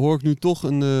 En hoor ik nu toch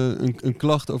een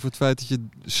klacht over het feit dat je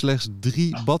slechts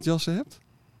 3 badjassen hebt?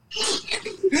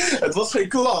 Het was geen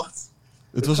klacht.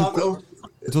 Het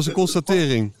was een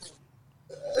constatering.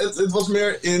 Het was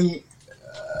meer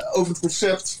over het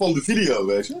concept van de video,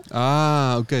 weet je?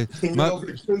 Ah, oké. Het ging meer over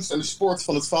de kunst en de sport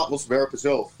van het vaatwaswerpen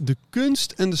zelf. De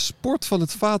kunst en de sport van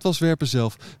het vaatwaswerpen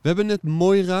zelf. We hebben net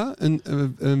Moira,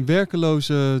 een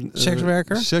werkeloze...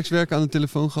 sekswerker aan de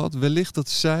telefoon gehad. Wellicht dat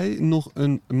zij nog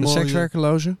een mooie...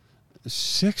 Sekswerkeloze?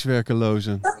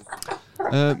 Sekswerkeloze.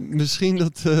 Misschien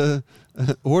dat...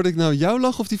 hoorde ik nou jouw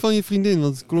lach of die van je vriendin?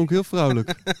 Want het klonk heel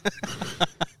vrouwelijk.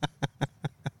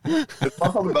 Het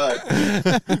mag allebei.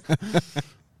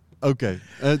 Oké.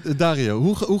 Dario,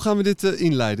 hoe gaan we dit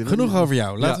inleiden? Genoeg over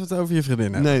jou. Laten we het over je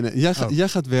vriendin hebben. Nee. Jij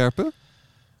gaat werpen.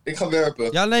 Ik ga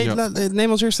werpen. Ja,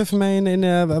 neem ons eerst even mee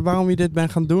in waarom je dit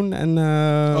bent gaan doen en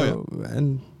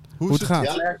hoe het gaat.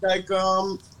 Ja,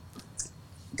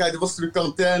 kijk, er was natuurlijk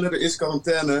quarantaine, er is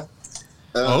quarantaine.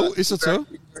 Is dat zo?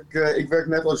 Ik werk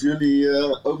net als jullie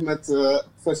ook met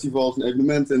festivals en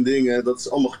evenementen en dingen. Dat is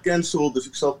allemaal gecanceld, dus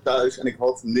ik zat thuis en ik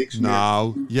had niks meer.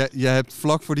 Nou, jij hebt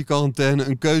vlak voor die quarantaine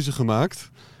een keuze gemaakt.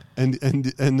 En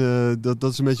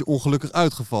dat is een beetje ongelukkig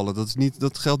uitgevallen.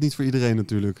 Dat geldt niet voor iedereen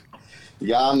natuurlijk.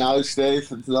 Ja, nou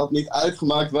Steve, het had niet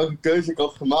uitgemaakt welke keuze ik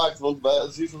had gemaakt. Want bij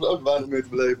Aziz was ook weinig meer te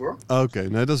beleven, hoor. Oké,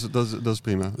 nee, dat is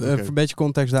prima. Voor een beetje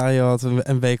context, Dario had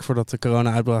een week voordat de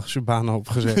corona uitbrak zijn baan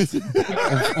opgezet.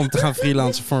 om te gaan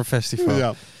freelancen voor een festival.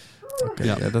 Ja.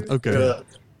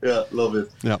 Ja, love it.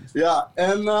 Ja,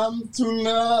 en toen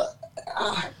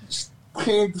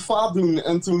ging ik de vaat doen.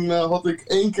 En toen had ik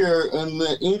 1 keer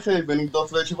een ingreep. En ik dacht,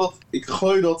 weet je wat, ik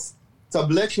gooi dat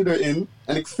tabletje erin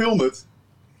en ik film het.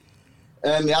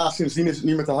 En ja, sindsdien is het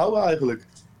niet meer te houden eigenlijk.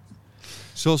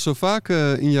 Zoals zo vaak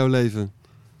in jouw leven.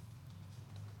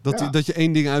 Dat je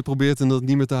 1 ding uitprobeert en dat het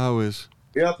niet meer te houden is.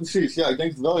 Ja, precies. Ja, ik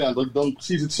denk het wel. Ja. Dat ik dan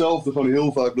precies hetzelfde gewoon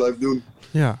heel vaak blijf doen.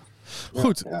 Ja.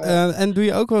 Goed. En doe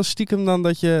je ook wel stiekem dan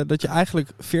dat je eigenlijk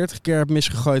 40 keer hebt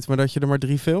misgegooid, maar dat je er maar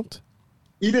 3 filmt?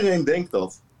 Iedereen denkt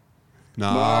dat.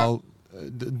 Nou,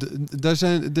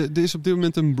 er is op dit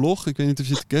moment een blog. Ik weet niet of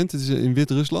je het kent. Het is in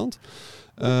Wit-Rusland.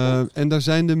 En daar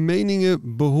zijn de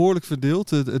meningen behoorlijk verdeeld.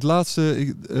 Het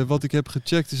laatste wat ik heb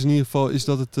gecheckt is in ieder geval is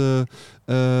dat het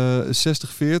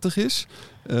 60-40 is.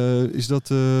 Is dat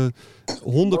 100%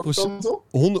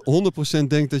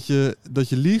 denkt dat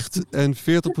je liegt en 40%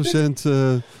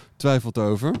 twijfelt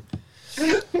over.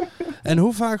 En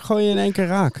hoe vaak gooi je in 1 keer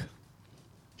raak?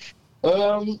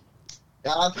 Ja,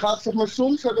 het gaat zeg maar,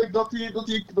 soms heb ik dat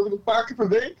ik een paar keer per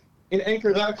week in 1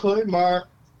 keer raak gooi, maar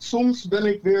soms ben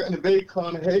ik weer in de week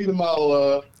gewoon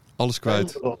helemaal... alles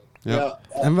kwijt. Ja.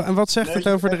 En wat zegt het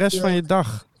over de rest van je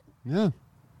dag? Ja.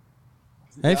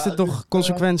 Heeft het nog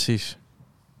consequenties?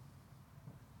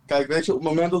 Kijk, weet je, op het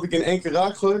moment dat ik in 1 keer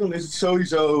raak gooi, dan is het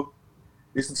sowieso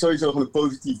gewoon een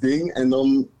positief ding. En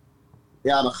dan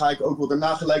ga ik ook wel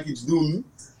daarna gelijk iets doen.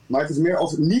 Maar het is meer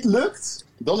als het niet lukt,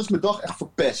 dan is mijn dag echt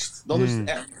verpest. Dan is het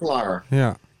echt klaar.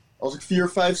 Ja. Als ik 4,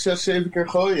 5, 6, 7 keer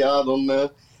gooi, ja, dan...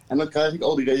 en dan krijg ik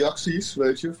al die reacties,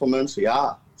 weet je, van mensen.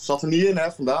 Ja, Zat er niet in,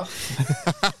 hè, vandaag.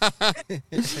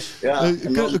 Ja,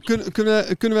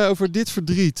 kunnen wij over dit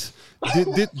verdriet,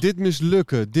 dit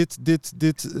mislukken,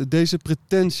 deze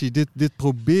pretentie, dit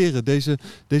proberen,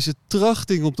 deze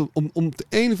trachting om op de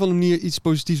een of andere manier iets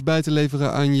positiefs bij te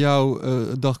leveren aan jouw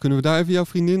dag, kunnen we daar even jouw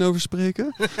vriendin over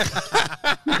spreken?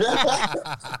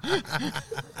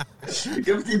 Ik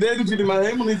heb het idee dat jullie mij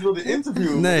helemaal niet wilden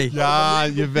interviewen. Nee. Ja,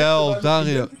 jawel.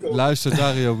 Dario. Luister,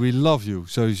 Dario. We love you.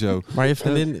 Sowieso. Maar je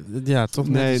vriendin, ja, toch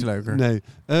net iets leuker. Nee.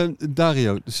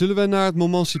 Dario, zullen wij naar het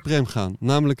moment suprême gaan?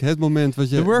 Namelijk het moment wat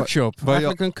je... De workshop.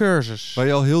 Eigenlijk een cursus. Waar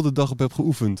je al heel de dag op hebt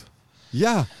geoefend.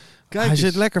 Ja. Kijk Hij eens.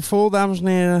 zit lekker vol, dames en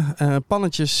heren.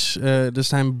 Pannetjes, er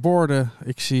zijn borden.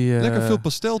 Ik zie... lekker veel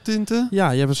pasteltinten.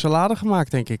 Ja, je hebt een salade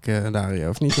gemaakt, denk ik, Dario.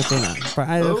 Of niet? Je hebt een paar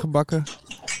eieren gebakken.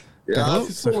 Ja, Kijk,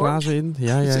 er glazen in.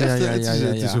 Ja.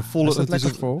 Het is een volle, het is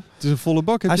een volle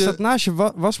bak. Hij staat naast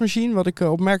je wasmachine, wat ik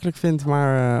opmerkelijk vind,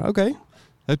 maar oké.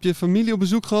 Heb je familie op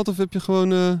bezoek gehad of heb je gewoon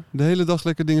de hele dag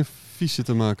lekker dingen vies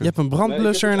zitten maken? Je hebt een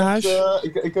brandblusser in huis?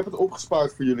 Ik heb het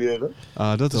opgespaard voor jullie, heren.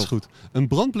 Ah, dat is goed. Een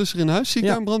brandblusser in huis? Zie ik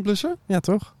daar een brandblusser? Ja,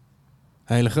 toch?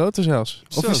 Een hele grote zelfs.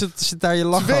 Of Zo. zit daar je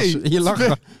lachgas? Twee.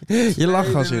 Je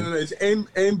lachgas in? Nee, het is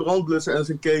één brandblusser en het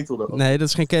is een ketel erop. Nee, dat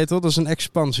is geen ketel, dat is een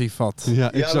expansievat.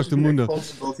 Ja, exact de moeder.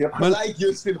 Je hebt gelijk,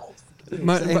 Justin.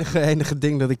 Maar het enige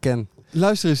ding dat ik ken.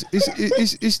 Luister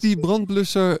eens, is die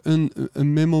brandblusser een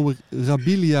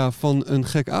memorabilia van een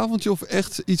gek avondje of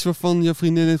echt iets waarvan je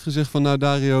vriendin heeft gezegd van nou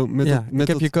Dario... ik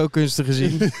heb je kookkunsten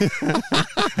gezien.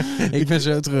 Ik ben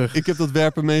zo terug. Ik heb dat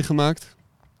werpen meegemaakt.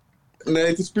 Nee,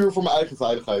 het is puur voor mijn eigen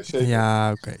veiligheid, zeker.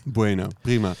 Ja, oké. Bueno,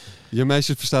 prima. Je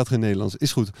meisje verstaat geen Nederlands.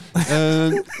 Is goed.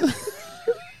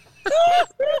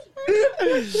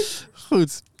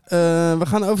 Goed. We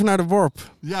gaan over naar de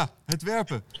worp. Ja, het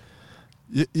werpen.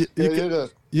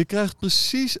 Je krijgt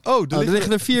precies... Oh, er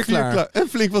liggen er 4 klaar. En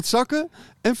flink wat zakken.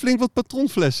 En flink wat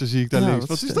patronflessen zie ik daar links.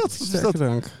 Wat is dat?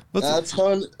 Ja, het is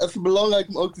gewoon even belangrijk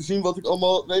om ook te zien wat ik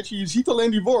allemaal... Weet je ziet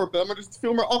alleen die worp, hè, maar er zit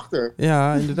veel meer achter.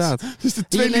 Ja, inderdaad. Dus de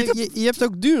 2 liter... je hebt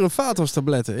ook dure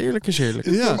vaatwastabletten. Eerlijk is eerlijk.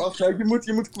 Ja.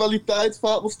 Je moet kwaliteit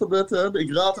vaatwastabletten hebben.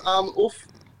 Ik raad aan of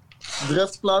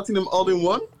Dreft Platinum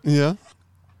All-in-One. Ja.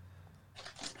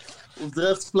 Of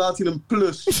Dreft Platinum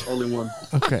Plus All-in-One.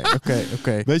 Oké.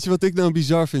 Weet je wat ik nou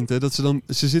bizar vind? Hè? Dat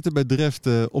ze zitten bij Dreft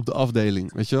op de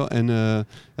afdeling, weet je wel? En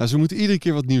ze moeten iedere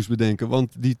keer wat nieuws bedenken,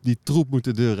 want die troep moet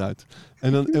de deur uit.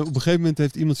 En dan op een gegeven moment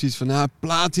heeft iemand zoiets van,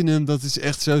 Platinum, dat is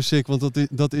echt zo sick, want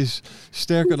dat is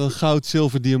sterker dan goud,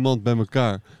 zilver, diamant bij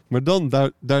elkaar. Maar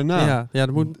dan daarna... Ja,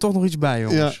 er moet toch nog iets bij,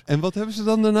 jongens. Ja, en wat hebben ze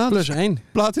dan daarna? Plus 1.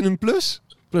 Platinum Plus?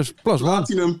 Plus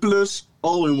Platinum Plus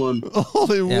All-in-One.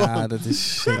 All-in-one. Ja, dat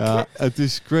is sick. Ja, het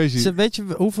is crazy. Weet je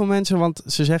hoeveel mensen, want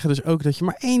ze zeggen dus ook dat je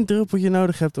maar 1 druppeltje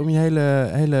nodig hebt om je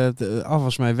hele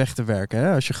afwas mee weg te werken.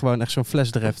 Hè? Als je gewoon echt zo'n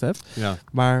fles Dreft hebt. Ja.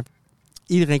 Maar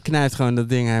iedereen knijpt gewoon dat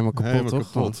ding helemaal kapot,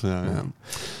 toch? Kapot, ja.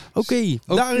 Oké,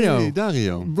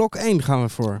 Dario. Blok 1 gaan we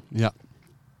voor. Ja.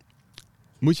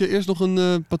 Moet je eerst nog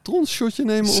een patronshotje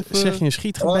nemen? Of, zeg je een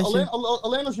schietgebedje?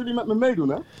 Alleen als jullie met me meedoen,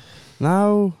 hè?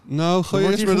 Nou, gooi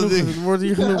eerst maar dat ding. Er wordt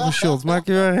hier genoeg geshot. Maak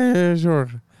je maar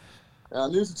zorgen. Ja,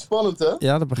 nu is het spannend, hè?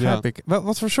 Ja, dat begrijp ik.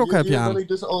 Wat voor sok heb je aan? Daar ben ik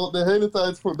dus al de hele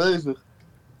tijd voor bezig.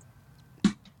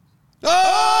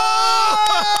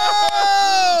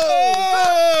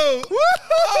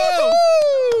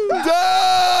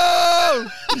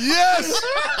 Yes!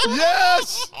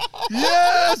 Yes!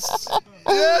 Yes!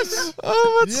 Yes!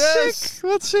 Oh, wat sick!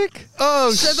 Wat sick! Oh,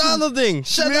 zet aan dat ding!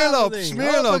 Smeerloop!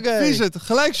 Vies het!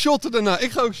 Gelijk shotten daarna.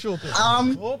 Ik ga ook shotten.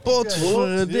 Aan!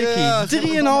 Potverdikkie. 3,5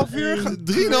 uur. 3,5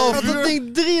 uur? Dat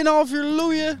ding 3,5 uur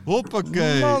loeien.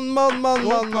 Hoppakee.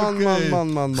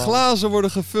 Man. Glazen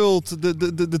worden gevuld.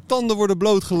 De tanden worden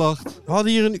blootgelacht. We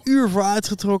hadden hier een uur voor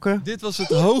uitgetrokken. Dit was het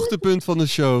hoogtepunt van de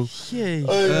show.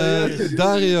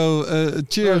 Dario,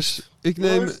 cheers.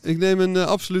 Ik neem een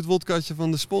absoluut wodkaatje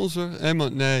van de sponsor.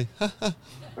 Nee.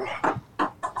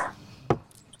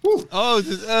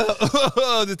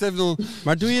 Dit heeft nog...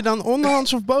 Maar doe je dan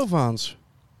onderhands of bovenhands?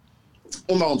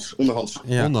 Onderhands.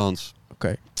 Ja. Onderhands.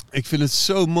 Oké. Ik vind het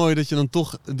zo mooi dat je dan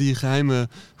toch die geheime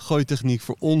gooitechniek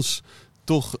voor ons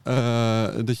toch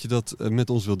dat je dat met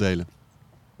ons wil delen.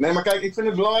 Nee, maar kijk, ik vind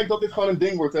het belangrijk dat dit gewoon een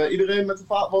ding wordt. Hè. Iedereen met een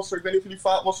vaatwasser, ik weet niet of jullie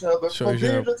vaatwasser hebben.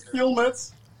 Probeer het, film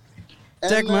het.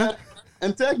 Tag me.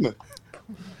 En tag me.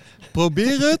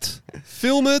 Probeer het,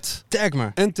 film het. Tag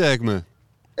me. En tag me.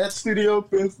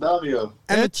 @studio.dario.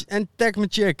 En tag me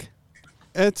chick.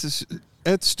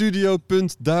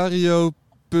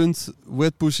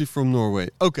 @studio.dario.wetpussy from Norway.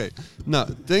 Oké, nou,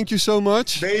 thank you so much.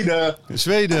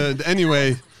 Zweden,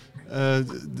 anyway.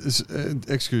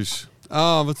 Excuus.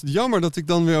 Wat jammer dat ik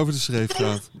dan weer over de schreef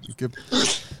ga.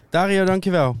 Dario,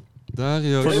 dankjewel.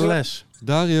 Dario. Voor de les.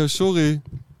 Dario, sorry.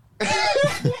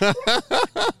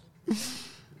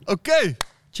 Oké.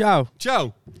 Ciao.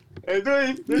 Ciao. Hey,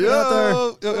 doei.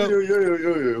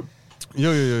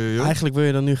 Yo. Eigenlijk wil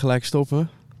je dan nu gelijk stoppen.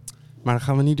 Maar dat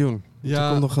gaan we niet doen. Ja. Er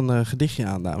komt nog een gedichtje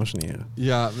aan, dames en heren.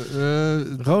 Ja.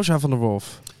 Rosa van der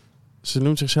Wolf. Ze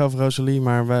noemt zichzelf Rosalie,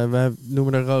 maar wij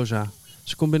noemen haar Rosa.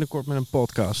 Ze komt binnenkort met een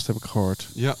podcast, heb ik gehoord.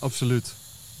 Ja, absoluut.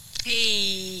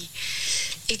 Hey,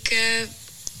 ik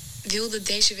wilde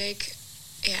deze week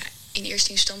in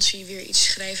eerste instantie weer iets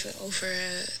schrijven over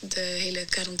de hele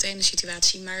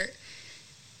quarantainesituatie. Maar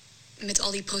met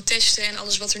al die protesten en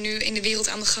alles wat er nu in de wereld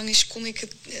aan de gang is,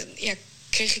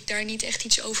 kreeg ik daar niet echt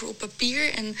iets over op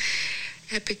papier. En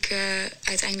heb ik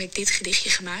uiteindelijk dit gedichtje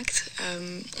gemaakt.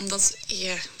 Omdat,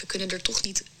 we kunnen er toch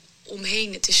niet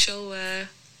omheen. Het is zo...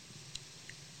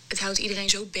 het houdt iedereen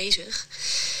zo bezig.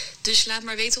 Dus laat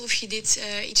maar weten of je dit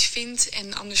iets vindt.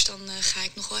 En anders dan ga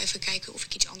ik nog wel even kijken of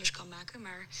ik iets anders kan maken.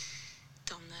 Maar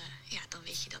dan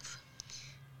weet je dat.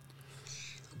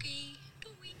 Oké,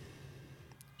 doei.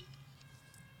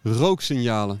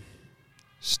 Rooksignalen.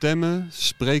 Stemmen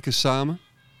spreken samen.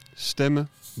 Stemmen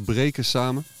breken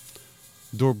samen.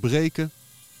 Doorbreken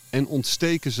en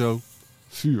ontsteken zo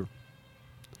vuur.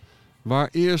 Waar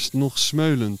eerst nog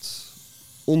smeulend,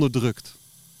 onderdrukt,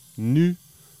 nu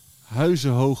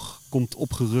huizenhoog komt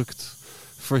opgerukt.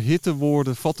 Verhitte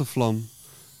woorden vatten vlam.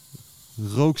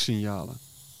 Rooksignalen.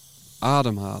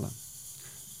 Ademhalen.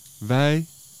 Wij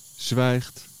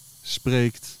zwijgt,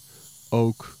 spreekt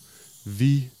ook.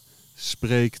 Wie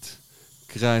spreekt,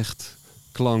 krijgt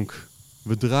klank.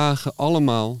 We dragen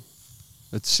allemaal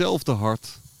hetzelfde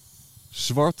hart.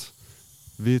 Zwart,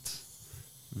 wit,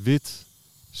 wit,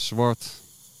 zwart,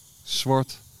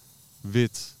 zwart,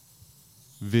 wit,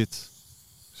 wit,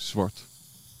 zwart.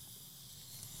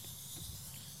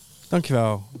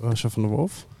 Dankjewel, Rosa van der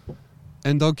Wolf.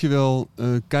 En dankjewel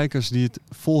kijkers die het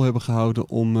vol hebben gehouden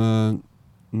om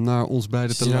naar ons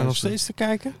beiden te luisteren. Zit je nog steeds te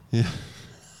kijken? Ja.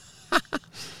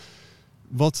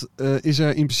 Wat is er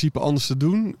in principe anders te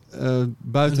doen?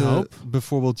 Buiten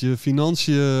bijvoorbeeld je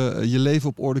financiën, je leven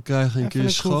op orde krijgen. Een keer je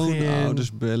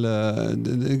schoonouders bellen.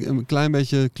 Een klein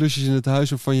beetje klusjes in het huis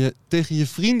waarvan je tegen je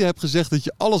vrienden hebt gezegd dat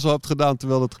je alles al hebt gedaan.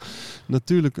 Terwijl het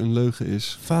natuurlijk een leugen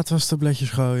is. Vaatwastabletjes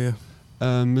gooien.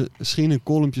 Misschien een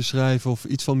columnje schrijven of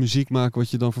iets van muziek maken wat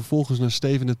je dan vervolgens naar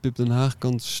Steven@pipdenhaag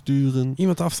kan sturen.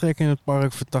 Iemand aftrekken in het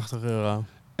park voor €80.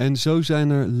 En zo zijn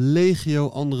er legio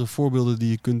andere voorbeelden die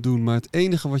je kunt doen. Maar het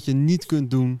enige wat je niet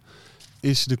kunt doen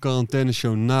is de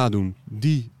quarantaineshow nadoen.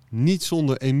 Die niet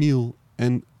zonder Emiel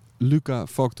en Luca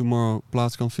Fuck Tomorrow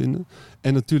plaats kan vinden.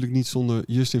 En natuurlijk niet zonder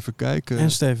Justin Verkijken.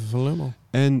 En Steven van Lummel.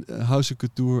 En House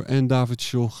Couture en David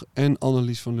Schoch en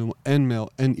Annelies van Lummel en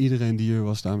Mel en iedereen die hier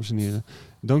was, dames en heren.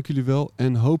 Dank jullie wel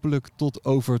en hopelijk tot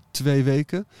over 2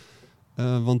 weken.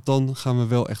 Want dan gaan we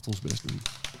wel echt ons best doen.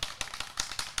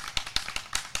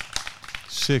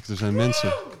 Sick, er zijn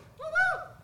mensen.